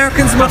 See,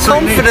 Americans are more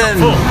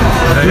confident.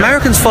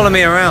 Americans follow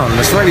me around.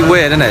 It's really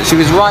weird, isn't it? She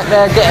was right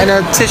there getting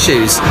her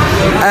tissues.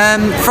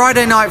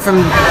 Friday night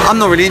from... I'm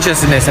not really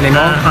interested in this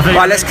anymore.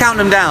 Right, let's count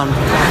them down.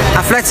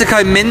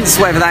 Atletico Mints,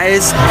 whatever that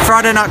is.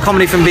 Friday night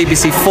comedy from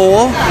BBC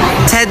 4.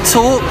 TED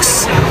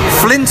Talks.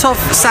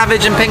 Flintoff,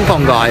 Savage and Ping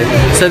Pong Guy.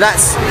 So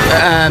that's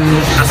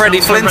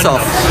Freddie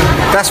Flintoff.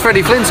 That's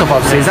Freddie Flintoff,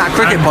 obviously. Is that a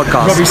cricket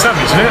podcast? Robbie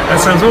Savage, isn't it?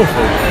 That sounds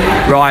awful.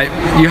 Right,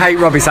 you hate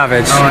Robbie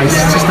Savage. Oh, it's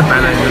just a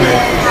bad name, isn't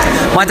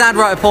it? My dad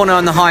wrote a porno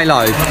on the high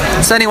low.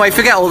 So anyway,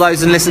 forget all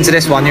those and listen to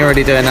this one. You're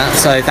already doing that,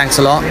 so thanks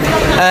a lot.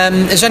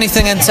 Is there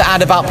anything to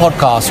add about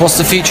podcasts? What's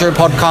the future of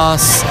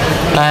podcasts?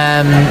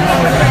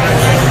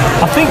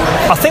 I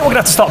think we're going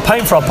to have to start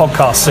paying for our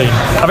podcast soon.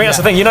 I think that's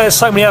the thing. You know, there's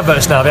so many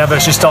adverts now. The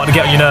adverts just starting to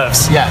get on your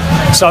nerves. Yeah.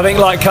 So I think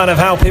like kind of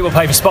how people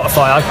pay for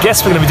Spotify. I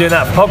guess we're going to be doing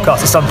that for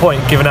podcasts at some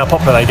point, given how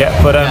popular they get.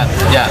 But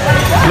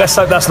let's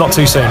hope that's not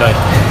too soon, though.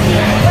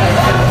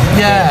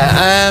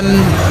 Yeah.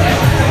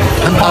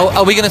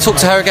 Are we going to talk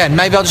to her again?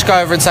 Maybe I'll just go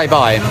over and say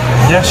bye.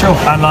 Yeah, sure.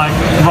 And like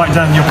write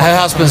down your... Her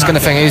husband's going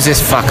to think, who's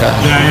this fucker?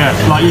 Yeah.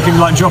 Like you can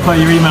like drop her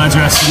your email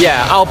address.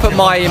 Yeah, I'll put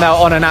my email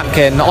on a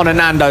napkin, on a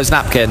Nando's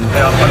napkin.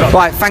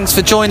 Right, thanks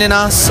for joining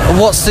us.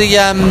 What's the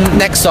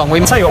next song?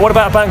 Tell you what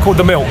about a band called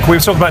The Milk? We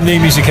were talking about new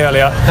music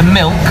earlier. The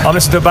Milk? I'm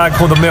listening to a band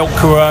called The Milk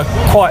who are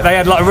they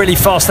had like a really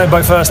fast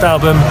tempo first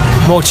album,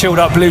 more chilled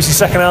up bluesy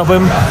second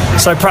album.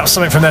 So perhaps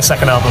something from their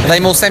second album. Are they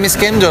more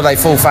semi-skimmed or are they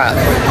full fat?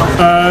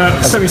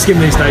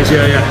 Semi-skimmed these days,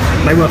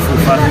 yeah. They were full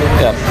fat.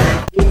 Yeah.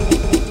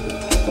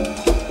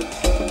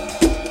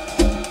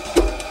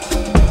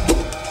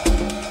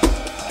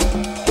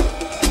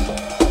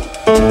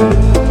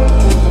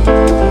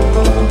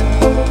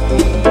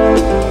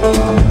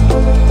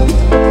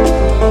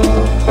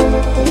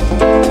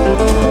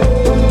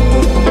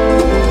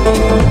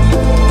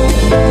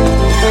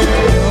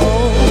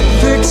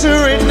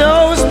 Victory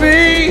knows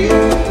me.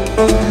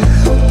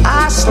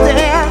 I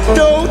stand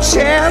no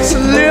chance to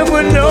live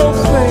with no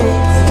faith.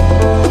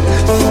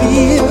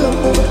 Feel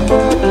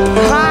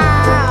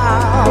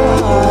high.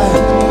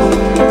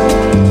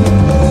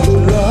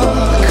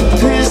 Luck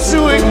appears to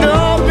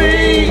ignore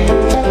me.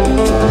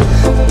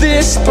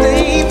 This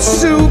ain't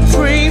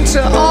supreme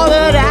to all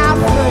that I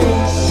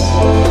face.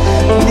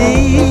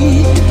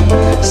 Need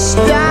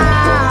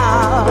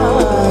style,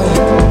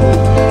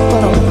 but I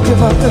won't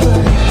give up the night.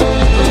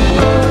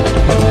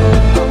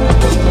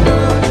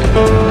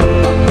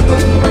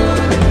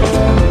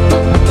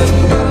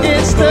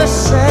 It's the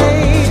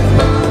same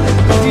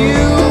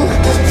view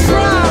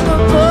from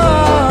above.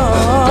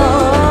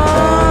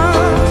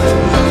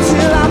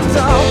 Till I'm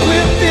done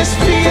with this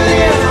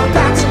feeling, I'm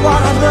back to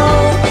what I know.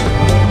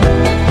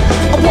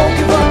 I won't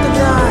give up the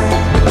night.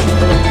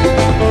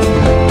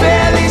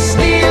 Barely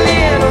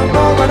stealing a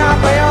moment of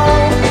my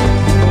own.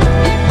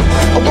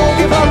 I won't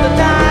give up the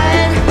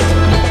night.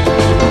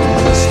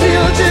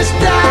 Still just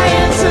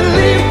dying to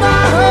leave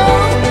my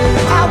home.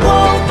 I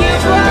won't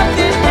give up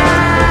the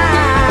night.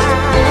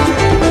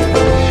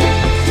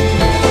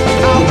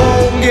 I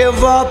won't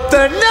give up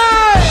the night.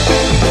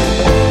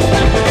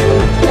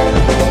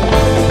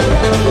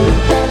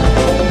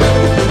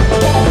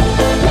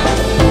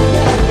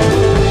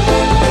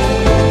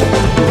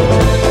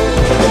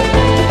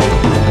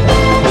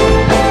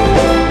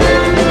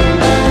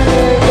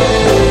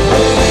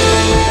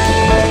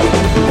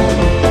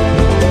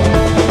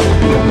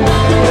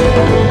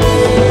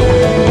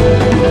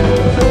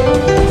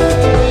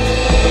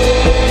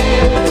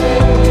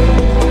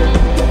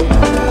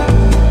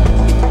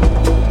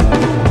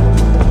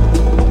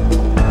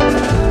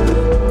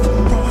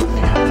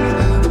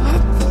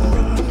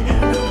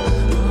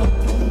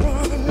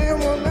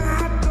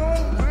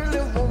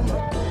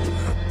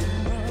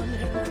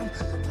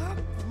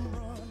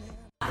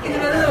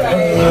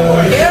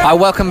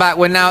 Welcome back.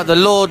 We're now at the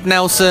Lord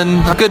Nelson,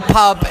 a good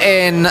pub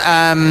in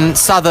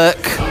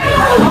Southwark,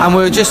 and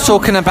we were just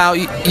talking about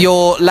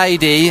your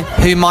lady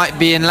who might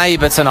be in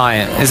labour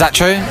tonight. Is that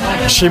true?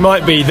 She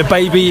might be. The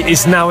baby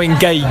is now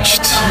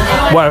engaged,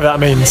 whatever that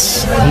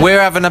means. We're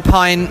having a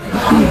pint.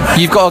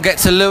 You've got to get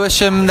to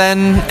Lewisham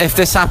then if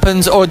this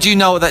happens, or do you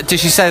know that? Does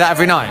she say that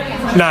every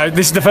night? No,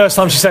 this is the first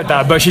time she said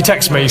that, but she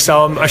texts me,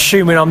 so I'm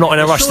assuming I'm not in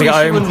a rush to get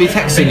home. She wouldn't be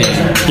texting you.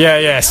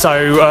 Yeah.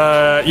 So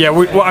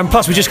and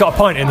plus we just got a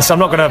pint in, so I'm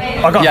not gonna.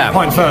 I got a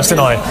pint first,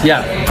 didn't I?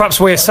 Yeah. Perhaps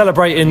we're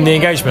celebrating the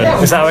engagement.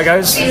 Is that how it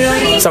goes?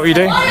 Is that what you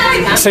do?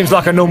 Seems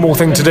like a normal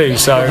thing to do.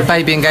 So the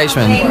baby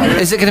engagement.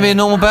 Is it going to be a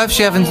normal birth?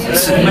 She's not having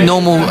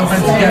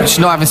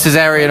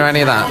cesarean or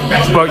any of that.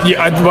 Well,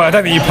 I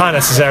don't think you plan a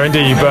cesarean,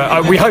 do you?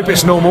 But we hope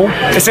it's normal.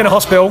 It's in a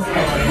hospital.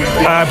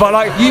 But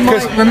like you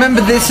might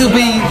remember, this will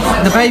be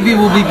the baby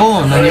will be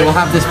born, and you will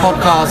have this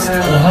podcast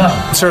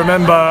to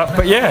remember.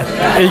 But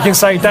yeah, you can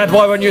say, "Dad,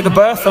 why weren't you at the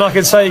birth?" And I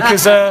can say,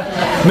 "Because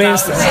me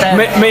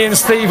and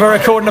Steve are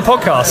recording a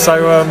podcast."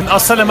 So I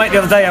was telling a mate the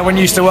other day when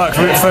you used to work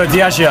for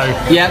Diageo.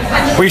 Yeah.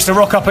 we used to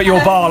rock up at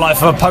your bar like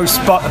for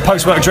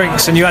post-work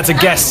drinks, and you had to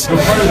guess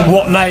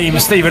what name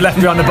Steve had left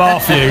behind the bar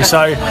for you.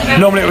 So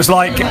normally it was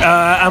like,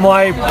 am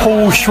I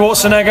Paul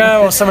Schwarzenegger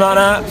or something like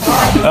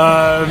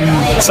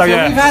that? So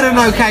yeah. We've had an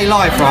okay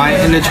life, right,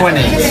 in the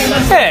 20s.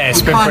 Yeah,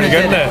 it's been pretty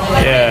good, isn't it?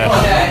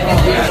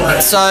 Yeah.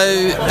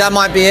 So that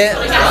might be it.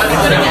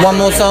 One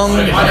more song.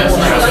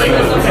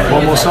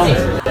 One more song.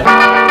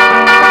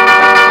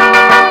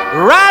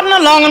 Riding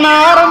along in my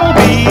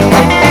automobile,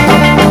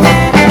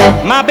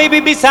 my baby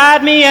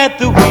beside me at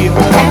the wheel.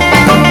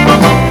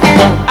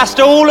 I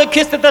stole a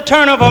kiss at the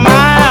turn of a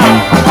mile,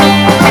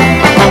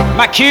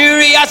 my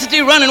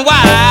curiosity running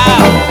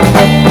wild,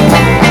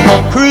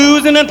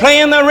 cruising and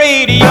playing the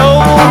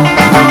radio,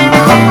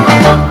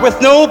 with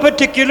no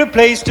particular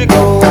place to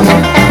go.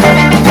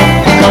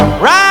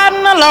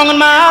 Riding along in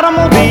my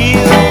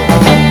automobile,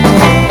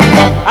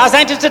 I was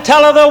anxious to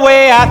tell her the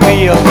way I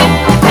feel.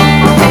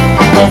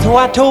 So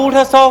I told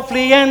her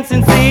softly and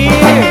sincere,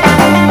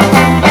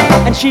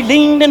 and she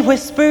leaned and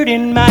whispered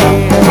in my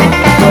ear,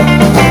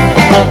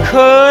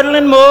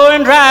 cuddling more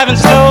and driving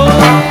slow,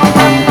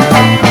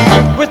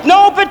 with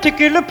no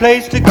particular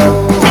place to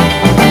go.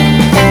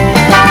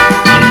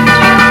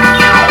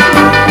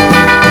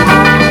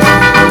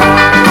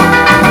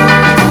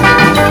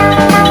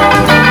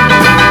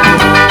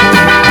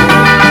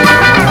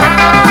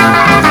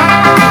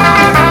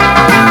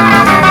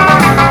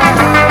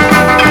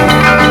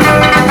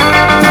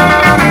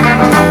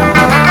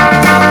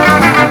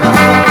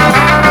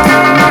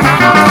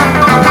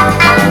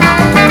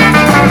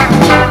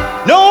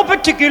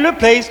 Particular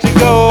place to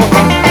go.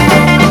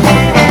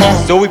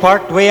 So we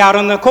parked way out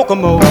on the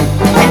Kokomo.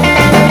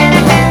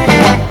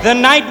 The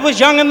night was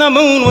young and the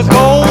moon was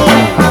gold,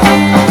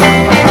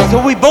 so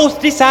we both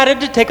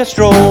decided to take a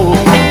stroll.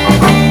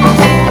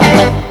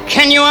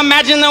 Can you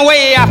imagine the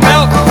way I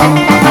felt?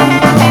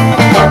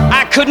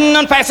 I couldn't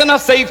unfasten a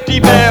safety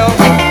belt,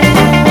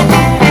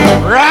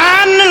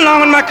 riding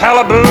along in my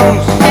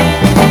calaboose,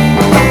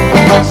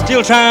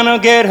 still trying to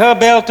get her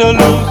belt to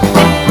loose.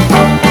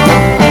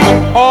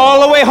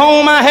 All the way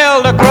home I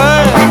held a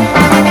grudge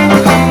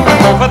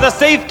for the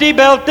safety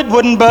belt that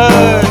wouldn't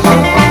budge.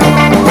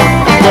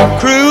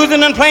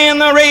 Cruising and playing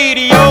the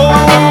radio,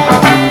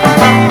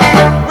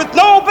 with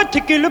no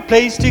particular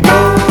place to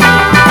go.